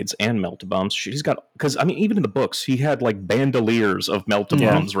 rag grenades, and melt-a-bombs. He's got, because, I mean, even in the books, he had like bandoliers of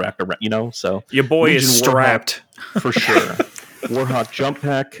melt-a-bombs wrapped around, so. Your boy is strapped. For sure. Warhawk Jump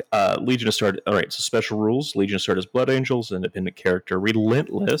Pack, Legion of Start. All right, so special rules. Legion of Start is Blood Angels, independent character,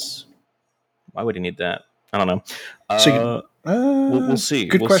 Relentless. Why would he need that? I don't know. We'll see.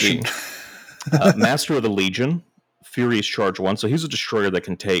 Good question. See. Master of the Legion, Furious Charge 1. So he's a destroyer that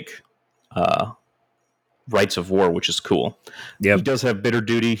can take Rights of War, which is cool. Yep. He does have Bitter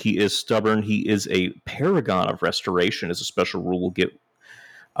Duty. He is stubborn. He is a Paragon of Restoration as a special rule. We'll get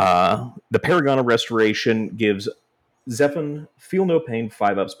the Paragon of Restoration gives Zephon Feel No Pain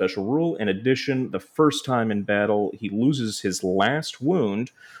 5-up special rule. In addition, the first time in battle he loses his last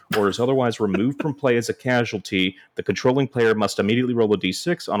wound or is otherwise removed from play as a casualty, the controlling player must immediately roll a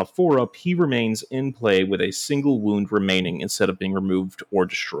d6. On a 4-up, he remains in play with a single wound remaining instead of being removed or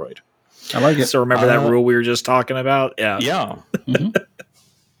destroyed. I like it. So remember that rule we were just talking about? Yeah.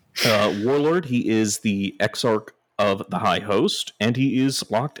 Warlord, he is the Exarch of the High Host, and he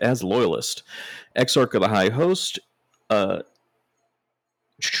is locked as Loyalist. Exarch of the High Host, if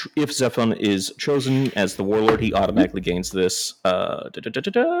Zephon is chosen as the Warlord, he automatically gains this.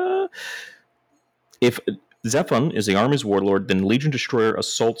 If Zephon is the Army's Warlord, then Legion Destroyer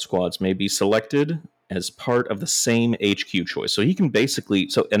Assault Squads may be selected as part of the same HQ choice. So he can basically,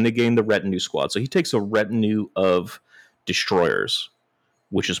 and they gain the Retinue Squad. So he takes a retinue of destroyers,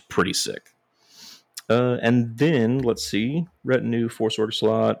 which is pretty sick. And then, let's see, Retinue, Force Order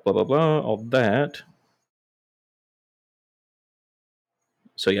slot, blah, blah, blah, all that.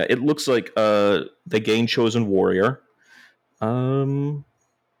 So yeah, it looks like they gain Chosen Warrior. In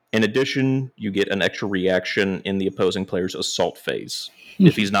addition, you get an extra reaction in the opposing player's assault phase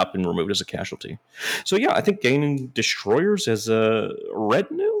if he's not been removed as a casualty. So yeah, I think gaining Destroyers as a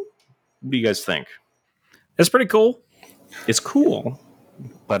retinue? What do you guys think? That's pretty cool. It's cool.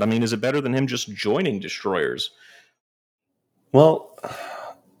 But I mean, is it better than him just joining Destroyers? Well,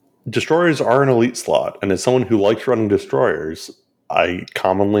 Destroyers are an elite slot, and as someone who likes running Destroyers, I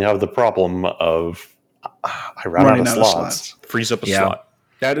commonly have the problem of I run out of slots. Frees up a slot.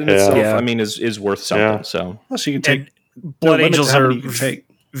 That in itself, I mean, is worth something. Yeah. So, plus you can take Blood Angels are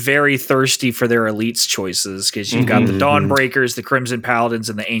very thirsty for their elites choices because you've got the Dawnbreakers, the Crimson Paladins,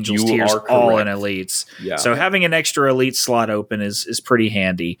 and the Angels tiers all in elites. Yeah. So having an extra elite slot open is pretty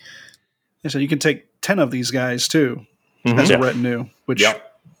handy. And so you can take 10 of these guys too as a retinue, which.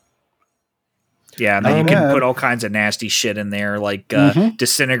 Yeah, and then you can put all kinds of nasty shit in there, like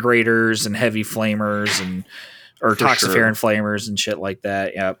disintegrators and heavy flamers or toxiferin flamers and shit like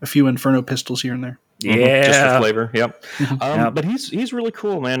that. Yeah, a few Inferno pistols here and there. Yeah, just for flavor. Yep. But he's really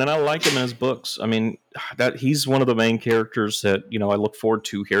cool, man, and I like him in his books. I mean, that he's one of the main characters that I look forward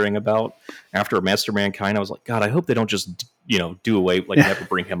to hearing about. After Master Mankind, I was like, God, I hope they don't just do away, never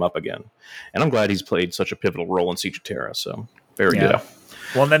bring him up again. And I'm glad he's played such a pivotal role in Siege of Terra. So very good.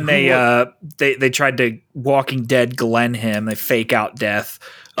 Well, then they tried to Walking Dead Glenn him. They fake out death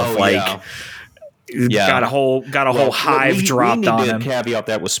of got a whole hive dropped on him. Caveat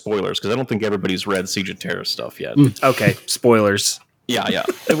that with spoilers because I don't think everybody's read Siege of Terra stuff yet. Okay, spoilers. Yeah,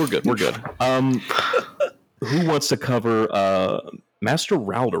 we're good. We're good. Who wants to cover Master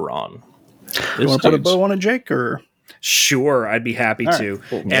Ralderon? You want to put a bow on a Jake or? Sure, I'd be happy to.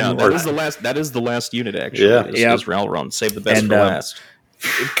 Cool. And that is the last unit actually. Is Ralderon. Save the best for last.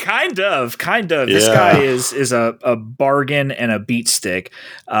 Kind of. This guy is a bargain and a beat stick.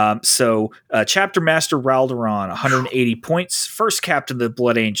 So Chapter Master Raldoron, 180 points. First Captain of the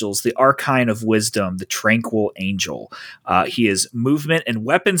Blood Angels, the Archine of Wisdom, the Tranquil Angel. He is movement and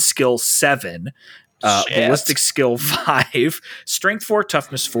weapon skill 7. Ballistic skill 5, strength 4,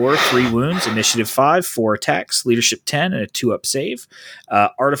 toughness 4, 3 wounds, initiative 5, 4 attacks, leadership 10, and a 2-up save.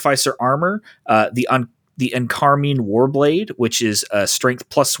 Artificer armor, the Encarmine Warblade, which is strength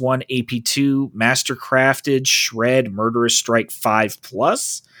 +1, AP2, mastercrafted, shred, murderous strike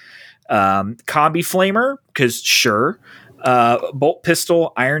 5+. Combi flamer, because sure. Bolt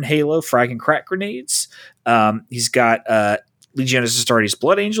pistol, iron halo, frag and crack grenades. He's got Legionis Astartes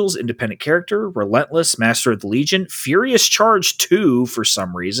Blood Angels, independent character, relentless, master of the Legion, furious charge 2 for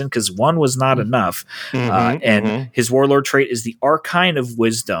some reason, because 1 was not enough. His warlord trait is the Archine of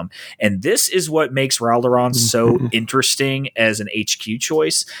Wisdom. And this is what makes Raldoron so interesting as an HQ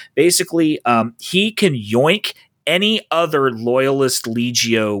choice. Basically, he can yoink any other loyalist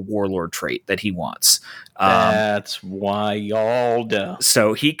Legio warlord trait that he wants. That's wild.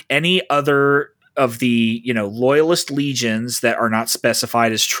 So any other of the loyalist legions that are not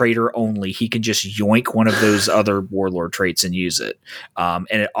specified as traitor only, he can just yoink one of those other warlord traits and use it, and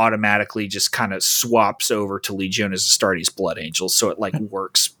it automatically just kind of swaps over to Legionis Astartes Blood Angels, so it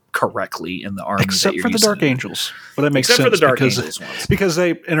works correctly in the army, except for the Dark Angels. But that makes except sense for the Dark Angels ones. Because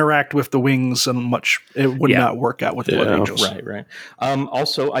they interact with the wings and it would not work out with the Blood Angels. Right.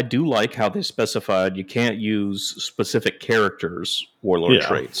 Also, I do like how they specified you can't use specific characters' warlord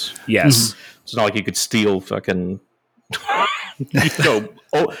traits. Yes. It's not like you could steal fucking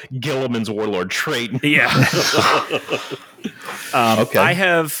Gilliman's warlord trait. Yeah. Okay. I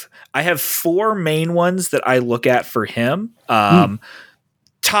have 4 main ones that I look at for him.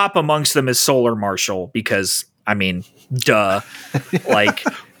 Top amongst them is Solar Marshal, because duh.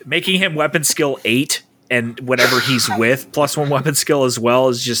 Making him weapon skill 8 and whatever he's with +1 weapon skill as well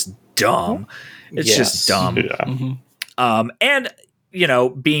is just dumb. It's just dumb. Yeah. And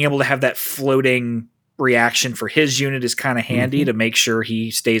being able to have that floating reaction for his unit is kind of handy to make sure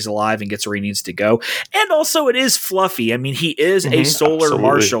he stays alive and gets where he needs to go. And also it is fluffy. He is a Solar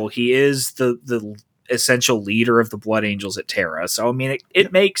Marshal. He is the essential leader of the Blood Angels at Terra. So,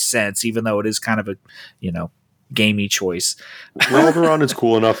 it makes sense, even though it is kind of a, gamey choice. Raldoron is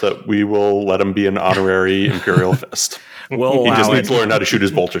cool enough that we will let him be an honorary Imperial Fist. He just needs to learn how to shoot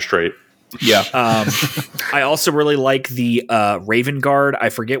his bolter straight. Yeah. I also really like the Raven Guard. I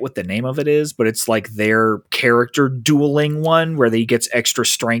forget what the name of it is, but it's their character dueling one where he gets extra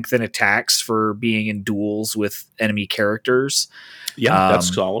strength and attacks for being in duels with enemy characters. Yeah,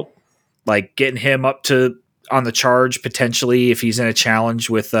 that's solid. Getting him up to on the charge potentially if he's in a challenge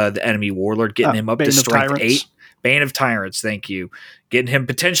with the enemy warlord, getting him up to strength 8. Bane of Tyrants, thank you. Getting him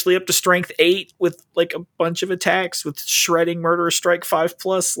potentially up to strength 8 with a bunch of attacks with shredding, murderous strike 5+.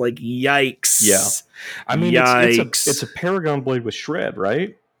 Yikes. Yeah. It's a Paragon Blade with shred,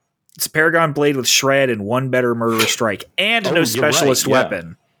 right? It's a Paragon Blade with shred and 1 better murderous strike and no specialist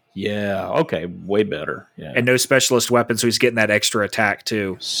weapon. Yeah. Okay. Way better. Yeah. And no specialist weapon, so he's getting that extra attack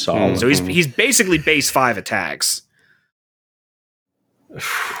too. Solid. So he's basically base 5 attacks.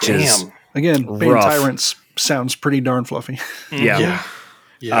 Damn. Again, Bane Tyrants sounds pretty darn fluffy. Yeah.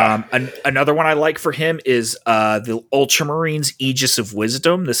 Another one I like for him is the Ultramarines Aegis of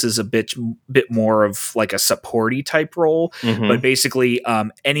Wisdom. This is a bit more of a supporty type role, but basically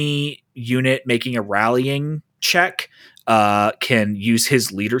any unit making a rallying check can use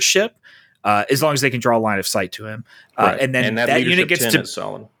his leadership as long as they can draw a line of sight to him. And then that unit gets to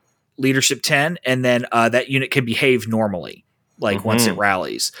solid. Leadership 10, and then that unit can behave normally. Once it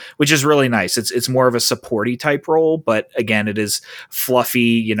rallies, which is really nice. It's more of a supporty type role, but again, it is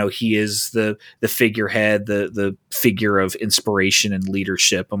fluffy. He is the figurehead, the figure of inspiration and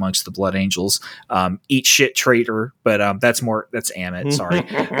leadership amongst the Blood Angels. Eat shit traitor, but that's Amit. Sorry.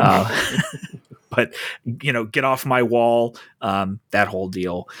 But get off my wall, that whole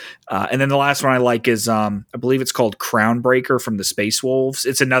deal. And then the last one I like is I believe it's called Crownbreaker from the Space Wolves.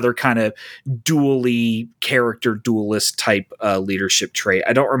 It's another kind of character duelist type leadership trait.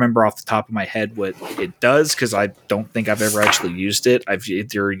 I don't remember off the top of my head what it does because I don't think I've ever actually used it. I've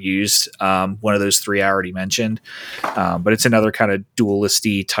either used one of those 3 I already mentioned, but it's another kind of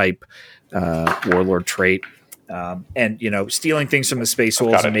duelisty type warlord trait. And stealing things from the Space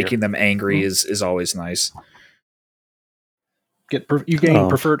Wolves and making them angry is always nice. You gain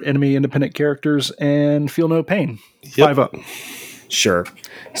preferred enemy independent characters and feel no pain. 5 up. Sure.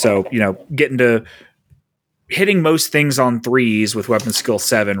 So getting to hitting most things on 3s with weapon skill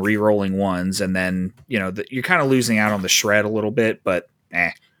 7, re-rolling 1s, and then you're kind of losing out on the shred a little bit, but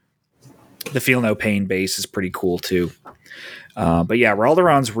The Feel No Pain base is pretty cool too. But yeah,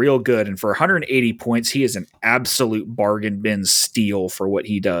 Raldoron's real good, and for 180 points, he is an absolute bargain bin steal for what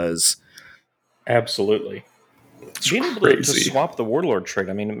he does. Absolutely. Being able to swap the Warlord trait,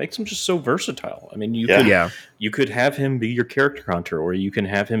 I mean, it makes him just so versatile. I mean, you could have him be your character hunter, or you can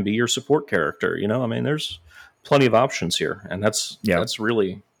have him be your support character. You know, I mean, there's plenty of options here, and that's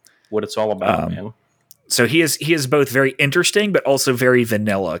really what it's all about, man. So he is both very interesting, but also very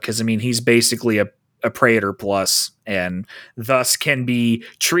vanilla, because I mean, he's basically a Praetor plus, and thus can be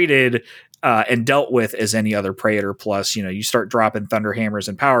treated and dealt with as any other Praetor plus. You know, you start dropping Thunder Hammers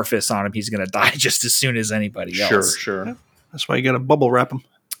and Power Fists on him, he's going to die just as soon as anybody else. Sure. Yeah. That's why you got to bubble wrap him.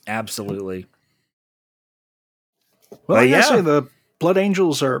 Absolutely. Well, I gotta say the Blood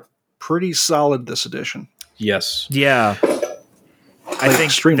Angels are pretty solid this edition. Yes. Yeah. I think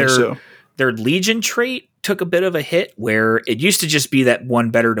extremely so. Their Legion trait took a bit of a hit, where it used to just be that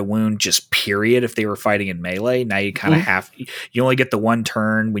one better to wound, just period, if they were fighting in melee. Now you kind of you only get the one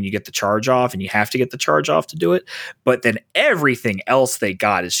turn when you get the charge off, and you have to get the charge off to do it. But then everything else they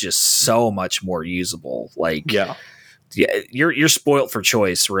got is just so much more usable. Like, you're spoilt for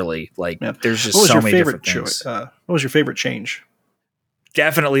choice, really. Like, there's just so many different things. What was your favorite change?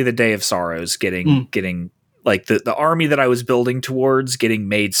 Definitely the Day of Sorrows, getting like the army that I was building towards getting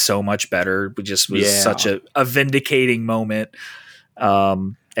made so much better. It just was such a vindicating moment.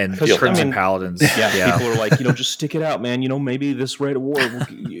 And Crimson Paladins. People are like, just stick it out, man. Maybe this rate of war,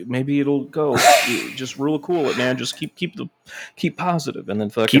 maybe it'll go. Just real cool it, man. Just keep positive, and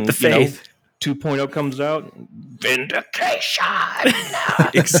then fucking keep the faith. 2.0 comes out. Vindication.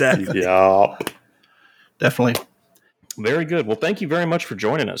 Exactly. Yeah. Definitely. Very good. Well, thank you very much for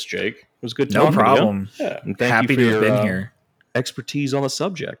joining us, Jake. It was good talking No problem. to you. Yeah. And thank Happy you for to have your been here. Expertise on the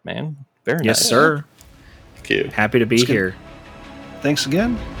subject, man. Very nice. Yes, sir. Thank you. Happy to be here. Thanks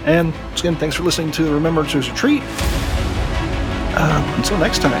again. And again, thanks for listening to the Remembrancers Retreat. Until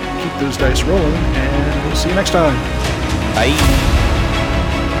next time, keep those dice rolling, and we'll see you next time. Bye.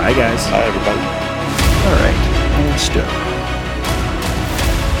 Bye, guys. Bye, everybody. All right. And stop.